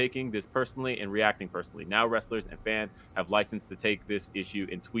mistake of taking this personally and reacting personally. Now wrestlers and fans have license to take this issue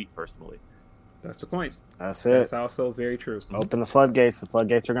and tweet personally. That's the point. That's it. That's also very true. Open the floodgates. The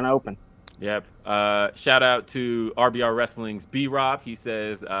floodgates are going to open. Yep. Shout out to RBR Wrestling's B-Rob. He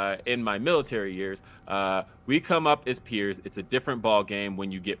says, in my military years, we come up as peers. It's a different ball game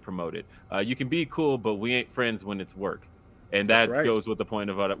when you get promoted. You can be cool, but we ain't friends when it's work. And that goes with the point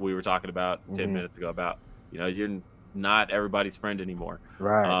of what we were talking about 10 minutes ago about, you know, you're not everybody's friend anymore.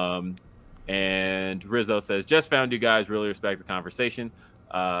 Right. And Rizzo says, just found you guys. Really respect the conversation.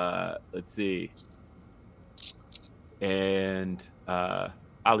 Let's see. And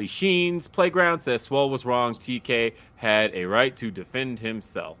Ali Sheen's Playground says, Swole was wrong. TK had a right to defend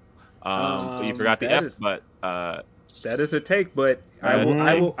himself. You forgot the F, but that is a take, but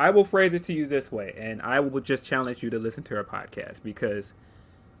I will phrase it to you this way, and I will just challenge you to listen to her podcast, because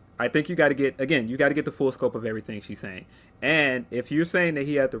I think you got to get the full scope of everything she's saying. And if you're saying that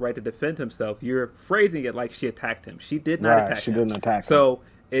he had the right to defend himself, you're phrasing it like she attacked him. She did not attack him. She didn't attack him. So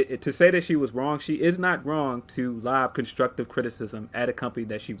to say that she was wrong, she is not wrong to lob constructive criticism at a company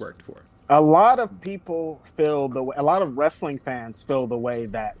that she worked for. A lot of people feel a lot of wrestling fans feel the way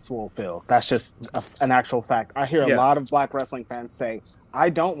that Swole feels. That's just an actual fact. I hear a lot of black wrestling fans say, I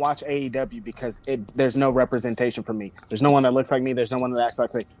don't watch AEW because there's no representation for me. There's no one that looks like me. There's no one that acts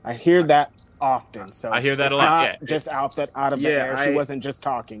like me. I hear that often. So I hear that it's a lot. not just out of the air. She wasn't just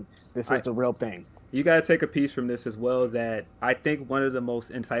talking. This is a real thing. You got to take a piece from this as well, that I think one of the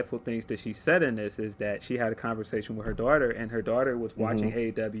most insightful things that she said in this is that she had a conversation with her daughter, and her daughter was watching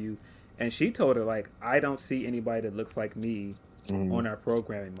AEW, and she told her, like, I don't see anybody that looks like me on our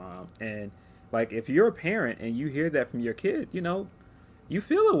programming, Mom. And, like, if you're a parent and you hear that from your kid, you know, you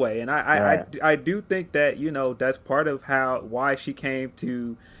feel a way. And I do think that, you know, that's part of why she came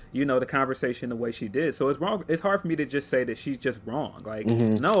to, you know, the conversation the way she did. So it's wrong. It's hard for me to just say that she's just wrong. Like,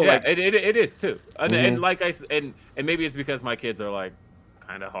 no, yeah, like it is too. And like and maybe it's because my kids are like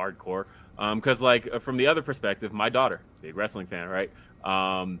kind of hardcore. Because like from the other perspective, my daughter, big wrestling fan, right?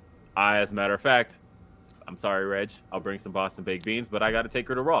 As a matter of fact, I'm sorry, Reg, I'll bring some Boston baked beans, but I got to take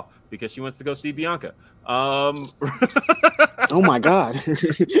her to Raw because she wants to go see Bianca. Oh my God!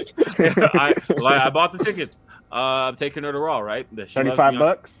 I bought the tickets. I'm taking her to Raw, right?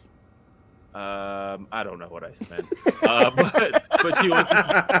 $35. I don't know what I spent,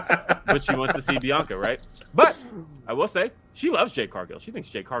 but she wants to see Bianca, right? But I will say she loves Jade Cargill. She thinks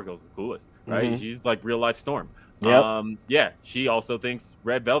Jade Cargill is the coolest, right? She's like real life Storm. Yep. Yeah, she also thinks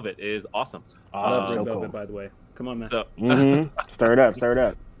Red Velvet is awesome. Awesome, so Red Velvet, cool. By the way. Come on, man. So, Stir it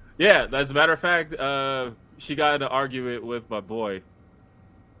up. Yeah, as a matter of fact, she got in an argument with my boy,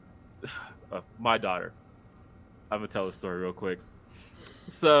 my daughter. I'm gonna tell the story real quick.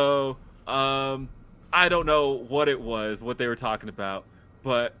 So, I don't know what they were talking about,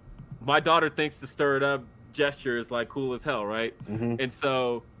 but my daughter thinks the stir it up gesture is like cool as hell, right? And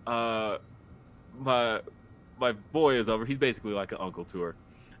so, my boy is over. He's basically like an uncle to her,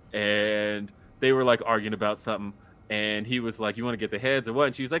 and they were like arguing about something. And he was like, "You want to get the heads or what?"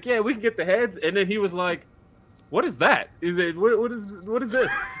 And she was like, "Yeah, we can get the heads." And then he was like, "What is that? Is it what is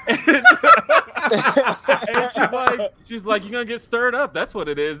this?" And she's like, "You're gonna get stirred up. That's what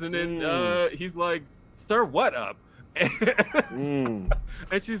it is." And then he's like, "Stir what up?" And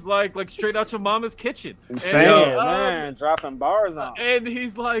she's like straight out your mama's kitchen. Man, dropping bars on. And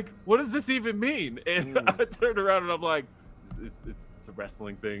he's like, "What does this even mean?" And I turned around and I'm like, "It's a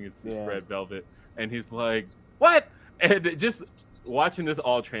wrestling thing. It's Red Velvet." And he's like, "What?" And just watching this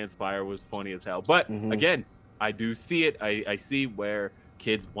all transpire was funny as hell. But again, I do see it. I see where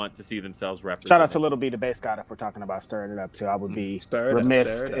kids want to see themselves represented. Shout out to Little B, the bass god, if we're talking about stirring it up too. I would be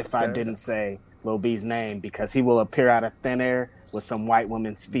remiss if I didn't say Lil B's name, because he will appear out of thin air with some white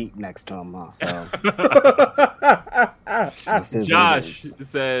woman's feet next to him. So Josh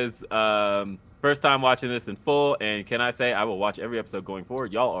says, first time watching this in full, and can I say I will watch every episode going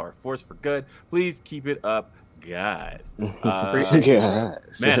forward. Y'all are a force for good. Please keep it up, guys.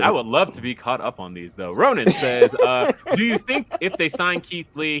 Man, I would love to be caught up on these, though. Ronan says, do you think if they sign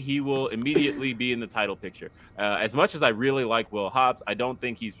Keith Lee, he will immediately be in the title picture? As much as I really like Will Hobbs, I don't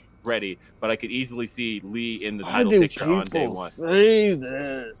think he's ready, but I could easily see Lee in the title picture on day one. Say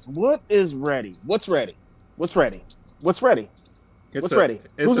this. What is ready? What's ready? What's ready? What's ready? What's ready?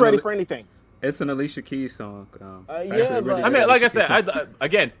 Who's ready for anything? It's an Alicia Keys song. Yeah, I mean, like I said,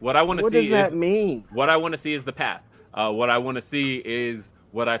 again, what I want to see is... What does that mean? What I want to see is the path. What I want to see is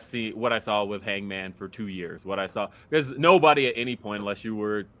what I saw with Hangman for 2 years. What I saw, because nobody at any point, unless you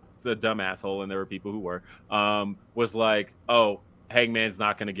were the dumb asshole, and there were people who were, was like, oh, Hangman's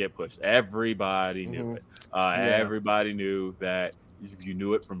not going to get pushed. Everybody knew it. Everybody knew that. You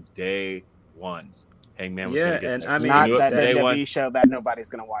knew it from day one. Hangman was going to get pushed. I mean, not that WWE show that nobody's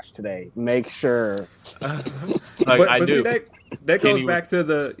going to watch today. Make sure. But see, that goes back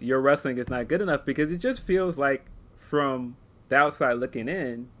to your wrestling is not good enough, because it just feels like, from the outside looking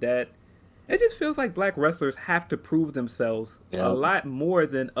in, that it just feels like black wrestlers have to prove themselves a lot more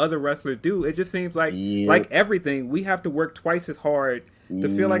than other wrestlers do. It just seems like everything, we have to work twice as hard to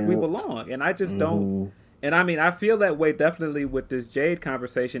feel like we belong. And I just don't. And I mean, I feel that way definitely with this Jade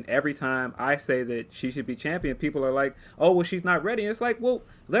conversation. Every time I say that she should be champion, people are like, oh, well, she's not ready. And it's like, well,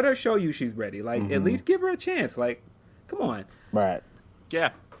 let her show you she's ready. Like, at least give her a chance. Like, come on. Right.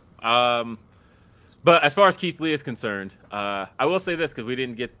 Yeah. But as far as Keith Lee is concerned, I will say this, because we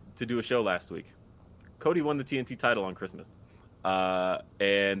didn't get to do a show last week. Cody won the TNT title on Christmas.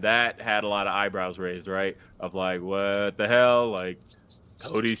 And that had a lot of eyebrows raised, right? Of like, what the hell? Like,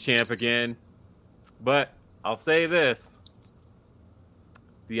 Cody's champ again. But I'll say this.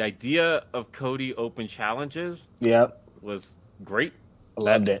 The idea of Cody Open Challenges was great.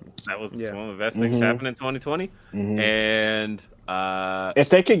 Loved it. That was one of the best things happened in 2020. And if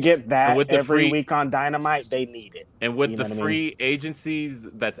they could get that every week on Dynamite, they need it. And with the free agencies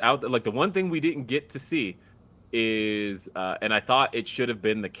that's out there, like the one thing we didn't get to see is, and I thought it should have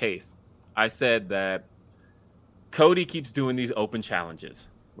been the case. I said that Cody keeps doing these open challenges,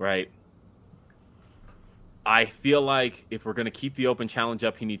 right? I feel like if we're going to keep the open challenge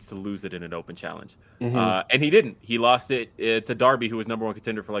up, he needs to lose it in an open challenge. And he didn't. He lost it to Darby, who was number one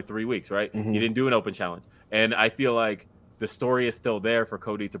contender for like 3 weeks, right? He didn't do an open challenge. And I feel like the story is still there for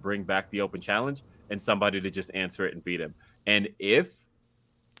Cody to bring back the open challenge and somebody to just answer it and beat him. And if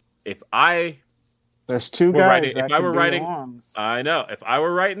there's two guys if I were writing, I know. If I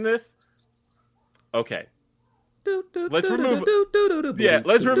were writing this, okay. Let's remove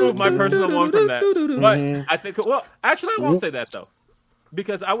my personal one from that. But I think, well, actually, I won't say that though,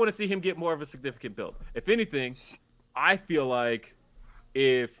 because I want to see him get more of a significant build. If anything, I feel like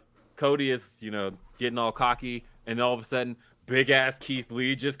if Cody is, getting all cocky and all of a sudden big ass Keith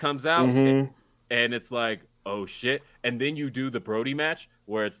Lee just comes out and it's like, oh shit. And then you do the Brody match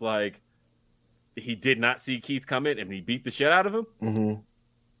where it's like he did not see Keith coming and he beat the shit out of him.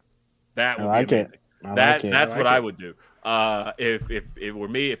 That would be amazing. That's what I would do. If it were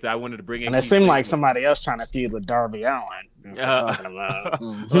me, if I wanted to bring in, and it seemed like somebody else trying to feud with Darby Allin. I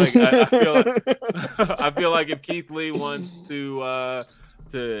feel like if Keith Lee wants I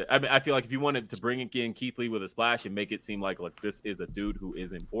feel like if you wanted to bring in Keith Lee with a splash and make it seem like, look, this is a dude who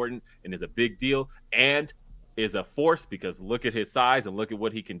is important and is a big deal and is a force, because look at his size and look at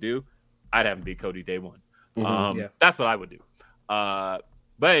what he can do, I'd have him beat Cody day one. That's what I would do. But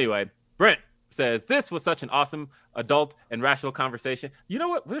anyway, Brent says, this was such an awesome adult and rational conversation. You know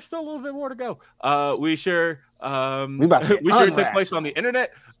what? There's still a little bit more to go. We sure took place on the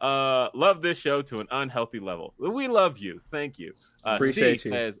internet. Love this show to an unhealthy level. We love you. Thank you. Appreciate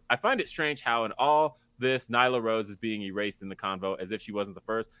you. Says, I find it strange how in all this Nyla Rose is being erased in the convo as if she wasn't the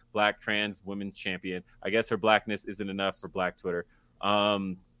first black trans women's champion. I guess her blackness isn't enough for Black Twitter.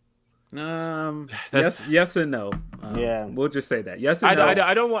 Yes and no. We'll just say that. Yes and no.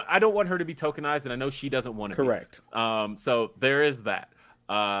 I don't want her to be tokenized, and I know she doesn't want to. Correct. So there is that.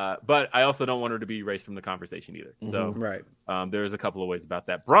 But I also don't want her to be erased from the conversation either. So there's a couple of ways about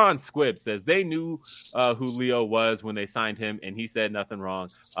that. Bronze Squib says they knew who Leo was when they signed him, and he said nothing wrong.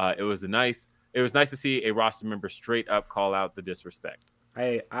 It was nice to see a roster member straight up call out the disrespect.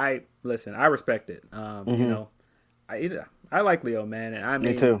 I listen. I respect it. I like Leo, man, and I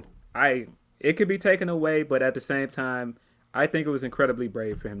mean, me too. It could be taken away, but at the same time, I think it was incredibly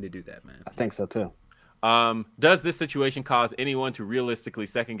brave for him to do that, man. I think so too. Does this situation cause anyone to realistically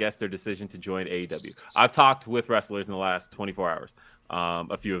second guess their decision to join AEW? I've talked with wrestlers in the last 24 hours,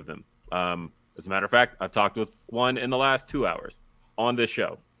 a few of them. As a matter of fact, I've talked with one in the last 2 hours on this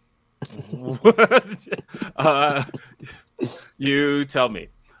show. You tell me.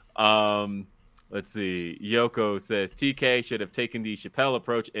 Let's see. Yoko says TK should have taken the Chappelle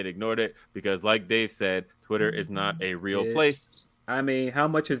approach and ignored it because, like Dave said, Twitter is not a real place. I mean, how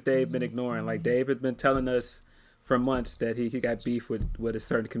much has Dave been ignoring? Like, Dave has been telling us for months that he got beef with a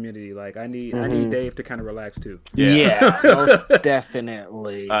certain community. Like, I need Dave to kind of relax too. Yeah, most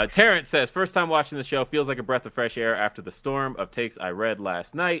definitely. Terrence says, first time watching the show, feels like a breath of fresh air after the storm of takes I read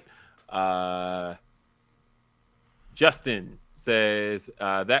last night. Justin says,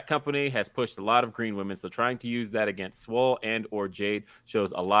 that company has pushed a lot of green women, so trying to use that against Swole and or Jade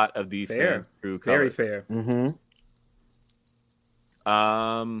shows a lot of these fans' true colors. Very fair.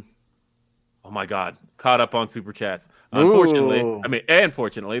 Oh my God, caught up on super chats. And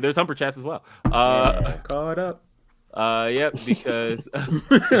fortunately, there's humper chats as well. Caught up. Yep, because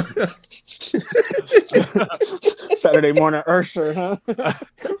Saturday morning Ursher,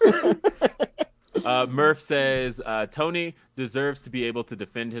 huh? Murph says Tony deserves to be able to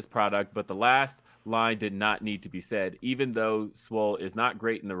defend his product, but the last line did not need to be said. Even though Swole is not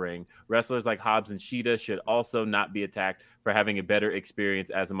great in the ring, wrestlers like Hobbs and Sheeta should also not be attacked for having a better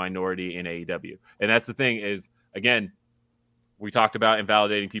experience as a minority in AEW. And that's the thing is, again, we talked about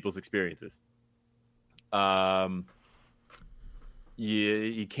invalidating people's experiences.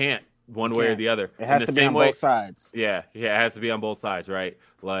 You can't one way or the other. It has to be on both sides. Yeah, it has to be on both sides, right?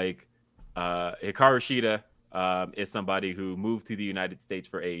 Like Hikaru Shida is somebody who moved to the United States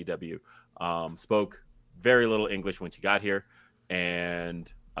for AEW, spoke very little English when she got here,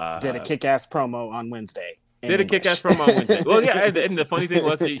 and did a kick-ass promo on Wednesday. Did a kick-ass promo on Wednesday. Well, yeah, and the funny thing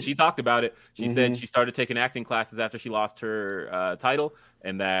was she talked about it. She said she started taking acting classes after she lost her title,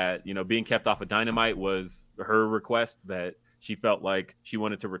 and that, you know, being kept off of Dynamite was her request, that she felt like she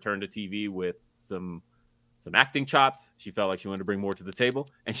wanted to return to TV with some acting chops. She felt like she wanted to bring more to the table,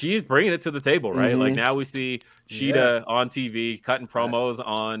 and she's bringing it to the table, right? Like now we see Sheeta on TV cutting promos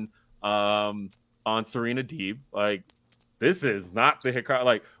on Serena Deeb. Like, this is not the Hikaru.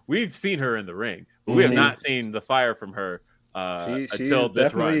 Like, we've seen her in the ring, but we have not seen the fire from her she's until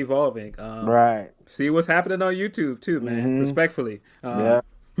this run. Definitely evolving. Right. See what's happening on YouTube too, man. Respectfully. Yeah.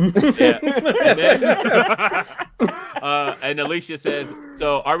 And Alicia says,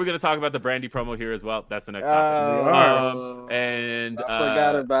 so are we going to talk about the Brandy promo here as well? That's the next topic. And I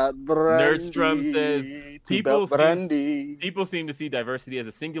forgot about Brandy. Nerdstrom says, people seem to see diversity as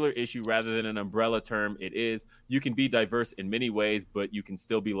a singular issue rather than an umbrella term. It is. You can be diverse in many ways, but you can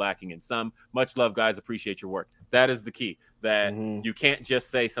still be lacking in some. Much love, guys. Appreciate your work. That is the key, that you can't just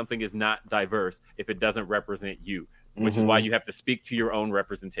say something is not diverse if it doesn't represent you, which is why you have to speak to your own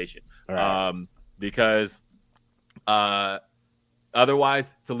representation. Right. Because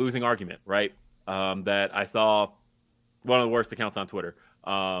otherwise it's a losing argument, right? That I saw one of the worst accounts on Twitter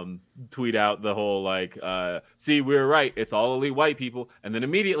tweet out the whole like, see, we're right, it's all elite white people, and then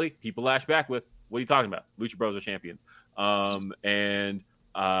immediately people lash back with, what are you talking about? Lucha Bros are champions. And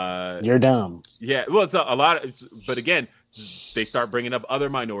you're dumb. Yeah, well, it's a lot of, but again, they start bringing up other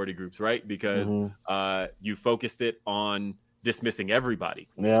minority groups, right? Because you focused it on dismissing everybody.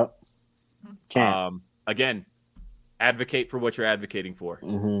 Yep. Again, advocate for what you're advocating for,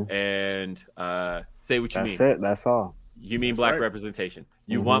 and say what you mean. That's it. That's all. You mean black representation.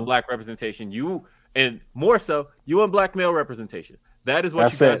 You want black representation. And more so, you want black male representation. That is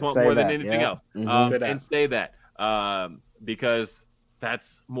what you guys want more than anything else. And say that because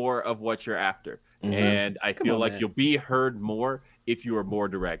that's more of what you're after. And I feel like you'll be heard more if you are more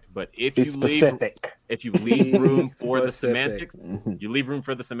direct. But if you leave room for the semantics,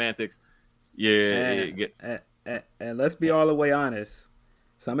 and let's be all the way honest.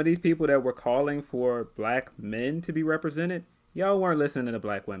 Some of these people that were calling for black men to be represented, y'all weren't listening to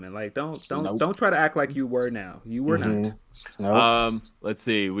black women. Like, don't try to act like you were now. You were not. Nope. Let's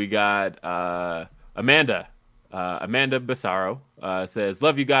see. We got Amanda Bassaro says,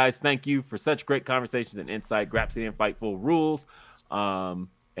 love you guys. Thank you for such great conversations and insight. Grapsity and Fightful rules.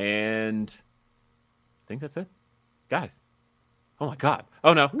 And I think that's it. Guys. Oh my God.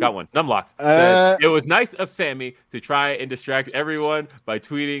 Oh no, got one. Numlocks said, it was nice of Sammy to try and distract everyone by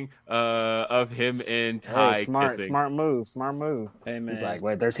tweeting of him and Ty kissing. Smart move. Hey, man. He's like,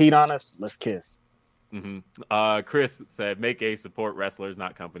 wait, there's heat on us. Let's kiss. Chris said, make a support wrestlers,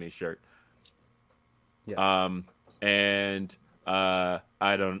 not companies shirt. Yes. And I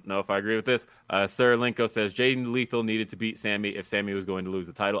don't know if I agree with this. Sir Linko says Jaden Lethal needed to beat Sammy if Sammy was going to lose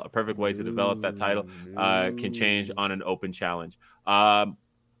the title. A perfect way to develop that title can change on an open challenge.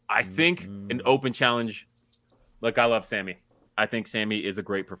 I think an open challenge. Look, I love Sammy. I think Sammy is a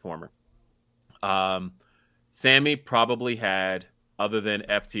great performer. Sammy probably had, other than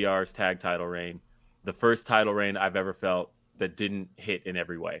FTR's tag title reign, the first title reign I've ever felt that didn't hit in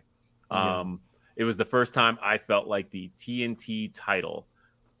every way. It was the first time I felt like the TNT title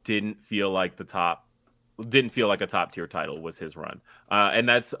didn't feel like a top tier title was his run. And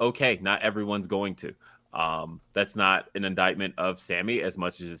that's okay. Not everyone's going to. That's not an indictment of Sammy as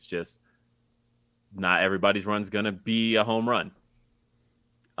much as it's just not everybody's run's going to be a home run.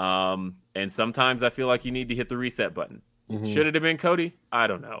 And sometimes I feel like you need to hit the reset button. Should it have been Cody? I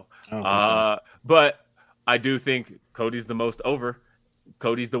don't know. But I do think Cody's the most over.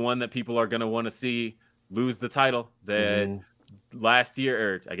 Cody's the one that people are going to want to see lose the title that last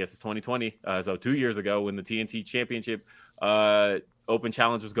year, or I guess it's 2020. So 2 years ago when the TNT Championship Open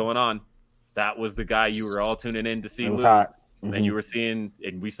Challenge was going on, that was the guy you were all tuning in to see lose. And you were seeing,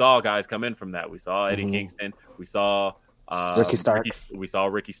 and we saw guys come in from that. We saw Eddie Kingston. We saw Ricky Starks. We saw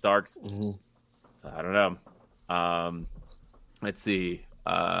Ricky Starks. So I don't know. Let's see.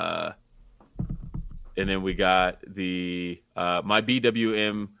 And then we got the my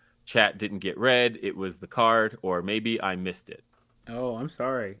BWM chat didn't get read. It was the card, or maybe I missed it. Oh, I'm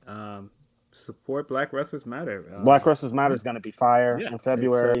sorry. Support Black Wrestlers Matter. Black Wrestlers Matter is going to be fire in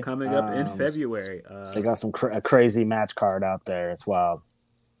February. It's, coming up in February. They got some a crazy match card out there. It's wild.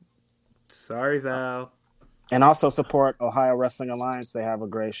 Sorry, Val. And also support Ohio Wrestling Alliance. They have a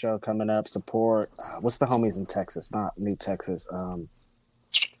great show coming up. Support what's the homies in Texas? Not New Texas.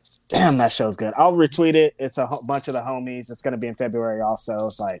 Damn, that show's good. I'll retweet it. It's a bunch of the homies. It's going to be in February also.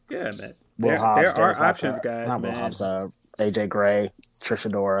 It's like man. There are options, guys. Not man. Will Hobbs, AJ Gray, Trisha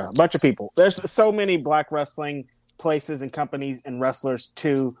Dora, a bunch of people. There's so many black wrestling places and companies and wrestlers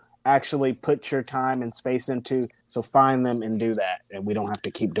to actually put your time and space into. So find them and do that. And we don't have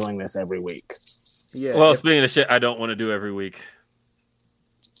to keep doing this every week. Yeah. Well, speaking of shit I don't want to do every week.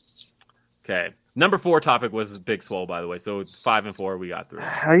 Okay. Number 4 topic was Big Swole, by the way. So it's 5 and 4 we got through.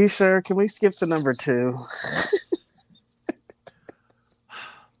 Are you sure? Can we skip to number 2?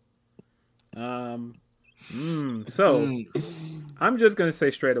 So I'm just gonna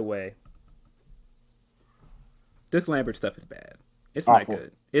say straight away, this Lambert stuff is bad. It's awful. Not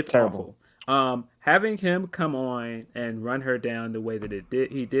good. It's terrible. Awful. Having him come on and run her down the way that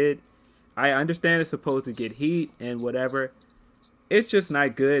he did. I understand it's supposed to get heat and whatever. It's just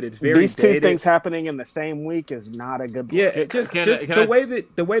not good. It's very these dated. 2 things happening in the same week is not a good look. Yeah, the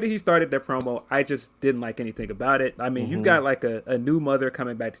way that he started that promo, I just didn't like anything about it. I mean, you've got like a new mother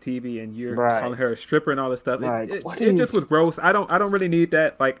coming back to TV, and you're calling her a stripper and all this stuff. Like, it just was gross. I don't really need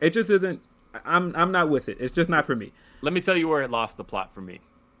that. Like, it just isn't. I'm not with it. It's just not for me. Let me tell you where it lost the plot for me.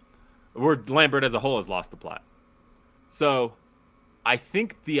 Where Lambert as a whole has lost the plot. So, I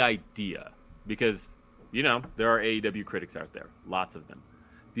think the idea, because there are AEW critics out there, lots of them.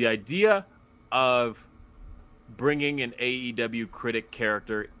 The idea of bringing an AEW critic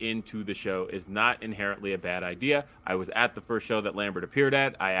character into the show is not inherently a bad idea. I was at the first show that Lambert appeared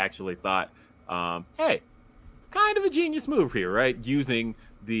at. I actually thought, hey, kind of a genius move here, right? Using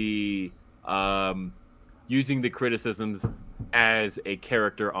the criticisms as a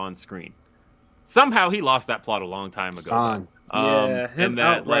character on screen. Somehow he lost that plot a long time ago. Him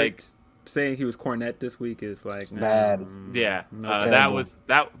outright saying he was Cornette this week is like bad. That was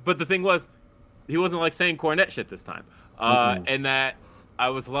that. But the thing was, he wasn't like saying Cornette shit this time. And that I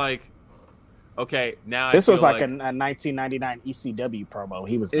was like, okay, now this was like a 1999 ECW promo.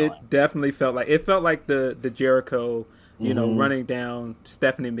 He was. It definitely felt like the Jericho, running down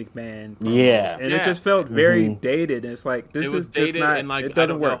Stephanie McMahon. And it just felt very dated. And it's like this is dated just not. And like, it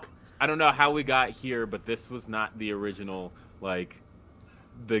doesn't work. I don't know how we got here, but this was not the original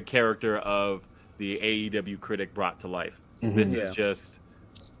the character of the AEW critic brought to life. This is just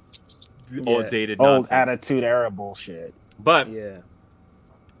old dated nonsense. Old attitude era bullshit. But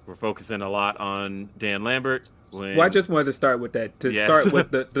we're focusing a lot on Dan Lambert. I just wanted to start with that. Start with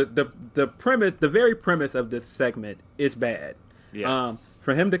the premise, the very premise of this segment is bad. Yes.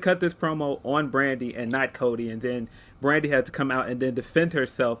 For him to cut this promo on Brandy and not Cody, and then Brandy had to come out and then defend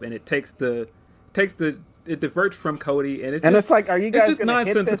herself, and it diverts from Cody, and it's like, are you guys going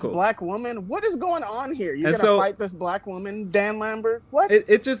to hit this black woman? What is going on here? You're going to fight this black woman, Dan Lambert? What?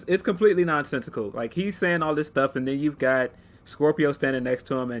 It's completely nonsensical. Like, he's saying all this stuff, and then you've got Scorpio standing next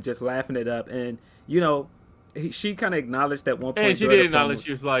to him and just laughing it up, and she kind of acknowledged at one point. And she during did the acknowledge, promo-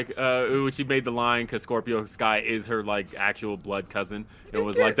 she was like, when she made the line, because Scorpio Sky is her like actual blood cousin. It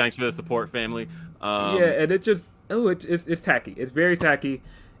was like, thanks for the support, family. yeah, and it just it's tacky. It's very tacky,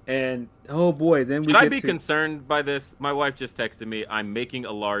 and oh boy, then we Should get I be to, concerned by this? My wife just texted me, I'm making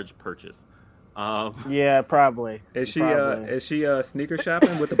a large purchase. Yeah, probably. Is she Probably. sneaker shopping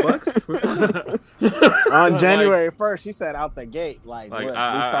with the Bucks? On January 1st, she said out the gate, like Like, look,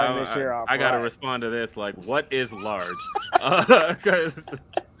 we starting this year off. I gotta right. respond to this. Like, what is large? 'Cause-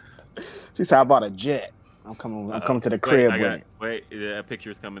 She said I bought a jet. I'm coming to the crib with it. Wait, a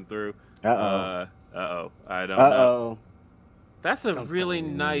picture's coming through. Uh-oh. I don't know. Uh-oh. That's a really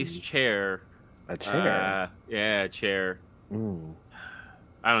nice chair. A chair. Yeah, a chair. Mm.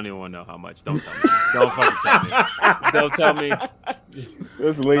 I don't even want to know how much. Don't tell me. Don't fucking tell me. Don't tell me.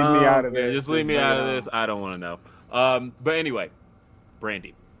 Just leave me out of Yeah, this. just leave me out of this. I don't want to know. But anyway,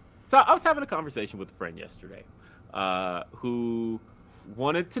 Brandy. So I was having a conversation with a friend yesterday, who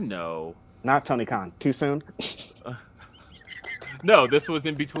wanted to know. Not Tony Khan. Too soon? No, this was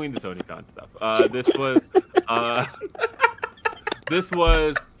in between the Tony Khan stuff. This was. I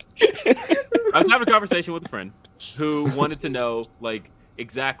was having a conversation with a friend who wanted to know, like,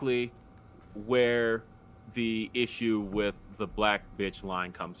 exactly where the issue with the black bitch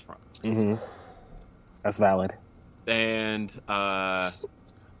line comes from. Mm-hmm. That's valid. And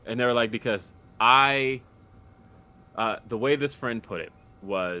they were like, because the way this friend put it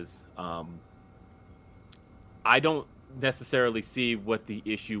was, I don't necessarily see what the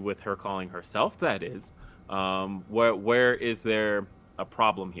issue with her calling herself that is. Where is there a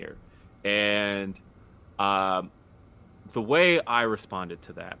problem here? And the way I responded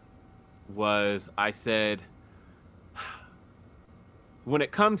to that was, I said, when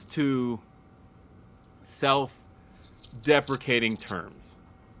it comes to self-deprecating terms,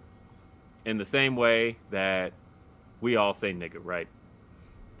 in the same way that we all say nigga, right?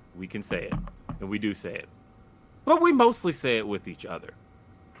 We can say it, and we do say it. But we mostly say it with each other.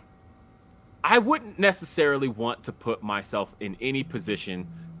 I wouldn't necessarily want to put myself in any position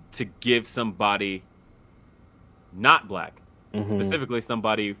to give somebody not black, specifically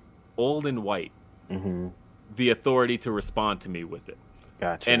somebody old and white, the authority to respond to me with it.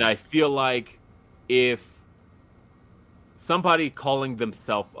 Gotcha. And I feel like if somebody calling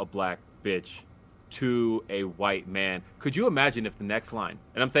themselves a black bitch to a white man, could you imagine if the next line,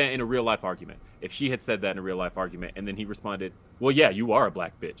 and I'm saying in a real life argument, if she had said that in a real life argument and then he responded, well, yeah, you are a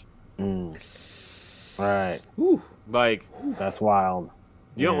black bitch. Right. Ooh, Like, That's wild.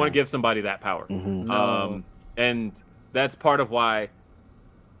 you don't want to give somebody that power. no. And that's part of why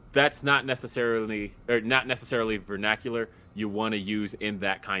that's not necessarily vernacular you want to use in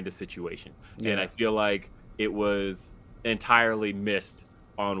that kind of situation. Yeah. And I feel like it was entirely missed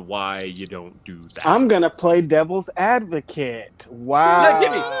on why you don't do that. I'm going to play devil's advocate. Wow.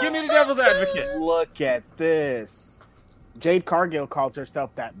 Give me the devil's advocate. Look at this. Jade Cargill calls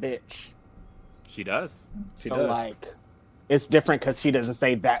herself that bitch. She does. She So, does. like, it's different because she doesn't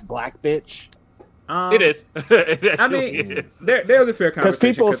say that black bitch. It is. It I actually mean, is. there's a fair Because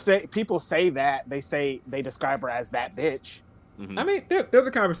conversation. people say that. They describe her as that bitch. Mhm. I mean, there's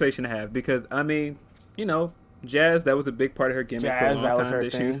a conversation to have because, I mean, you know, Jazz, that was a big part of her gimmick Jazz, for a that long was time. her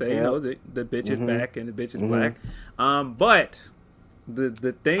That she thing, would say, yep. you know, the bitch is back and the bitch is Mhm. black. But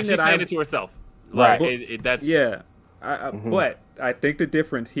the thing She's that saying I it to herself. Right. Like, that's yeah, Mhm. but I think the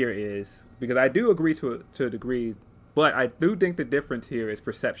difference here is because I do agree to a degree, but I do think the difference here is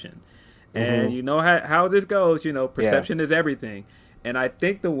perception. And you know how this goes, you know, perception is everything. And I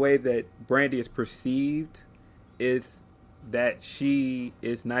think the way that Brandy is perceived is that she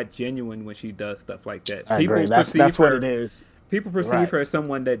is not genuine when she does stuff like that. I agree. That's what it is. People perceive Right. her as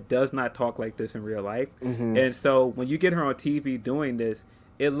someone that does not talk like this in real life. And so when you get her on TV doing this,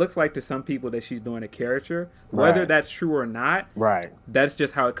 it looks like to some people that she's doing a caricature. Whether Right. that's true or not, Right. that's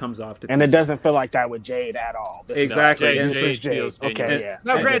just how it comes off to And it people. doesn't feel like that with Jade at all. This is- Exactly. Jade, And this is Jade feels Jade. genuine. Okay, yeah.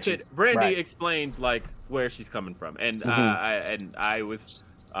 Now, I get granted, you. Brandy Right. explained like where she's coming from, and I was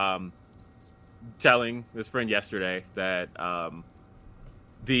telling this friend yesterday that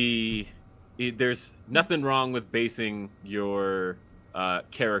there's nothing wrong with basing your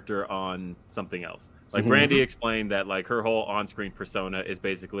character on something else. Like Brandy explained that like her whole on-screen persona is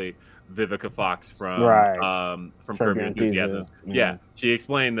basically Vivica Fox from Right. From Curb Curb Your Your Enthusiasm. Enthusiasm. Yeah, she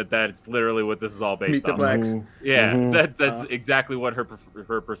explained that that's literally what this is all based Meet the on. Blacks. Yeah, Mhm. that's exactly what her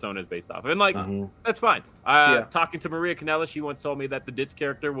persona is based off, and like that's fine. Yeah. Talking to Maria Canella, she once told me that the Ditz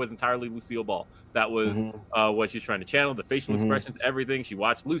character was entirely Lucille Ball. That was what she's trying to channel, the facial expressions, everything. She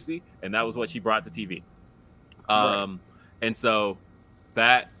watched Lucy, and that was what she brought to TV. And so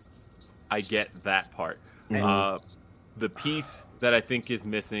that I get that part. The piece that I think is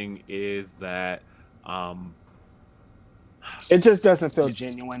missing is that it just doesn't feel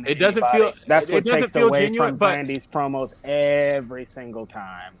genuine. It doesn't feel. That's what doesn't takes feel away genuine, from but Brandy's promos every single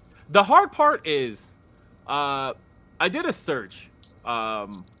time. the hard part is, I did a search. I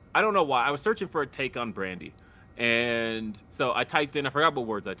don't know why. I was searching for a take on Brandy, and so I typed in. I forgot what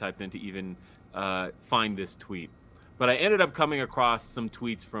words I typed in to even find this tweet. But I ended up coming across some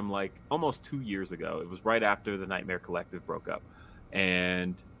tweets from like almost 2 years ago. It was right after the Nightmare Collective broke up,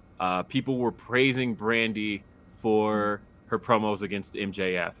 and people were praising Brandy for her promos against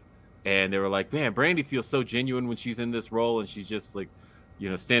MJF, and they were like, "Man, Brandy feels so genuine when she's in this role, and she's just like,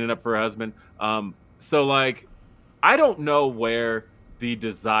 standing up for her husband." So like, I don't know where the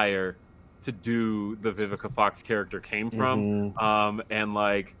desire to do the Vivica Fox character came from, and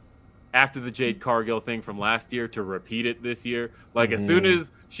like, after the Jade Cargill thing from last year, to repeat it this year. Like, as soon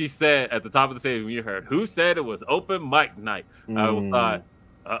as she said at the top of the stage, when you heard who said it was open mic night, I thought,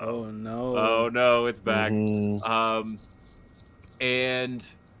 oh no, oh no, it's back. And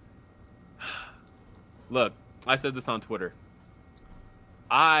look, I said this on Twitter.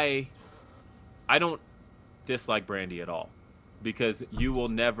 I don't dislike Brandy at all, because you will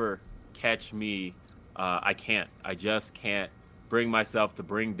never catch me. I just can't bring myself to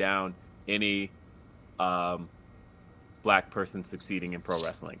bring down any black person succeeding in pro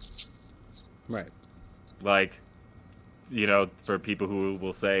wrestling. Right. Like, for people who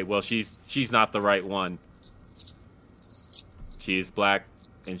will say, well, she's not the right one. She is black,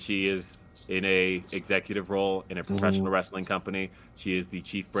 and she is in a executive role in a professional wrestling company. She is the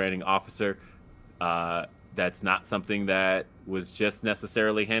chief branding officer. That's not something that was just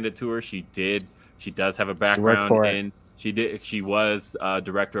necessarily handed to her. She does have a background in. She was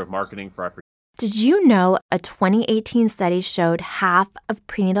director of marketing for. Did you know a 2018 study showed half of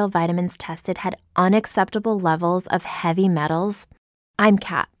prenatal vitamins tested had unacceptable levels of heavy metals? I'm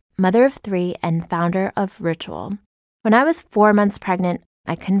Kat, mother of 3 and founder of Ritual. When I was 4 months pregnant,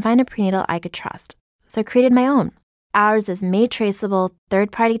 I couldn't find a prenatal I could trust, so I created my own. Ours is made traceable,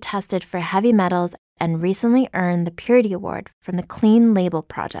 third-party tested for heavy metals, and recently earned the Purity Award from the Clean Label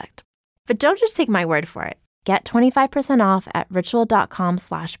Project. But don't just take my word for it. Get 25% off at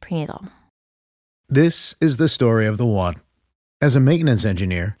ritual.com/prenatal. This is the story of the one. As a maintenance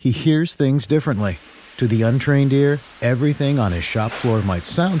engineer, he hears things differently. To the untrained ear, everything on his shop floor might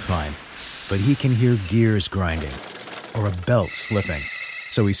sound fine, but he can hear gears grinding or a belt slipping.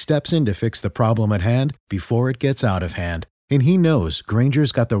 So he steps in to fix the problem at hand before it gets out of hand. And he knows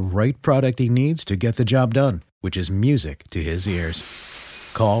Grainger's got the right product he needs to get the job done, which is music to his ears.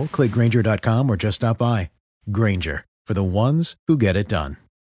 Call, click Grainger.com, or just stop by. Grainger, for the ones who get it done.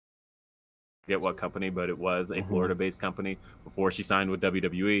 Get what company, but it was a Florida-based company before she signed with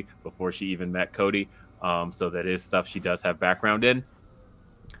WWE, before she even met Cody. So that is stuff she does have background in.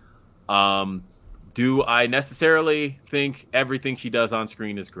 Do I necessarily think everything she does on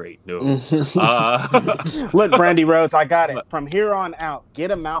screen is great? No. Look, Brandy Rhodes, I got it. From here on out, get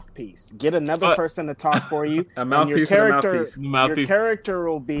a mouthpiece. Get another person to talk for you. A mouthpiece and a mouthpiece. Your character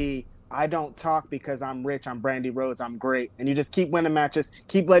will be, I don't talk because I'm rich. I'm Brandy Rhodes. I'm great. And you just keep winning matches.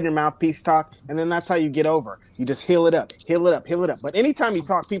 Keep letting your mouthpiece talk. And then that's how you get over. You just heal it up. But anytime you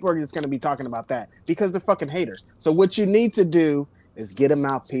talk, people are just going to be talking about that because they're fucking haters. So what you need to do is get a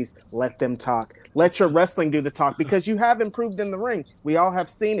mouthpiece. Let them talk. Let your wrestling do the talk, because you have improved in the ring. We all have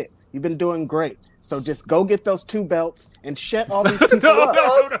seen it. You've been doing great. So just go get those 2 belts and shut all these people up.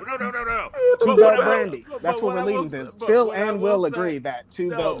 No. 2-belt Brandy. That's what we're leading this. Phil and Will agree that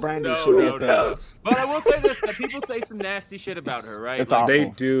 2-belt Brandy should be a thing. But I will say this, that people say some nasty shit about her, right? It's like, awful. They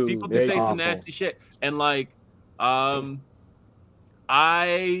do. People do say some nasty shit. And like, I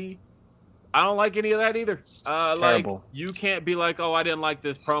don't like any of that either. Like, terrible. You can't be like, oh, I didn't like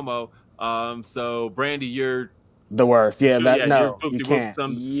this promo. So Brandy, you're the worst. Yeah, no, you can't.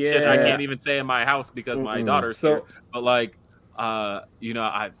 Some shit I can't even say in my house because my daughter's here. But like, so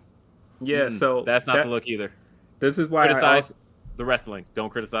that's not the look either. This is why criticize the wrestling. Don't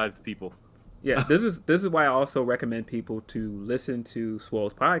criticize the people. Yeah, this is why I also recommend people to listen to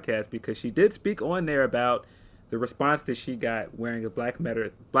Swole's podcast, because she did speak on there about the response that she got wearing a Black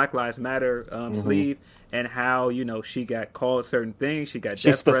Lives Matter sleeve, and how, she got called certain things. She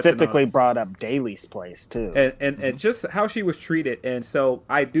specifically brought up Daly's place too, and just how she was treated. And so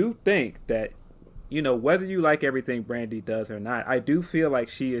I do think that, whether you like everything Brandy does or not, I do feel like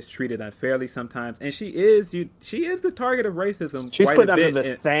she is treated unfairly sometimes, and she is the target of racism. She's put under the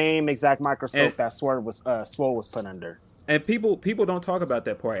same exact microscope that Swole was put under. And people don't talk about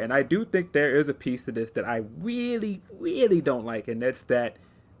that part. And I do think there is a piece to this that I really, really don't like, and that's that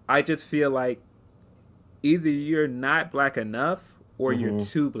I just feel like either you're not black enough or you're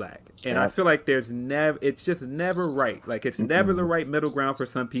too black. And I feel like it's just never right. Like it's never the right middle ground for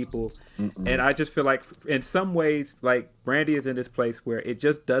some people. And I just feel like in some ways, like Brandy is in this place where it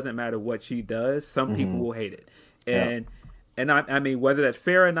just doesn't matter what she does. Some people will hate it. And I mean, whether that's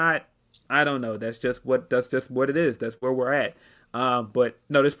fair or not, I don't know. That's just what it is. That's where we're at. But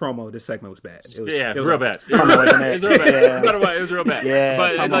no, this segment was bad. It was real bad. It was real bad. It was real bad. Yeah,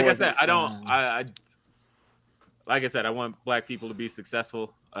 but like I said, like I said, I want black people to be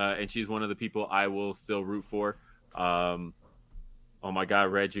successful, and she's one of the people I will still root for. Oh my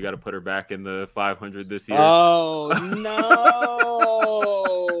God, Reg, you got to put her back in the 500 this year. Oh no!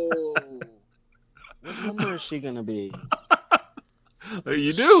 What number is she gonna be?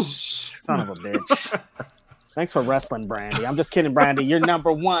 You do, son of a bitch. Thanks for wrestling, Brandy. I'm just kidding, Brandy. You're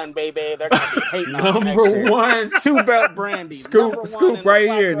number one, baby. They're gonna be hating on you next year. Number one, 2-belt Brandy. Scoop right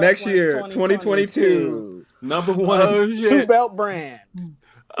here next year, 2022. Number one, 2-belt brand.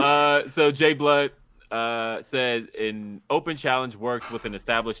 So Jay Blood said an open challenge works with an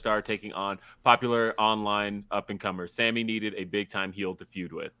established star taking on popular online up and comers. Sammy needed a big time heel to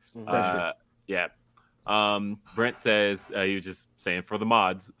feud with. Yeah. Brent says he was just saying for the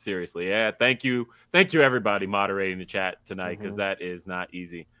mods. Seriously, yeah. Thank you, everybody moderating the chat tonight because that is not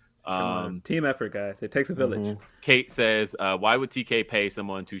easy. Team effort, guys. It takes a village. Kate says, "Why would TK pay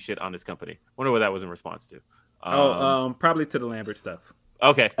someone to shit on his company?" Wonder what that was in response to. Probably to the Lambert stuff.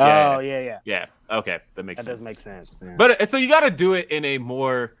 Okay. Yeah. Okay, that makes sense. That does make sense. Yeah. But so you got to do it in a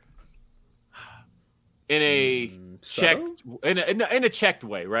more checked in a checked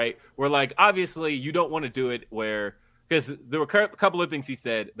way, right? Where like obviously you don't want to do it where because there were a couple of things he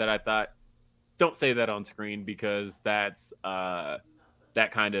said that I thought don't say that on screen because that's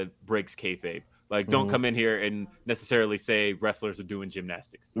that kind of breaks kayfabe. Like don't come in here and necessarily say wrestlers are doing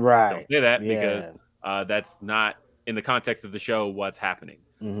gymnastics. Right. Don't say that because that's not in the context of the show what's happening.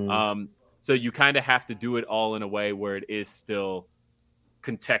 So you kind of have to do it all in a way where it is still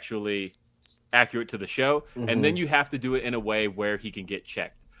contextually accurate to the show, and then you have to do it in a way where he can get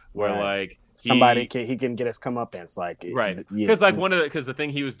checked, where like he can get his comeuppance, like right, because like because the thing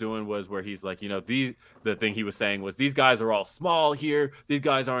he was doing was where he's like, you know, the thing he was saying was these guys are all small here, these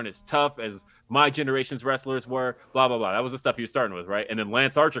guys aren't as tough as my generation's wrestlers were, blah blah blah. That was the stuff he was starting with, right? And then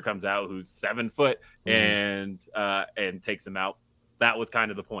Lance Archer comes out, who's 7 foot, and takes him out. That was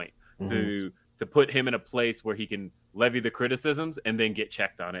kind of the point to put him in a place where he can levy the criticisms and then get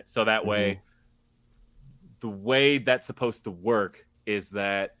checked on it, so that way. The way that's supposed to work is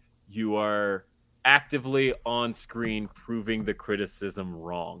that you are actively on screen proving the criticism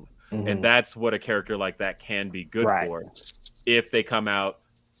wrong. And that's what a character like that can be good for. If they come out,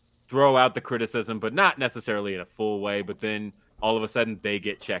 throw out the criticism, but not necessarily in a full way, but then all of a sudden they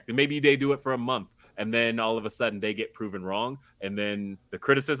get checked. And maybe they do it for a month, and then all of a sudden they get proven wrong, and then the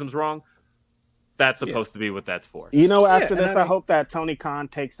criticism's wrong. That's supposed to be what that's for. You know, after this, I hope that Tony Khan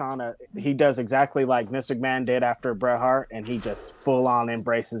takes on he does exactly like Mr. McMahon did after Bret Hart, and he just full on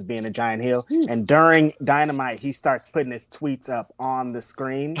embraces being a giant heel. And during Dynamite, he starts putting his tweets up on the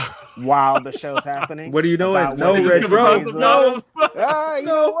screen while the show's happening. What are you doing? No, Red bro. No. You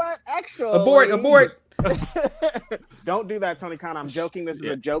know what? Actually, abort. Don't do that, Tony Khan. I'm joking. This is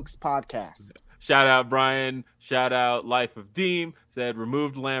a jokes podcast. Shout out Brian. Shout out Life of Deem. Said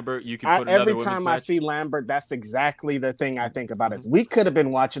removed Lambert. You can put another every time I see Lambert, that's exactly the thing I think about. Is we could have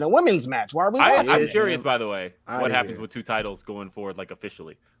been watching a women's match. Why are we watching? I'm curious, by the way, what happens with 2 titles going forward, like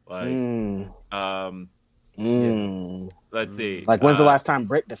officially. Like, let's see. Like, when's the last time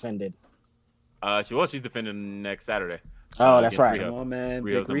Britt defended? She's defending next Saturday. Oh, that's right. Come on, man.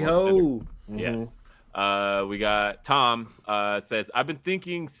 Rio's Big Riho. Yes. We got Tom says, I've been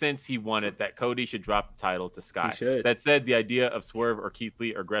thinking since he won it that Cody should drop the title to Sky. That said, the idea of Swerve or Keith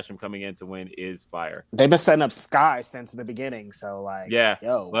Lee or Gresham coming in to win is fire. They've been setting up Sky since the beginning, so like,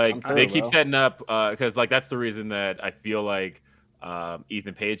 they keep setting up because like that's the reason that I feel like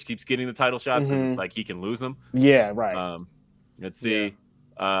Ethan Page keeps getting the title shots because like he can lose them. Yeah, right. Let's see.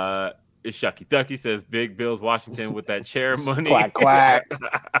 It's Shucky Ducky says Big Bill's Washington with that chair money. Quack quack.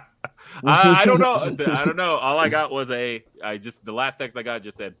 I don't know. All I got was the last text I got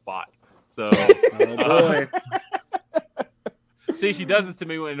just said bot. So see, she does this to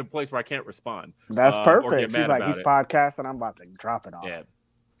me in a place where I can't respond. That's perfect. She's like, he's podcasting. I'm about to drop it on. Yeah.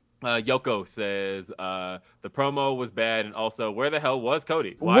 Yoko says the promo was bad, and also where the hell was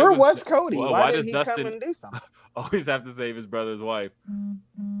Cody? Where was Cody? Why did he Dustin come and do something? Always have to save his brother's wife?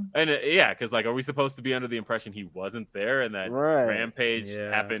 And because like, are we supposed to be under the impression he wasn't there and that Rampage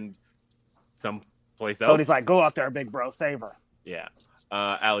happened someplace else? Cody's like, go out there, big bro, save her. Yeah.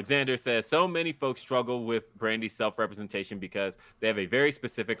 Alexander says, so many folks struggle with Brandy's self-representation because they have a very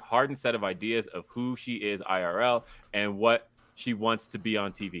specific, hardened set of ideas of who she is IRL and what she wants to be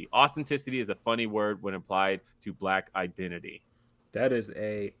on TV. Authenticity is a funny word when applied to Black identity. That is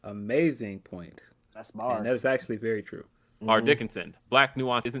a amazing point. That's bars. And that is actually very true. R. Dickinson, Black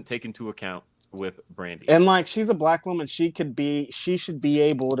nuance isn't taken into account with Brandy. And like, she's a Black woman. She should be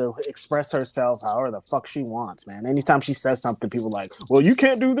able to express herself however the fuck she wants, man. Anytime she says something, people are like, well, you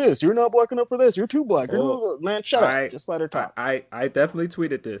can't do this. You're not Black enough for this. You're too Black. Man, shut up. Just let her talk. I definitely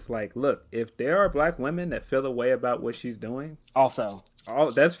tweeted this. Like, look, if there are Black women that feel a way about what she's doing, also,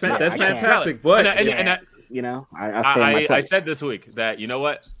 that's fantastic. But I stand my place. I said this week that, you know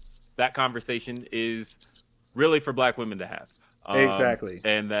what, that conversation is really for Black women to have. Exactly.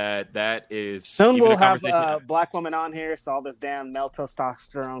 And that is soon we'll have Black women on here, so all this damn male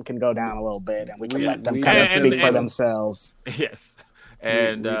testosterone can go down a little bit, and we can let them kind of speak for themselves. Yes.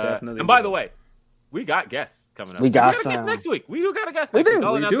 And and by the way, we got guests coming up. We got a guest next week. We do got a guest next week.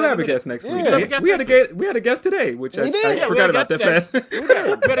 We do have a guest next week. Yeah. We had a guest today, which I forgot about that fast. We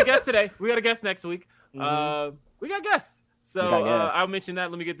had a guest today. We got a guest next week. We got guests. So I'll mention that.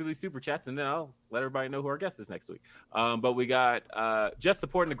 Let me get through these super chats, and then I'll let everybody know who our guest is next week. But we got just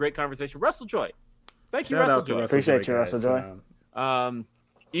supporting the great conversation, Russell Joy. Thank you, Russell Joy. Appreciate you, Russell Joy.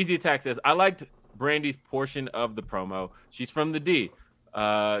 Easy Attack says, I liked Brandy's portion of the promo. She's from the D.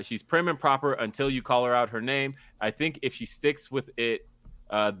 She's prim and proper until you call her out her name. I think if she sticks with it,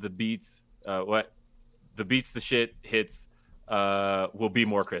 the beats, the shit hits will be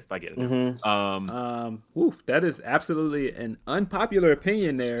more crisp. I get it. That is absolutely an unpopular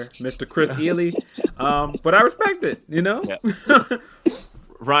opinion there, Mr. Chris Ely. But I respect it, you know? Yeah.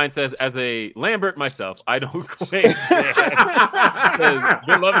 Ryan says, as a Lambert myself, I don't claim.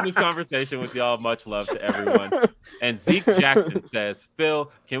 Been loving this conversation with y'all. Much love to everyone. And Zeke Jackson says,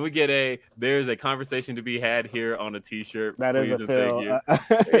 Phil, can we get there's a conversation to be had here on a t-shirt? That is a Phil. Yeah,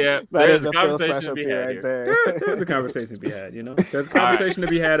 that is a Phil specialty right there. There's a conversation to be had, you know? There's a conversation to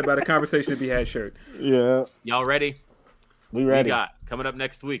be had about a conversation to be had shirt. Yeah. Y'all ready? We ready. We got coming up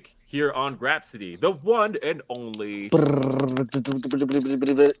next week here on Grapsity, the one and only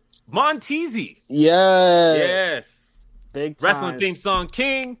Montezzi. Yes. Big time. Wrestling theme song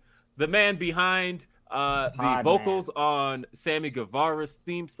king, the man behind the vocals on Sammy Guevara's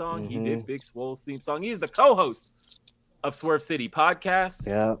theme song. He did Big Swole's theme song. He is the co-host of Swerve City Podcast.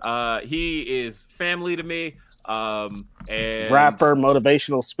 Yeah. He is family to me. And rapper,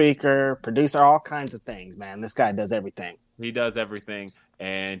 motivational speaker, producer, all kinds of things, man. This guy does everything. He does everything,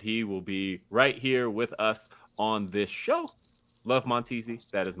 and he will be right here with us on this show. Love Montezzi.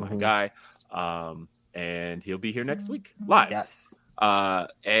 That is my guy. And he'll be here next week live. Yes.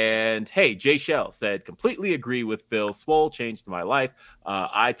 And hey, Jay Shell said, completely agree with Phil. Swole changed my life.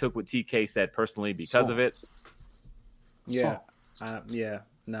 I took what TK said personally because of it. Yeah.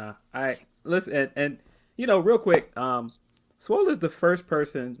 I listen, and you know, real quick, Swole is the first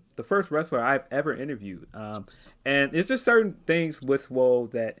wrestler I've ever interviewed. And it's just certain things with Swole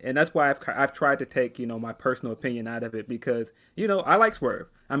and that's why I've tried to take, you know, my personal opinion out of it because, you know, I like Swole.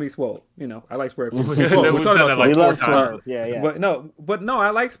 You know, I like Swerve. We love Swerve. Yeah. But no, I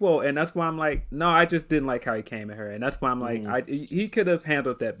like Swole, and that's why I'm like, no, I just didn't like how he came at her, and that's why I'm like, he could have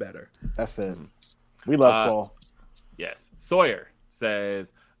handled that better. That's it. We love Swole. Yes. Sawyer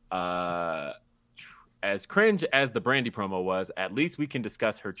says, as cringe as the Brandy promo was, at least we can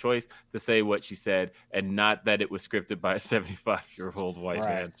discuss her choice to say what she said and not that it was scripted by a 75-year-old white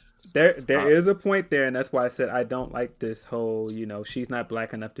man. There is a point there, and that's why I said I don't like this whole, you know, she's not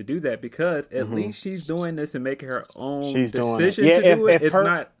black enough to do that because at least she's doing this and making her own decision to do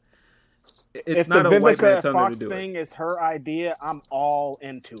it. It's not the a white man Vivica telling Fox her to do thing it. is her idea, I'm all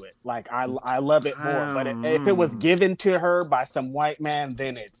into it. Like I love it more. But if it was given to her by some white man,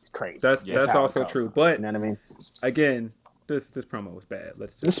 then it's crazy. That's also true. But you know what I mean? Again, this promo was bad.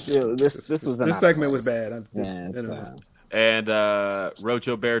 This segment was bad. And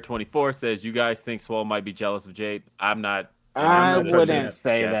Rojo Bear 24 says, you guys think Swole might be jealous of Jade? I'm not. I wouldn't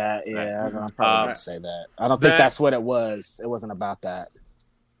say that. Yeah, I probably wouldn't say that. I don't think that's what it was. It wasn't about that.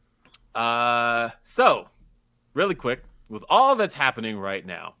 So, really quick, with all that's happening right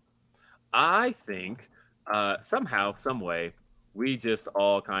now, I think somehow, some way, we just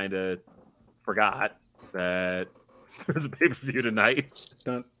all kind of forgot that there's a pay-per-view tonight.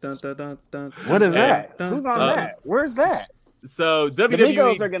 Dun, dun, dun, dun, dun. What is that? Who's on that? Where's that? So WWE, the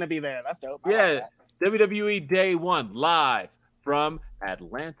Migos are going to be there. That's dope. Yeah, WWE Day 1 live from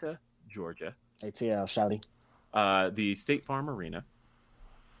Atlanta, Georgia. ATL, shouty. The State Farm Arena.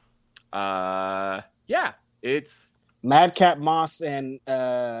 Yeah, it's Madcap Moss and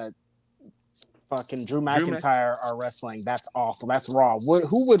fucking Drew McIntyre are wrestling. That's awful. That's Raw.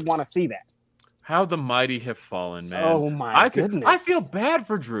 Who would want to see that? How the mighty have fallen, man. Oh my goodness. I feel bad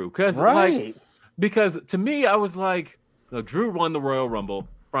for Drew because to me, I was like, Drew won the Royal Rumble in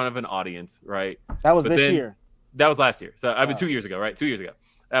front of an audience, right? That was this year. That was last year. So I mean, 2 years ago, right? 2 years ago.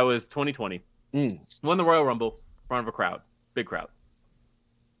 That was 2020. Won the Royal Rumble in front of a crowd, big crowd,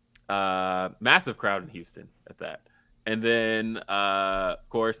 massive crowd in Houston at that. And then, of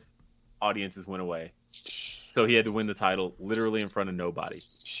course, audiences went away. So he had to win the title literally in front of nobody.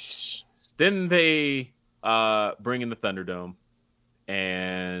 Then they bring in the Thunderdome,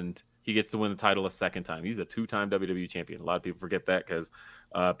 and he gets to win the title a second time. He's a 2-time WWE champion. A lot of people forget that because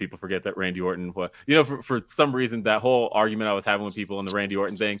people forget that Randy Orton, for some reason, that whole argument I was having with people on the Randy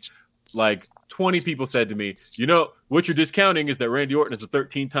Orton thing, like 20 people said to me, what you're discounting is that Randy Orton is a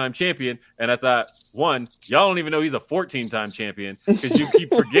 13-time champion. And I thought, one, y'all don't even know he's a 14-time champion because you keep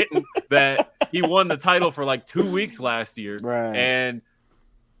forgetting that he won the title for like 2 weeks last year. Right. And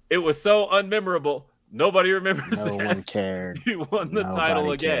it was so unmemorable. Nobody remembers that. No one cared. He won the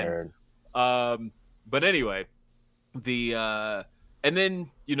title again. But anyway, and then,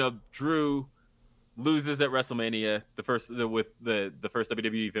 Drew loses at WrestleMania, the first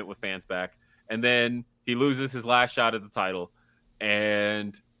WWE event with fans back, and then he loses his last shot at the title,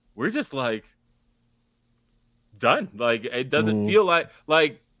 and we're just like done. Like it doesn't feel like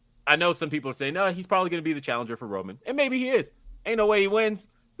I know some people are saying, no, he's probably going to be the challenger for Roman, and maybe he is. Ain't no way he wins.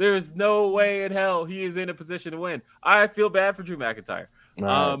 There's no way in hell he is in a position to win. I feel bad for Drew McIntyre.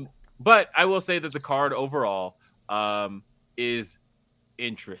 Right. But I will say that the card overall is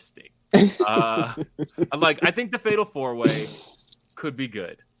interesting. I think the Fatal 4-Way could be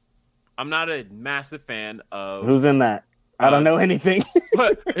good. I'm not a massive fan of who's in that. I don't know anything.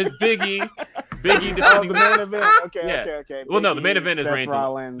 But it's Biggie defending the main event. Okay. Well, no, the main event is Seth Reigns.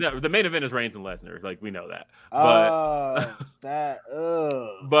 Rollins. The main event is Reigns and Lesnar. Like we know that.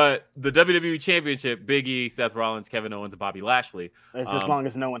 But the WWE Championship, Biggie, Seth Rollins, Kevin Owens, and Bobby Lashley. It's as long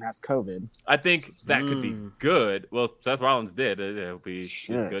as no one has COVID. I think that could be good. Well, Seth Rollins did. It'll be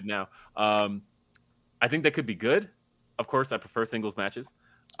good now. I think that could be good. Of course, I prefer singles matches.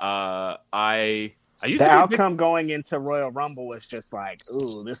 The outcome going into Royal Rumble was just like,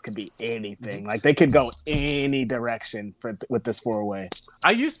 ooh, this could be anything. Like they could go any direction with this 4-way. I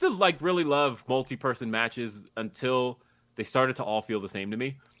used to really love multi-person matches until they started to all feel the same to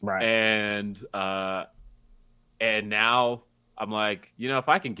me. Right. And now I'm like, if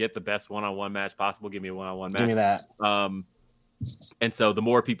I can get the best one-on-one match possible, give me a one-on-one match. Give me that. And so the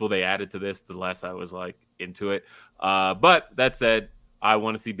more people they added to this, the less I was into it. But that said, I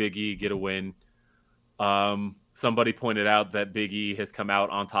want to see Big E get a win. Somebody pointed out that Big E has come out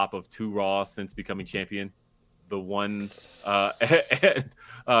on top of 2 Raws since becoming champion. The one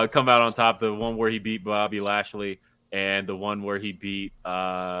come out on top, the one where he beat Bobby Lashley, and the one where he beat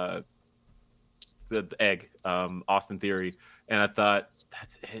the Egg, Austin Theory. And I thought,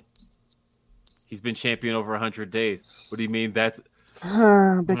 that's it. He's been champion over 100 days. What do you mean? That's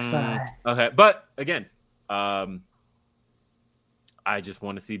big sigh. Okay, but again, I just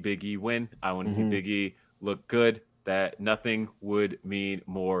want to see Big E win. I want to see Big E look good. That nothing would mean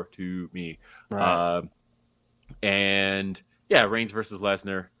more to me. Right. And yeah, Reigns versus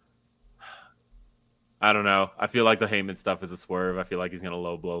Lesnar. I don't know. I feel like the Heyman stuff is a swerve. I feel like he's going to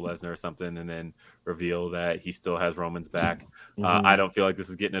low blow Lesnar or something and then reveal that he still has Roman's back. I don't feel like this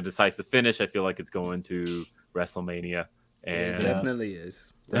is getting a decisive finish. I feel like it's going to WrestleMania. And it definitely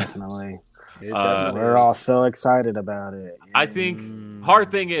is. Definitely. We're all so excited about it. I think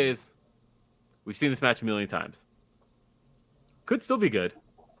hard thing is we've seen this match a million times. Could still be good.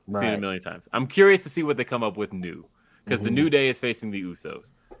 Seen it a million times. I'm curious to see what they come up with new because the New Day is facing the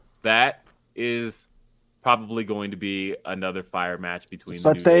Usos. That is probably going to be another fire match between.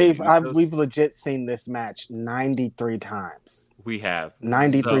 But we've legit seen this match 93 times. We have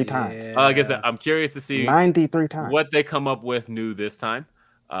 93 times. Like I said, I'm curious to see 93 times what they come up with new this time.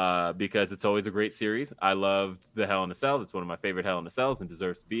 Because it's always a great series. I loved the Hell in a Cell. It's one of my favorite Hell in a Cells and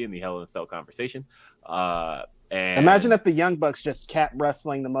deserves to be in the Hell in a Cell conversation. And imagine if the Young Bucks just kept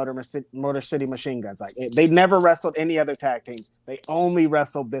wrestling the Motor City Machine Guns. They never wrestled any other tag team. They only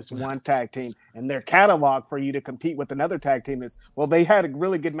wrestled this one tag team. And their catalog for you to compete with another tag team is, well, they had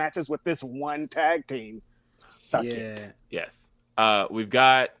really good matches with this one tag team. Suck it. Yes. We've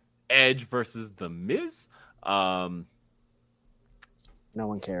got Edge versus The Miz. No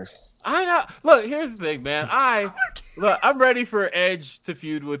one cares. Look, here's the thing, man. I'm ready for Edge to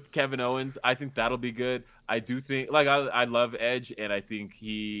feud with Kevin Owens. I think that'll be good. I do think, I love Edge, and I think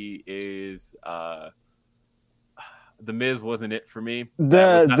he is The Miz wasn't it for me.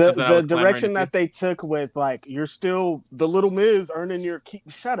 The direction that they took with like you're still the little Miz earning your keep.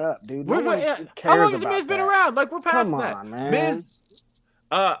 Shut up, dude. No one cares how long has about Miz been that. around? Like we're past Come that. on, man. Miz,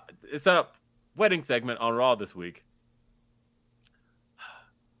 it's a wedding segment on Raw this week.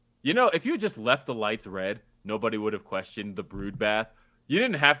 You know, if you just left the lights red, nobody would have questioned the brood bath. You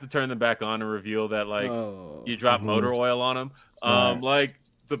didn't have to turn them back on and reveal that like you dropped motor oil on them. Like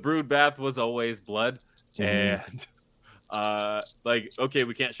the brood bath was always blood, and like okay,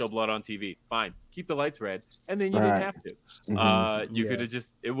 we can't show blood on TV. Fine, keep the lights red, and then you didn't have to. You could have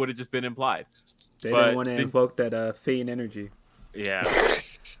just it would have just been implied. They didn't want to invoke that Fiend energy. Yeah.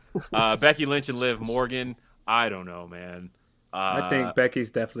 Becky Lynch and Liv Morgan. I don't know, man. I think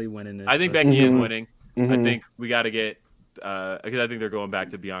Becky's definitely winning this. I think Becky is winning. I think we got to get because I think they're going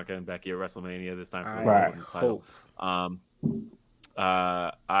back to Bianca and Becky at WrestleMania this time for the women's title.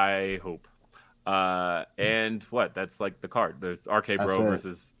 I hope. And what? That's like the card. There's RK Bro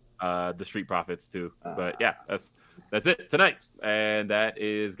versus the Street Profits too. But yeah, that's it tonight, and that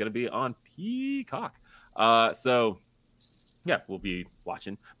is gonna be on Peacock. So yeah, we'll be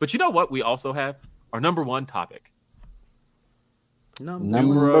watching. But you know what? We also have our number one topic.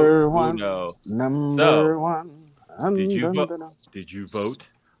 Number one. Did you vote?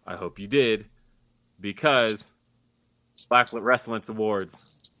 I hope you did, because Black Wrestling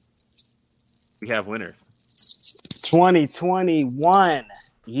Awards, we have winners. 2021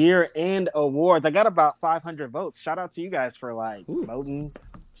 year-end awards. I got about 500 votes. Shout out to you guys for like voting,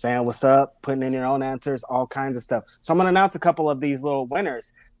 saying what's up, putting in your own answers, all kinds of stuff. So I'm going to announce a couple of these little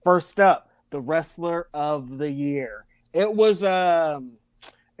winners. First up, the Wrestler of the Year. It was a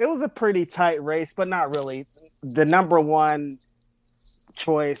pretty tight race, but not really. The number one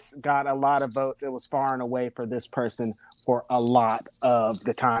choice got a lot of votes. It was far and away for this person for a lot of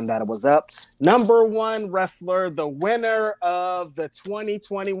the time that it was up. Number one wrestler, the winner of the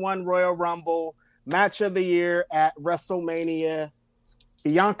 2021 Royal Rumble match of the year at WrestleMania,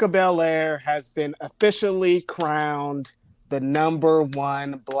 Bianca Belair has been officially crowned the number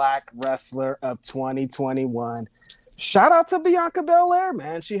one Black wrestler of 2021. Shout out to Bianca Belair,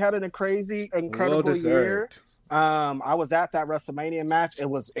 man. She had a crazy, incredible year. I was at that WrestleMania match. It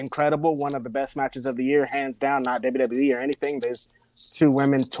was incredible. One of the best matches of the year, hands down, not WWE or anything. There's two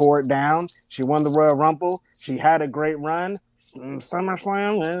women tore it down. She won the Royal Rumble. She had a great run.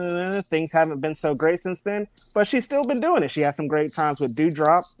 SummerSlam, things haven't been so great since then, but she's still been doing it. She had some great times with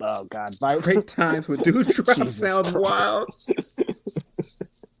Doudrop. Oh, God. Great times with Doudrop sounds wild.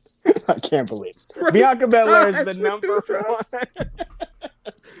 I can't believe it. Bianca Belair is the number one.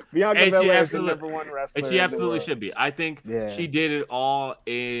 Bianca Belair is the number one wrestler. And she absolutely should be. I think she did it all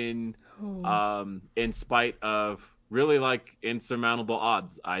in spite of really like insurmountable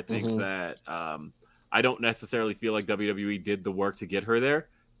odds. I think that I don't necessarily feel like WWE did the work to get her there.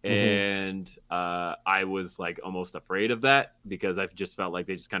 And I was like almost afraid of that because I just felt like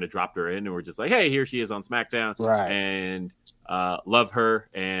they just kind of dropped her in and were just like, hey, here she is on SmackDown, and love her,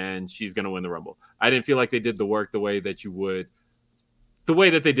 and she's gonna win the Rumble. I didn't feel like they did the work the way that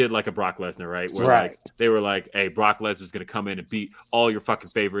they did like a Brock Lesnar, right? Where like they were like, hey, Brock Lesnar's gonna come in and beat all your fucking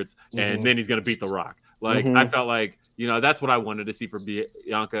favorites, and then he's gonna beat The Rock. Like I felt like, you know, that's what I wanted to see for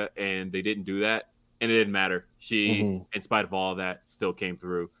Bianca, and they didn't do that. And it didn't matter. She, in spite of all that, still came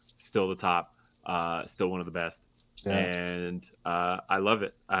through. Still the top. Still one of the best. Yeah. And I love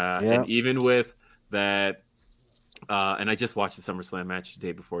it. And even with that, and I just watched the SummerSlam match the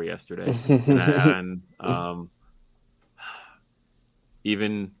day before yesterday. and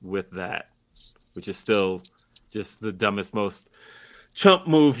even with that, which is still just the dumbest, most chump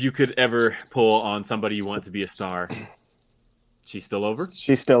move you could ever pull on somebody you want to be a star. She's still over.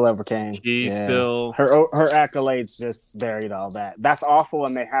 She still overcame. She's still her accolades just buried all that. That's awful,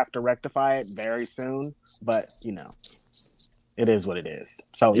 and they have to rectify it very soon. But you know, it is what it is.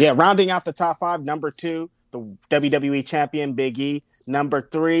 So rounding out the top five. Number 2, the WWE champion Big E. Number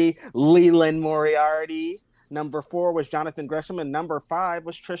 3, Leland Moriarty. Number 4 was Jonathan Gresham, and number 5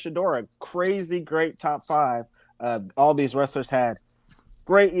 was Trish Adora. Crazy great top 5. All these wrestlers had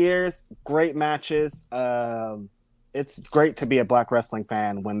great years, great matches. It's great to be a Black wrestling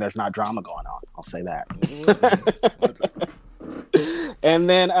fan when there's not drama going on. I'll say that. And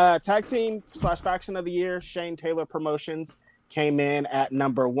then tag team / faction of the year, Shane Taylor Promotions came in at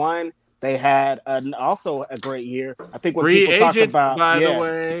number 1. They had also a great year. I think when free people agents, talk about, by the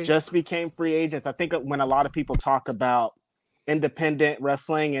way, just became free agents. I think when a lot of people talk about independent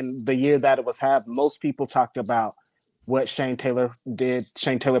wrestling and the year that it was had, most people talked about what Shane Taylor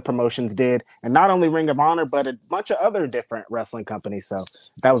Promotions did, and not only Ring of Honor, but a bunch of other different wrestling companies. So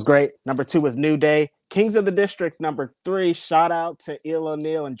that was great. Number 2 was New Day. Kings of the Districts, number 3. Shout out to Il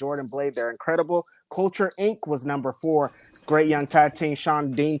O'Neill and Jordan Blade. They're incredible. Culture Inc. was number 4. Great young tag team.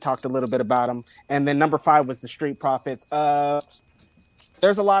 Sean Dean talked a little bit about them. And then number 5 was the Street Profits.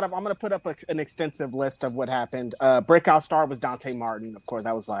 There's a lot of, I'm going to put up an extensive list of what happened. Breakout Star was Dante Martin. Of course,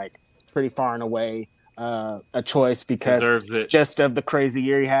 that was like pretty far and away a choice because just of the crazy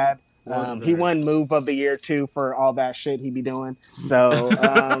year he had. He won Move of the Year too for all that shit he be doing. So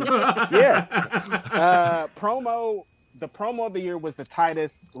yeah, the promo of the year was the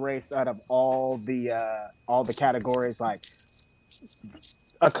tightest race out of all the categories. Like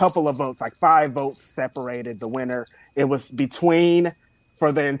a couple of votes, like 5 votes separated the winner. It was between,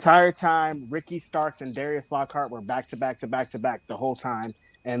 for the entire time, Ricky Starks and Darius Lockhart were back to back the whole time.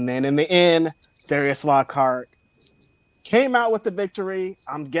 And then in the end, Darius Lockhart came out with the victory.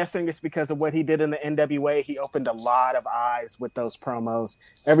 I'm guessing it's because of what he did in the NWA. He opened a lot of eyes with those promos.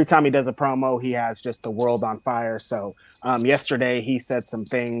 Every time he does a promo, he has just the world on fire. So yesterday he said some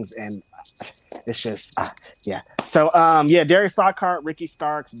things, and it's just, yeah. So, yeah, Darius Lockhart, Ricky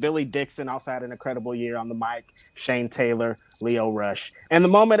Starks, Billy Dixon also had an incredible year on the mic. Shane Taylor, Leo Rush. And the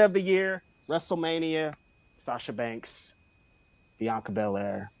moment of the year, WrestleMania, Sasha Banks, Bianca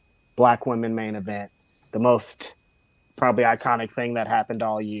Belair, Black Women main event. The most probably iconic thing that happened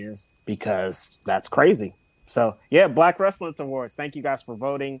all year, because that's crazy. So, yeah, Black Wrestling Awards. Thank you guys for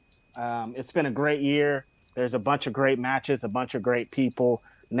voting. It's been a great year. There's a bunch of great matches, a bunch of great people.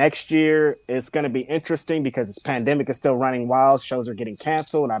 Next year, it's going to be interesting because this pandemic is still running wild. Shows are getting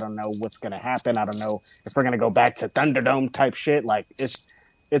canceled. I don't know what's going to happen. I don't know if we're going to go back to Thunderdome type shit. Like, it's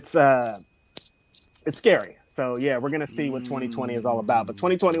scary. So, yeah, we're going to see what 2020 is all about. But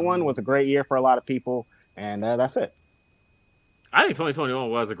 2021 was a great year for a lot of people, and that's it. I think 2021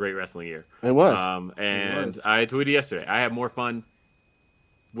 was a great wrestling year. It was. I tweeted yesterday, I had more fun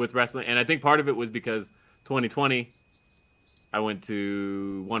with wrestling. And I think part of it was because 2020, I went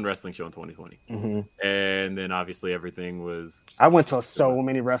to one wrestling show in 2020. Mm-hmm. And then obviously everything was... I went to so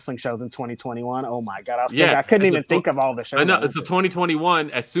many wrestling shows in 2021. Oh, my God. I couldn't even think of all the shows. I know. So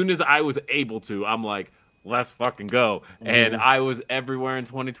 2021, as soon as I was able to, I'm like, let's fucking go. Mm-hmm. And I was everywhere in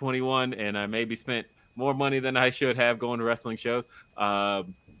 2021, and I maybe spent more money than I should have going to wrestling shows.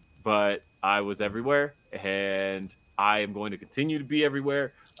 But I was everywhere, and I am going to continue to be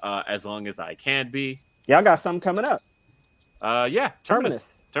everywhere as long as I can be. Y'all got something coming up. Yeah.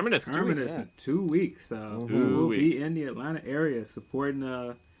 Terminus. 2 weeks. In 2 weeks. We'll be in the Atlanta area supporting.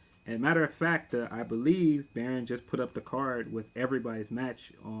 And matter of fact, I believe Baron just put up the card with everybody's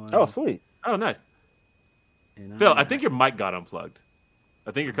match on. Oh, sweet. Oh, nice. And Phil, I think your mic got unplugged.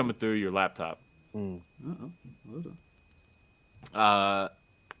 I think you're coming through your laptop. Hold on.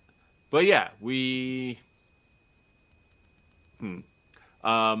 But yeah, we.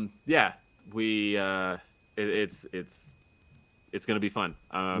 It's gonna be fun.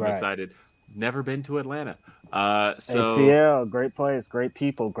 I'm excited. Never been to Atlanta. So ATL, great place, great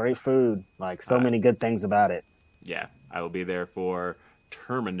people, great food. Like so many good things about it. Yeah, I will be there for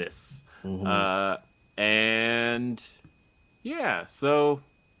Terminus. Mm-hmm. And yeah, so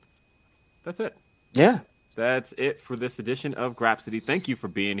that's it. Yeah. That's it for this edition of Grapsity. Thank you for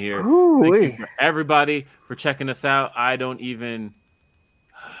being here. Ooh-wee. Thank you for everybody for checking us out. I just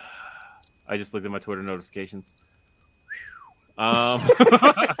looked at my Twitter notifications.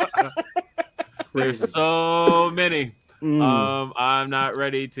 There's so many. I'm not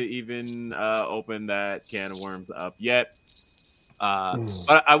ready to even open that can of worms up yet.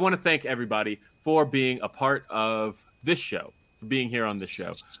 But I want to thank everybody for being a part of this show, for being here on this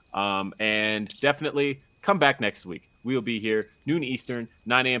show. And definitely come back next week. We will be here noon Eastern,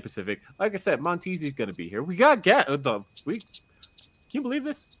 9 a.m. Pacific. Like I said, Monteezy's going to be here. We got can you believe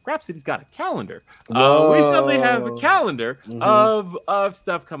this? Grapsity's got a calendar. We suddenly have a calendar of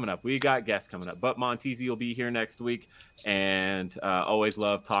stuff coming up. We got guests coming up. But Monteezy will be here next week. And always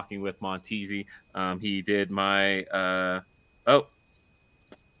love talking with Monteezy. He did my...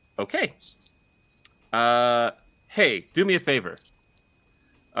 okay. Hey, do me a favor.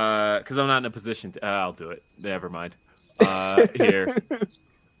 Because I'm not in a position to... I'll do it. Never mind. Here.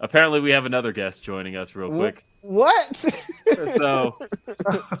 Apparently, we have another guest joining us real quick. What? So,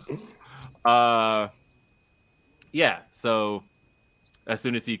 yeah. So, as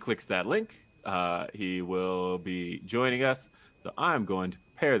soon as he clicks that link, he will be joining us. So, I'm going to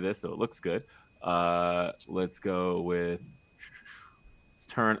prepare this so it looks good. Let's go with... Let's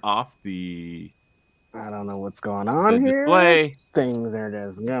turn off the I don't know what's going on The here. display. Things are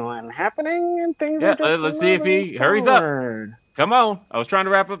just happening, and things are just let's see if he hurries up. Come on. I was trying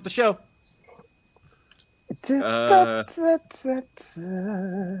to wrap up the show. Things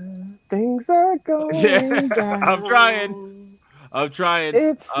are going down. I'm trying.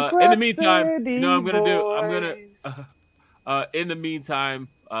 It's in the meantime, City I'm gonna Boys. in the meantime,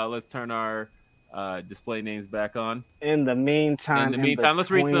 let's turn our display names back on. In the meantime,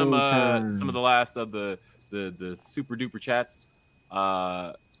 let's read some time. of the last of the super duper chats,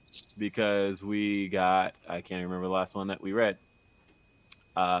 because we got, I can't remember the last one that we read.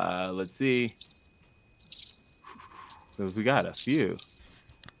 Let's see. Because we got a few.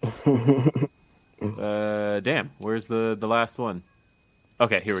 Damn, where's the last one?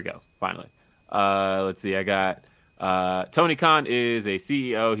 Okay, here we go. Finally. Let's see. I got Tony Khan is a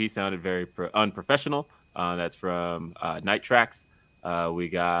CEO. He sounded very unprofessional. That's from Night Tracks. We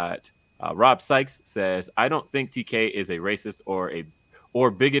got Rob Sykes says, I don't think TK is a racist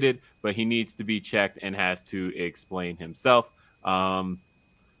or bigoted, but he needs to be checked and has to explain himself.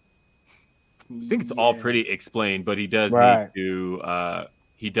 I think it's all pretty explained, but he does need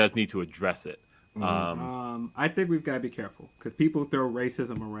to address it. I think we've got to be careful because people throw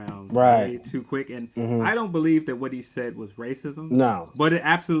racism around Right. way too quick, and I don't believe that what he said was racism. No. But it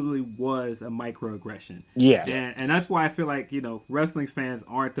absolutely was a microaggression. Yeah. And that's why I feel like, wrestling fans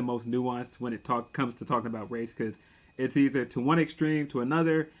aren't the most nuanced when it comes to talking about race, because it's either to one extreme to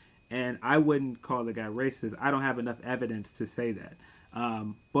another, and I wouldn't call the guy racist. I don't have enough evidence to say that.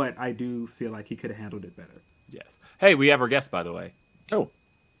 But I do feel like he could have handled it better. Yes. Hey, we have our guest, by the way. Oh.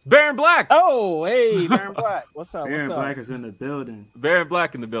 Baron Black. Oh, hey, Baron Black. What's up? Baron Black is in the building. Baron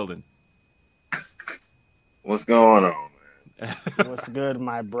Black in the building. What's going on, man? What's good,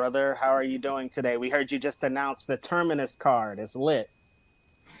 my brother? How are you doing today? We heard you just announce the Terminus card. It's lit.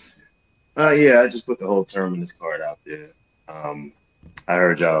 Yeah, I just put the whole Terminus card out there. I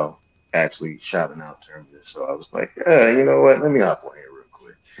heard y'all actually shouting out Terminus, so I was like, you know what? Let me hop on here real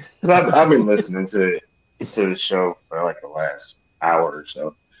quick. Because I've been listening to the show for like the last hour or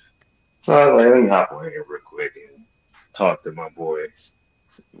so. So I was like, let me hop on here real quick and talk to my boys,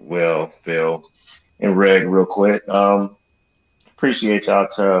 Will, Phil, and Reg real quick. Appreciate y'all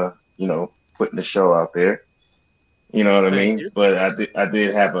to, putting the show out there. You know what I mean? You. But I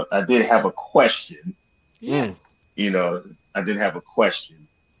did have a question. Yes. I did have a question.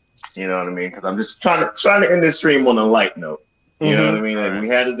 You know what I mean? Because I'm just trying to end this stream on a light note. You know what I mean? Like, we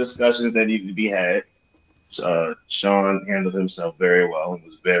had the discussions that needed to be had. Sean handled himself very well and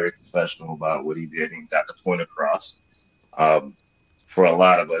was very professional about what he did. He got the point across. For a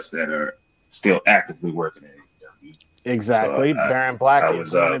lot of us that are still actively working at AEW. Exactly. So, Baron Black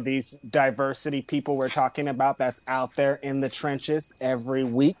is one of these diversity people we're talking about that's out there in the trenches every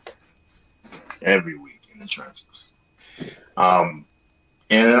week. Every week in the trenches. And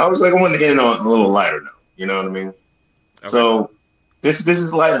I was like, I wanted to end on a little lighter note. You know what I mean? Okay. So this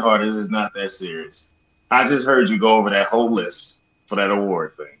is lighthearted. This is not that serious. I just heard you go over that whole list for that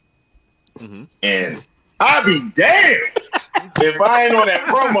award thing. Mm-hmm. And I'll be damned if I ain't on that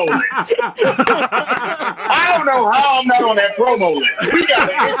promo list. I don't know how I'm not on that promo list.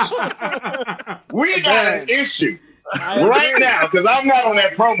 We got an issue right now because I'm not on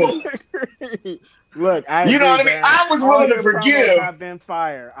that promo list. Look, you know what I mean? I was willing to forgive. I've been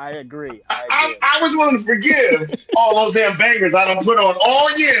fired. I agree. I was willing to forgive all those damn bangers I don't put on all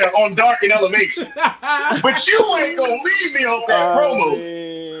year on Dark and Elevation. But you ain't gonna leave me on that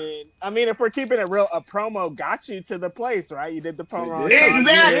promo. I mean, if we're keeping it real, a promo got you to the place, right? You did the promo.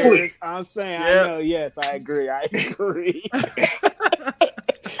 Exactly. I'm saying, I know. Yes, I agree. I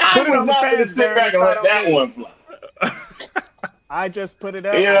was not going to sit back and let that one fly. I just put it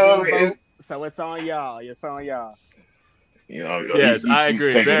up. So it's on y'all. It's on y'all. Yes, I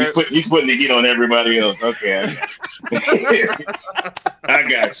agree. He's putting the heat on everybody else. Okay, I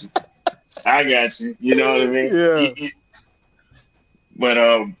got you. You know what I mean?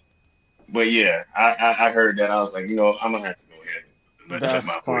 Yeah. But yeah, I heard that. I was like, I'm gonna have to go ahead and let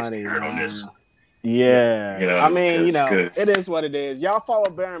my voice be heard on this one. Yeah. I mean, it is what it is. Y'all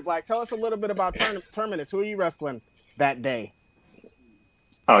follow Baron Black. Tell us a little bit about Terminus. Who are you wrestling that day?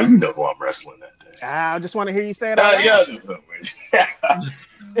 Oh, you know who I'm wrestling that day. I just want to hear you say it.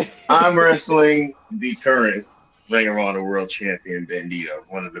 I'm wrestling the current Ring of Honor World Champion Bandito,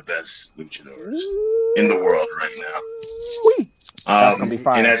 one of the best luchadors in the world right now. That's gonna be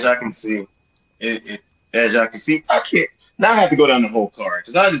fine. And as y'all can see, I can't. Now I have to go down the whole card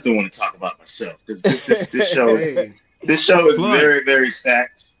because I just don't want to talk about myself because this show is very, very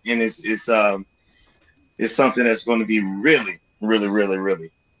stacked, and it's something that's going to be really, really, really, really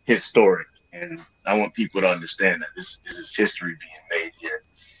historic and I want people to understand that this is history being made here.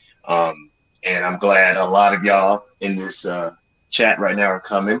 And I'm glad a lot of y'all in this chat right now are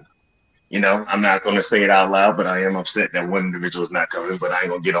coming. You know, I'm not going to say it out loud, but I am upset that one individual is not coming, but I ain't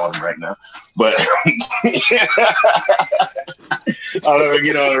going to get on him right now. But I'll never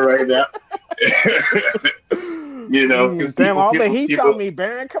get on it right now. You know, damn, all the heat's on me,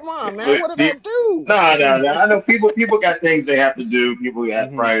 Baron. Come on, man. What did I do? No. I know people got things they have to do. People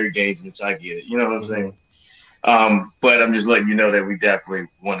got prior engagements. I get it. You know what I'm saying? But I'm just letting you know that we definitely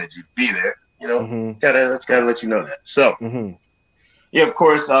wanted you to be there. You know, gotta let you know that. So, yeah, of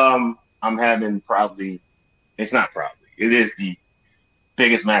course, I'm having it is the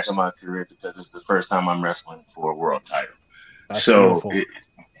biggest match of my career because it's the first time I'm wrestling for a world title. That's so,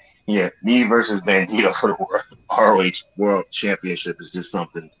 me versus Bandito for the ROH World Championship is just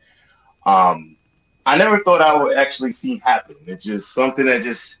something I never thought I would actually see happen. It's just something that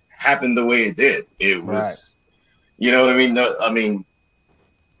just happened the way it did. It was, you know what I mean? No, I mean,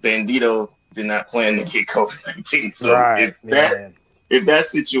 Bandito did not plan to get COVID-19. So if that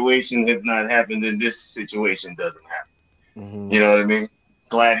situation has not happened, then this situation doesn't happen. You know what I mean?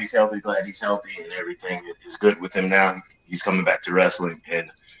 Glad he's healthy, and everything is good with him now. He's coming back to wrestling, and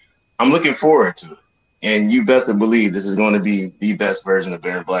I'm looking forward to it. And you best to believe this is going to be the best version of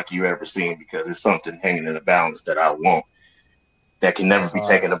Baron Black you've ever seen because there's something hanging in the balance that I want that can never be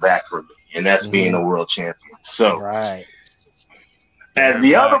taken aback from me, and that's being a world champion. So, as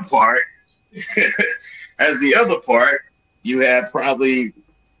the other part, you have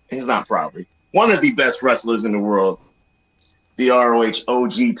one of the best wrestlers in the world, the ROH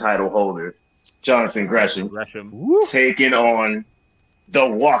OG title holder, Jonathan Gresham. Taking on the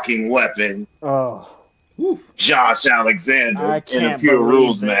walking weapon, Josh Alexander, in a pure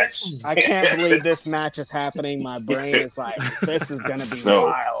rules match. I can't believe this match is happening. My brain is like, this is going to be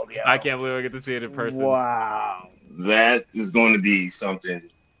wild. Yo. I can't believe I get to see it in person. Wow. That is going to be something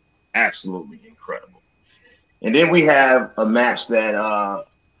absolutely incredible. And then we have a match that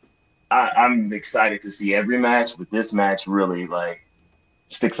I'm excited to see every match, but this match really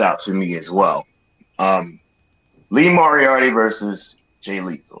sticks out to me as well. Lee Moriarty versus Jay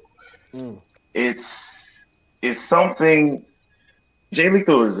Lethal. It's something. Jay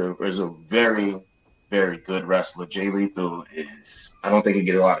Lethal is a very, very good wrestler. Jay Lethal I don't think he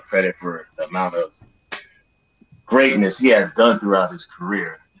gets a lot of credit for the amount of greatness he has done throughout his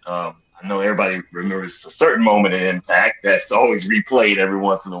career. I know everybody remembers a certain moment in Impact that's always replayed every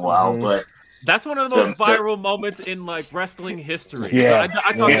once in a while, but that's one of the most viral moments in wrestling history. Yeah,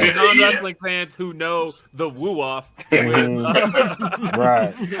 I talk to non-wrestling fans who know the woo-off with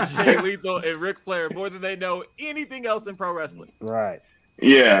Jay Lethal and Ric Flair more than they know anything else in pro wrestling. Right.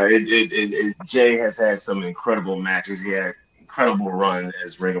 Yeah, Jay has had some incredible matches. He had an incredible run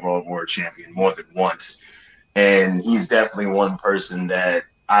as Ring of Honor World Champion more than once, and he's definitely one person that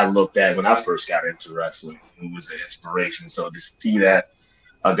I looked at when I first got into wrestling, who was an inspiration. So to see that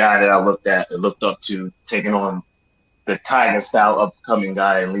a guy that I looked up to, taking on the Tiger style upcoming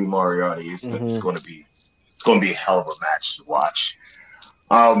guy in Lee Moriarty, it's going to be a hell of a match to watch.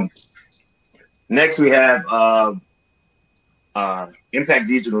 Next we have Impact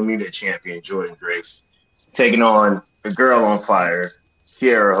Digital Media Champion Jordynne Grace taking on the girl on fire,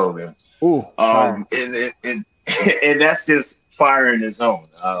 Kiera Hogan. And that's just fire in its own.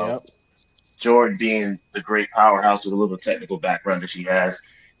 Jordan being the great powerhouse with a little technical background that she has,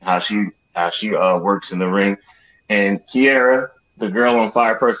 how she works in the ring, and Kiera, the girl on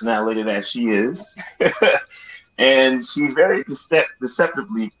fire personality that she is, and she's very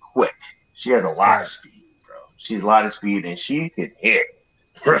deceptively quick. She has a lot of speed, bro. She's a lot of speed, and she can hit.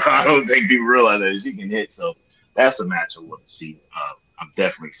 I don't think people realize that she can hit. So that's a match I want to see. I'm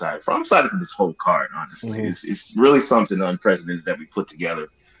definitely excited for. I'm excited for this whole card. Honestly, it's really something unprecedented that we put together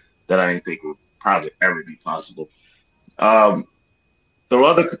that I didn't think would probably ever be possible. The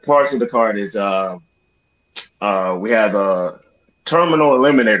other parts of the card is we have a terminal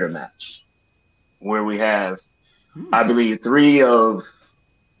eliminator match where we have, I believe, 3 of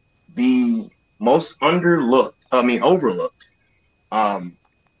the most overlooked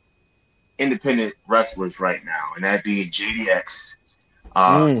independent wrestlers right now, and that being JDX,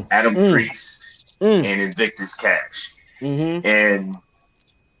 Adam Priest, and Invictus Cash. And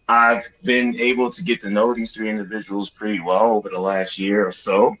I've been able to get to know these 3 individuals pretty well over the last year or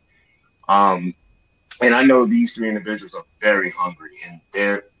so. And I know these 3 individuals are very hungry, and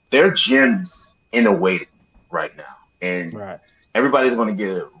they're gems in a waiting right now. And everybody's going to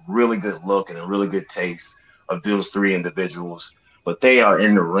get a really good look and a really good taste of those 3 individuals. but they are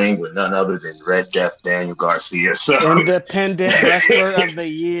in the ring with none other than Red Death Daniel Garcia. So Independent Wrestler of the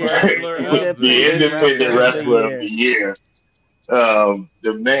Year. The Independent Wrestler of the Year. The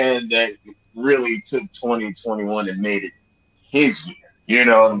man that really took 2021 and made it his year. You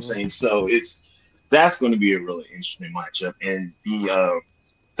know what I'm saying? So that's going to be a really interesting matchup, and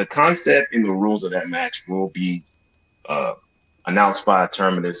the concept and the rules of that match will be announced by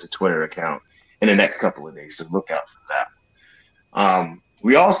Terminus, a Twitter account, in the next couple of days. So look out for that.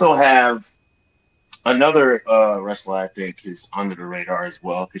 We also have another wrestler I think is under the radar as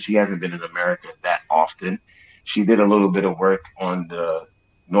well, because she hasn't been in America that often. She did a little bit of work on the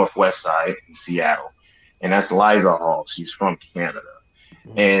Northwest side in Seattle, and that's Liza Hall. She's from Canada.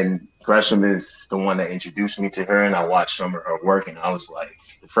 And Gresham is the one that introduced me to her, and I watched some of her work, and I was like,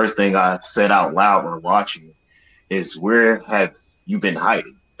 the first thing I said out loud when watching is, where have you been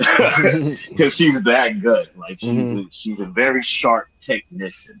hiding? Because she's that good. Like, she's a very sharp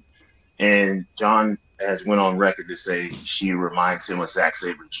technician. And John has went on record to say she reminds him of Zack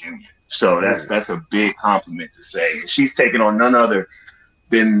Sabre Jr. So that's a big compliment to say. And she's taken on none other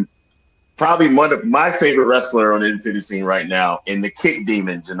than probably one of my favorite wrestler on the independent scene right now, in the Kick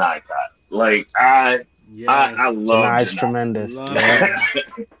Demon, Janai Kai. Like, I love Janai's Janai. tremendous.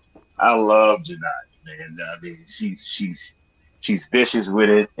 I love Janai, man. I mean, she's vicious with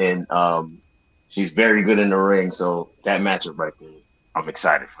it, and she's very good in the ring. So that matchup right there, I'm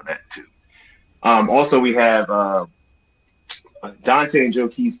excited for that too. Also, we have Dante and Joe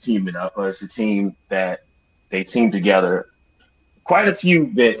Keys teaming up. It's a team that they team together. Quite a few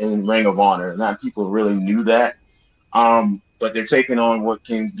bit in Ring of Honor. Not people really knew that. But they're taking on what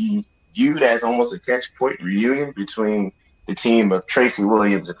can be viewed as almost a catch point reunion between the team of Tracy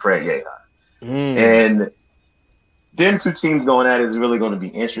Williams and Fred Yehi. And them two teams going at it is really going to be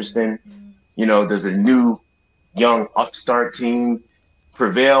interesting. You know, does a new young upstart team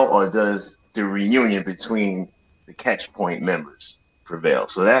prevail, or does the reunion between the catch point members prevail?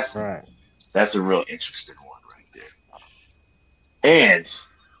 So that's a real interesting one right there. And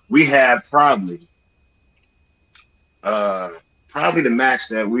we have probably the match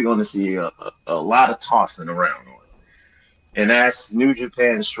that we're going to see a lot of tossing around on. And that's New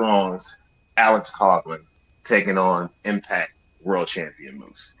Japan Strong's Alex Coughlin taking on Impact World Champion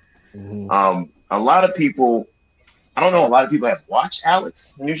Moose. A lot of people have watched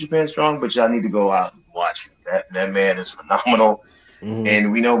Alex New Japan Strong, but y'all need to go out and watch him. That man is phenomenal.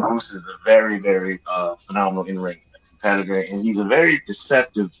 And we know Moose is a very, very phenomenal in-ring competitor, and he's a very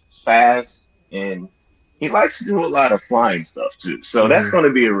deceptive, fast, and he likes to do a lot of flying stuff too. So that's going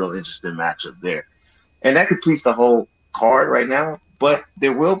to be a real interesting matchup there. And that completes the whole card right now, but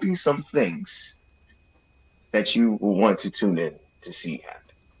there will be some things that you will want to tune in to see happen.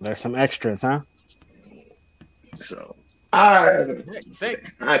 There's some extras, huh? So I can't say.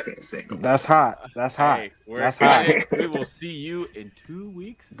 That's hot. That's hot. Hey, that's hot. We will see you in 2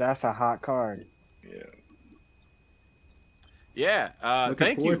 weeks. That's a hot card. Yeah.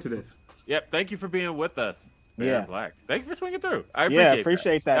 Looking forward to this. Yep. Thank you for being with us. Yeah. Black. Thank you for swinging through. I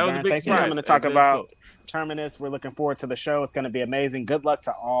appreciate that, was man. a big Thanks for surprise. coming to talk It was about cool. Terminus. We're looking forward to the show. It's going to be amazing. Good luck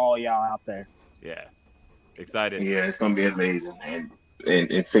to all y'all out there. Yeah. Excited. Yeah, it's going to be amazing,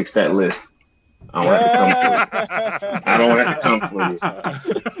 and fix that list. I don't have to come for you.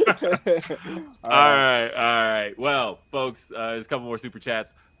 All right. Well, folks, there's a couple more super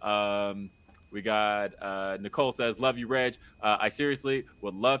chats. We got Nicole says, "Love you, Reg. I seriously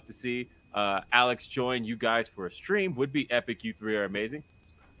would love to see Alex join you guys for a stream. Would be epic. You three are amazing."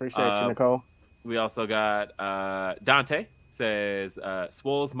 Appreciate you, Nicole. We also got Dante says,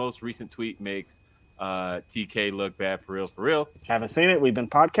 "Swole's most recent tweet makes TK look bad for real. Haven't seen it. We've been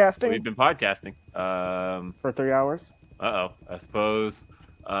podcasting. For 3 hours. I suppose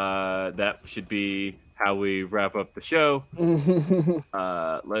that should be how we wrap up the show.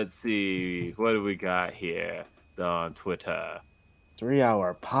 Let's see. What do we got here on Twitter? 3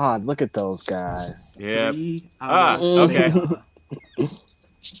 hour pod. Look at those guys. Yeah.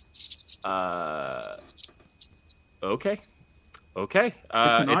 Okay. Okay. It's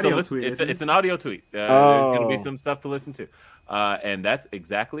an audio tweet. It's an audio tweet. There's going to be some stuff to listen to. And that's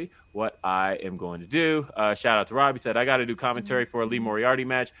exactly what I am going to do. Shout out to Rob. He said, I got to do commentary for a Lee Moriarty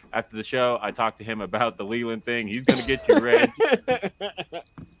match. After the show, I talked to him about the Leland thing. He's going to get you, Reg.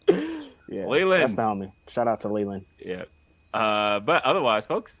 Yeah, Leland. That's the homie. Shout out to Leland. Yeah. But otherwise,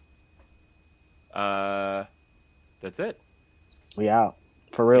 folks, that's it. We out.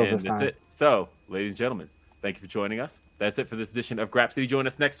 For reals And this that's time. it. So, ladies and gentlemen, thank you for joining us. That's it for this edition of Grap City. Join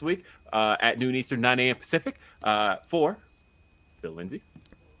us next week at noon Eastern, 9 a.m. Pacific for Phil Lindsay.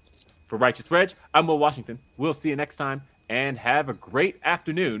 For Righteous Reg, I'm Will Washington. We'll see you next time. and have a great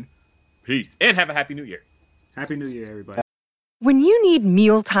afternoon. Peace. And have a Happy New Year. Happy New Year, everybody. When you need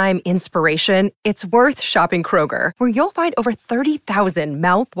mealtime inspiration, it's worth shopping Kroger, where you'll find over 30,000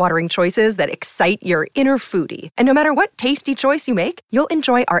 mouth-watering choices that excite your inner foodie. And no matter what tasty choice you make, you'll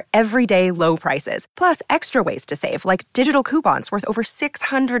enjoy our everyday low prices, plus extra ways to save, like digital coupons worth over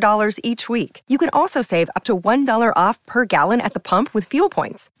 $600 each week. You can also save up to $1 off per gallon at the pump with fuel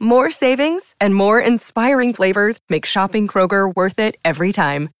points. More savings and more inspiring flavors make shopping Kroger worth it every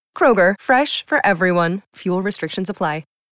time. Kroger, fresh for everyone. Fuel restrictions apply.